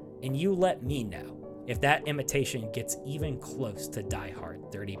 and you let me know if that imitation gets even close to Die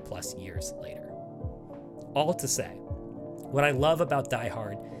Hard 30 plus years later. All to say, what I love about Die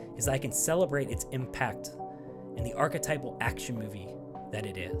Hard is I can celebrate its impact in the archetypal action movie that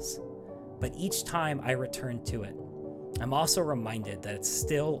it is. But each time I return to it, I'm also reminded that it's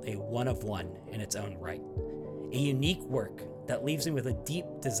still a one of one in its own right. A unique work that leaves me with a deep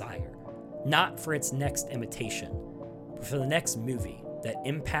desire, not for its next imitation, but for the next movie that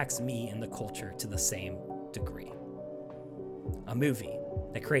impacts me and the culture to the same degree. A movie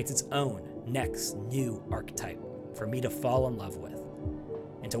that creates its own next new archetype for me to fall in love with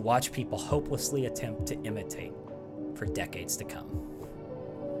and to watch people hopelessly attempt to imitate for decades to come.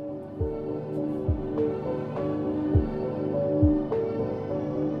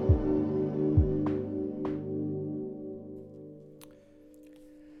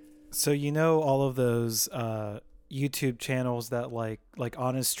 So all of those YouTube channels that like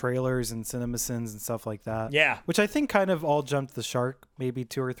Honest Trailers and CinemaSins and stuff like that. Yeah. Which I think kind of all jumped the shark maybe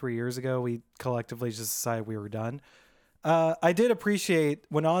 2 or 3 years ago. We collectively just decided we were done. I did appreciate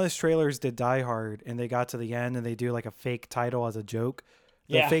when Honest Trailers did Die Hard and they got to the end and they do like a fake title as a joke.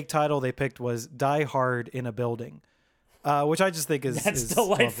 The fake title they picked was Die Hard in a Building, which I just think is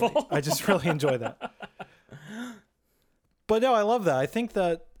delightful. Lovely. I just really enjoy that. But no, I love that. I think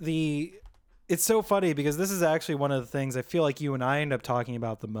that it's so funny because this is actually one of the things I feel like you and I end up talking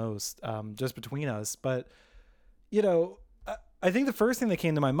about the most, just between us. But, I think the first thing that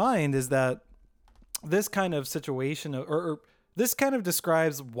came to my mind is that this kind of situation or this kind of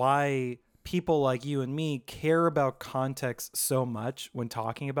describes why people like you and me care about context so much when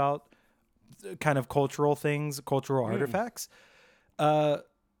talking about kind of cultural things, cultural artifacts.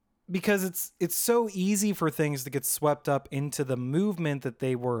 Because it's so easy for things to get swept up into the movement that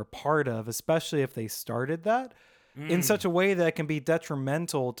they were a part of, especially if they started that in such a way that can be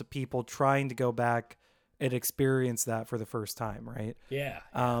detrimental to people trying to go back and experience that for the first time, right? Yeah.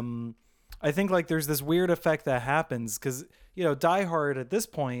 I think like there's this weird effect that happens because, Die Hard at this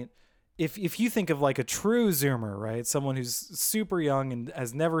point, if you think of like a true Zoomer, right? Someone who's super young and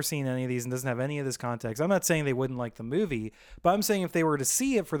has never seen any of these and doesn't have any of this context. I'm not saying they wouldn't like the movie, but I'm saying if they were to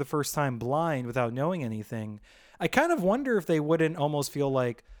see it for the first time blind without knowing anything, I kind of wonder if they wouldn't almost feel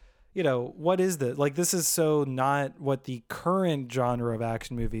like, what is this? Like, this is so not what the current genre of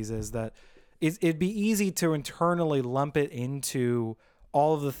action movies is, that it'd be easy to internally lump it into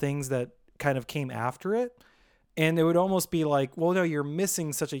all of the things that kind of came after it. And it would almost be like, well, no, you're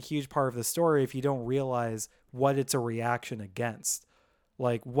missing such a huge part of the story if you don't realize what it's a reaction against.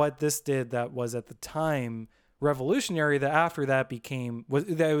 Like what this did that was at the time revolutionary, that after that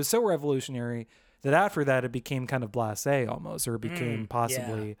it was so revolutionary that after that it became kind of blasé almost, or it became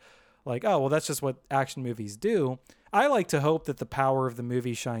possibly like, oh, well, that's just what action movies do. I like to hope that the power of the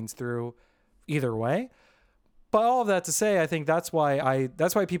movie shines through either way. But all of that to say, I think that's why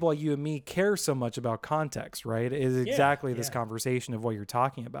people like you and me care so much about context, right? It is exactly this conversation of what you're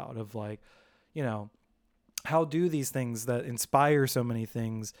talking about, of like, how do these things that inspire so many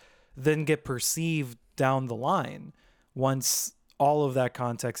things then get perceived down the line once all of that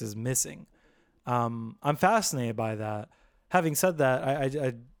context is missing? I'm fascinated by that. Having said that,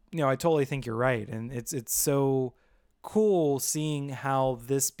 I totally think you're right, and it's so cool seeing how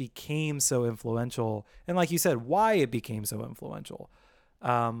this became so influential, and like you said, why it became so influential.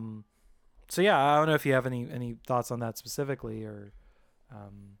 So yeah, I don't know if you have any thoughts on that specifically, or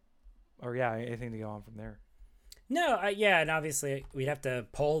anything to go on from there. No, and obviously we'd have to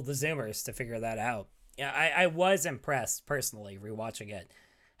poll the Zoomers to figure that out. Yeah, I was impressed personally rewatching it,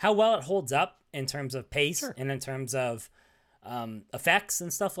 how well it holds up in terms of pace and in terms of effects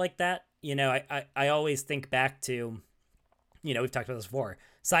and stuff like that. I always think back to, we've talked about this before,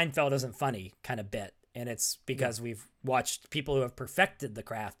 Seinfeld isn't funny kind of bit. And it's because we've watched people who have perfected the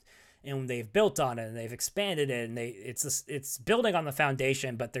craft and they've built on it and they've expanded it. And it's building on the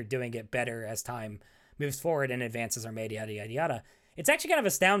foundation, but they're doing it better as time moves forward and advances are made, yada, yada, yada. It's actually kind of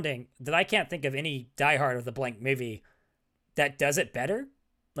astounding that I can't think of any Die Hard with a blank movie that does it better.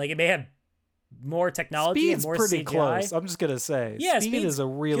 Like, it may have more technology Speed's and more pretty CGI. Close. I'm just going to say. Yeah, Speed is a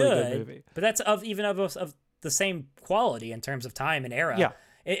really good movie. But that's of the same quality in terms of time and era. Yeah.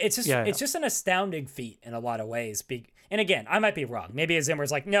 It's just an astounding feat in a lot of ways. And again, I might be wrong. Maybe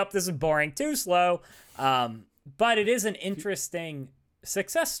Zimmer's like, nope, this is boring, too slow. But it is an interesting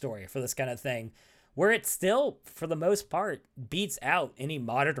success story for this kind of thing, where it still, for the most part, beats out any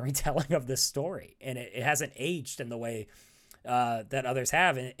modern retelling of this story. And it hasn't aged in the way that others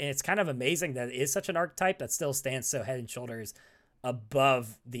have. And it's kind of amazing that it is such an archetype that still stands so head and shoulders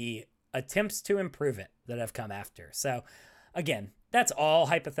above the attempts to improve it that have come after. So, again, that's all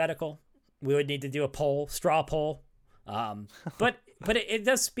hypothetical. We would need to do a poll, straw poll. But it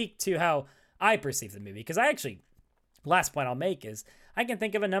does speak to how I perceive the movie. Because last point I'll make is I can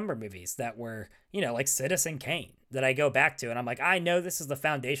think of a number of movies that were, like Citizen Kane, that I go back to. And I'm like, I know this is the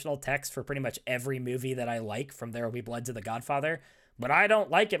foundational text for pretty much every movie that I like, from There Will Be Blood to The Godfather. But I don't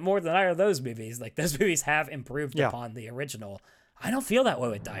like it more than either of those movies. Like, those movies have improved upon the original. I don't feel that way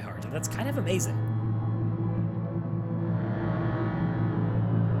with Die Hard. And that's kind of amazing.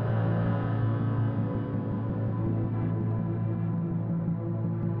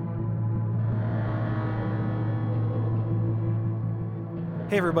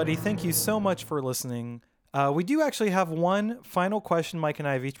 Hey everybody, thank you so much for listening. We do actually have one final question Mike and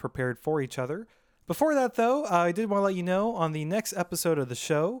I have each prepared for each other. Before that though, I did want to let you know on the next episode of the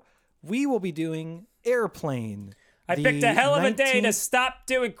show, we will be doing Airplane. I picked a hell of a day to stop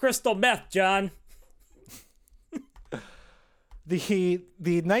doing crystal meth, John. The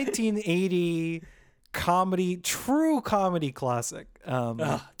 1980 true comedy classic.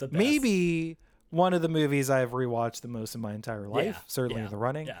 The best. Maybe one of the movies I have rewatched the most in my entire life, certainly in the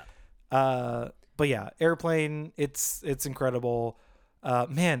running. But yeah, Airplane, it's incredible.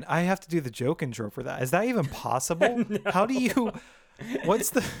 Man, I have to do the joke intro for that. Is that even possible? No. How do you?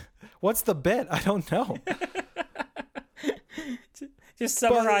 What's the bit? I don't know. Just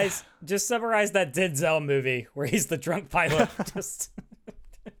summarize that Denzel movie where he's the drunk pilot. Just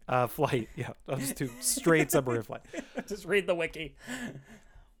Flight. Yeah, I'll just do straight submarine flight. Just read the wiki.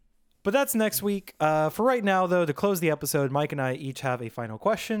 But that's next week. For right now, though, to close the episode, Mike and I each have a final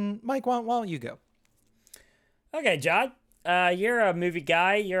question. Mike, why don't you go? Okay, John. You're a movie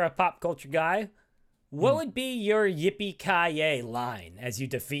guy. You're a pop culture guy. What would be your yippee-ki-yay line as you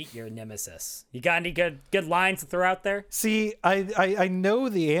defeat your nemesis? You got any good lines to throw out there? See, I know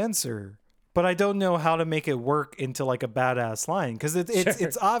the answer, but I don't know how to make it work into like a badass line, because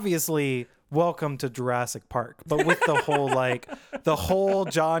it's obviously Welcome to Jurassic Park, but with the whole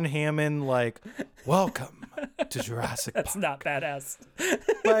John Hammond welcome to Jurassic Park. That's not badass.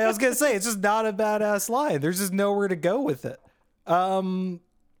 But I was gonna say it's just not a badass line. There's just nowhere to go with it.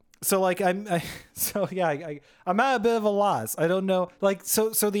 So I'm at a bit of a loss. I don't know.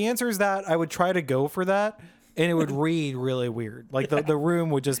 So the answer is that I would try to go for that, and it would read really weird. Like the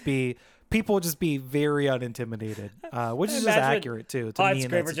room would just be, people would just be very unintimidated, which is just accurate too. To me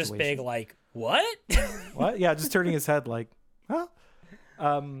in that situation. Just big what? What? Yeah, just turning his head huh?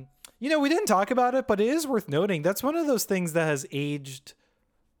 We didn't talk about it, but it is worth noting. That's one of those things that has aged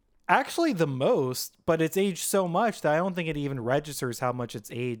actually the most, but it's aged so much that I don't think it even registers how much it's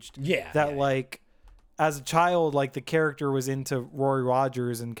aged. As a child, the character was into Roy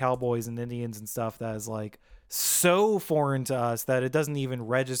Rogers and cowboys and Indians and stuff that is so foreign to us that it doesn't even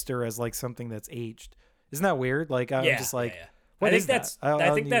register as something that's aged. Isn't that weird? I'm just what I is think that?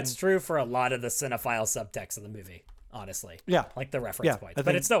 I think that's true for a lot of the cinephile subtext of the movie, honestly. Yeah. The reference points.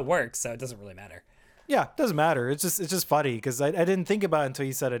 But it still works, so it doesn't really matter. Yeah, it doesn't matter. It's just funny because I didn't think about it until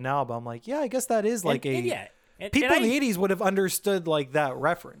you said it now, but I'm I guess that is people in the 80s would have understood that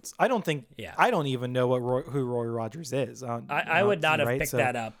reference. I don't think, I don't even know who Roy Rogers is. I would not have picked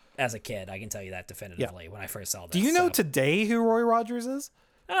that up as a kid. I can tell you that definitively when I first saw that. Do you know today who Roy Rogers is?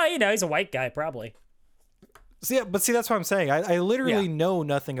 He's a white guy, probably. See, that's what I'm saying. I literally know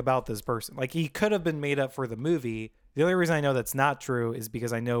nothing about this person. He could have been made up for the movie. The only reason I know that's not true is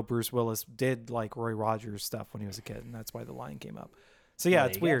because I know Bruce Willis did Roy Rogers stuff when he was a kid, and that's why the line came up. So yeah,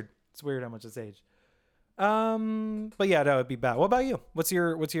 it's weird. It's weird how much it's aged. But yeah, that would be bad. What about you? What's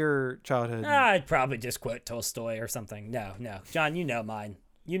your childhood? I'd probably just quote Tolstoy or something. No, John, you know mine.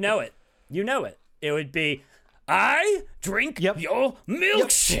 You know it. It would be, I drink your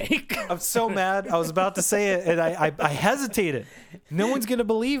milkshake. I'm so mad. I was about to say it, and I hesitated. No one's gonna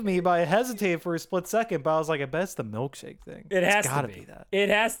believe me, but I hesitated for a split second. But I was like, I bet it's the milkshake thing. It's gotta be that. It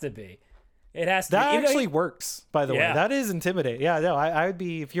has to be. That actually works, by the way. That is intimidating. Yeah, no, I would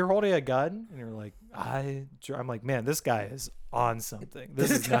be, if you're holding a gun and you're I'm like, man, this guy is on something.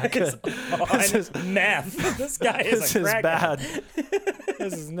 This is not good. This is meth. This guy is this is bad.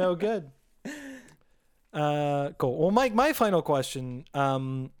 This is no good. Cool. Well, Mike, my final question.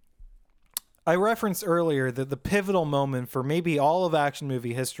 I referenced earlier that the pivotal moment for maybe all of action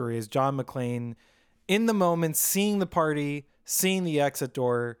movie history is John McClane in the moment, seeing the party, seeing the exit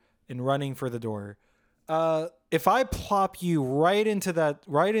door, and running for the door. If I plop you right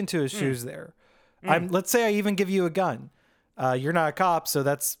into his shoes there, let's say I even give you a gun. You're not a cop, so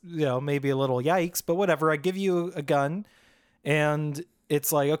that's, maybe a little yikes, but whatever. I give you a gun and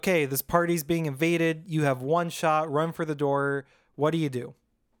it's like, okay, this party's being invaded. You have one shot, run for the door. What do you do?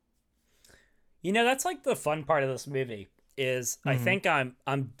 That's like the fun part of this movie is I think I'm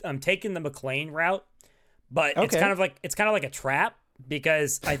taking the McClane route, but it's kind of like a trap,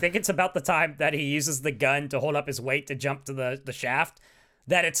 because I think it's about the time that he uses the gun to hold up his weight to jump to the shaft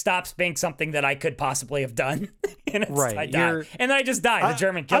that it stops being something that I could possibly have done. And I die. And then I just die. The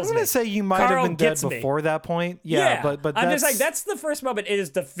German kills me. I'm going to say you might have been dead before that point. Yeah, but I'm just like, that's the first moment. It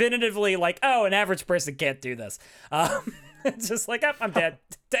is definitively like, oh, an average person can't do this. It's just like, oh, I'm dead.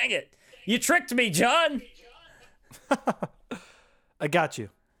 Dang it. You tricked me, John. I got you.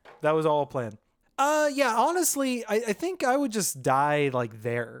 That was all a plan. Yeah, honestly, I think I would just die like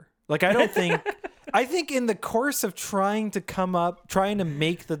there. Like, I don't think, I think in the course of trying to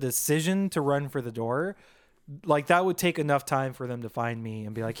make the decision to run for the door, like that would take enough time for them to find me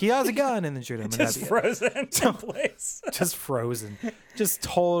and be like, he has a gun, and then shoot him. Just frozen in place. Just frozen. Just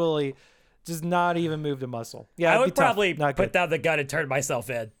totally, just not even moved a muscle. Yeah, I would probably put down the gun and turn myself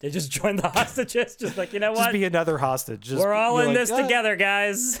in. They just join the hostages. Just like, you know what? Just be another hostage. We're all in this together,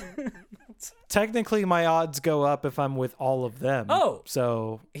 guys. Technically, my odds go up if I'm with all of them. Oh,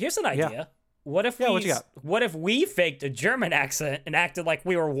 so here's an idea. Yeah. What if we faked a German accent and acted like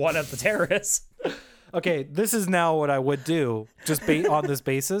we were one of the terrorists? Okay, this is now what I would do, just on this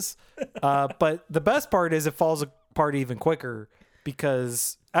basis. But the best part is it falls apart even quicker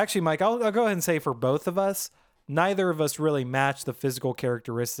because, actually, Mike, I'll go ahead and say for both of us, neither of us really match the physical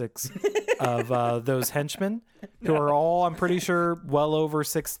characteristics of those henchmen, who are all, I'm pretty sure, well over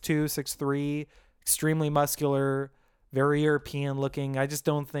 6'2", 6'3", extremely muscular, very European looking. I just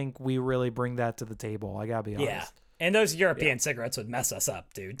don't think we really bring that to the table. I gotta be honest. Yeah, and those European cigarettes would mess us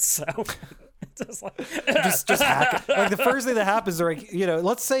up, dude. So just hack it. Like the first thing that happens, they're like,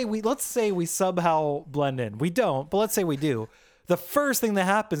 let's say we somehow blend in. We don't, but let's say we do. The first thing that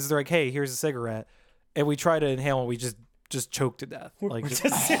happens is they're like, hey, here's a cigarette, and we try to inhale and we just choke to death. Like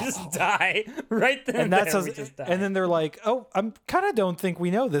just die right then. And that's and then they're like, oh, I'm kind of don't think we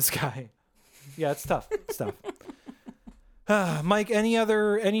know this guy. Yeah, it's tough. It's tough. Mike,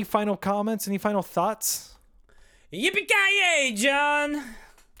 any final comments? Any final thoughts? Yippee-ki-yay, John.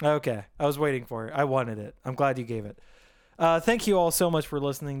 Okay, I was waiting for it. I wanted it. I'm glad you gave it. Thank you all so much for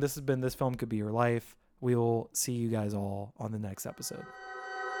listening. This has been This Film Could Be Your Life. We will see you guys all on the next episode.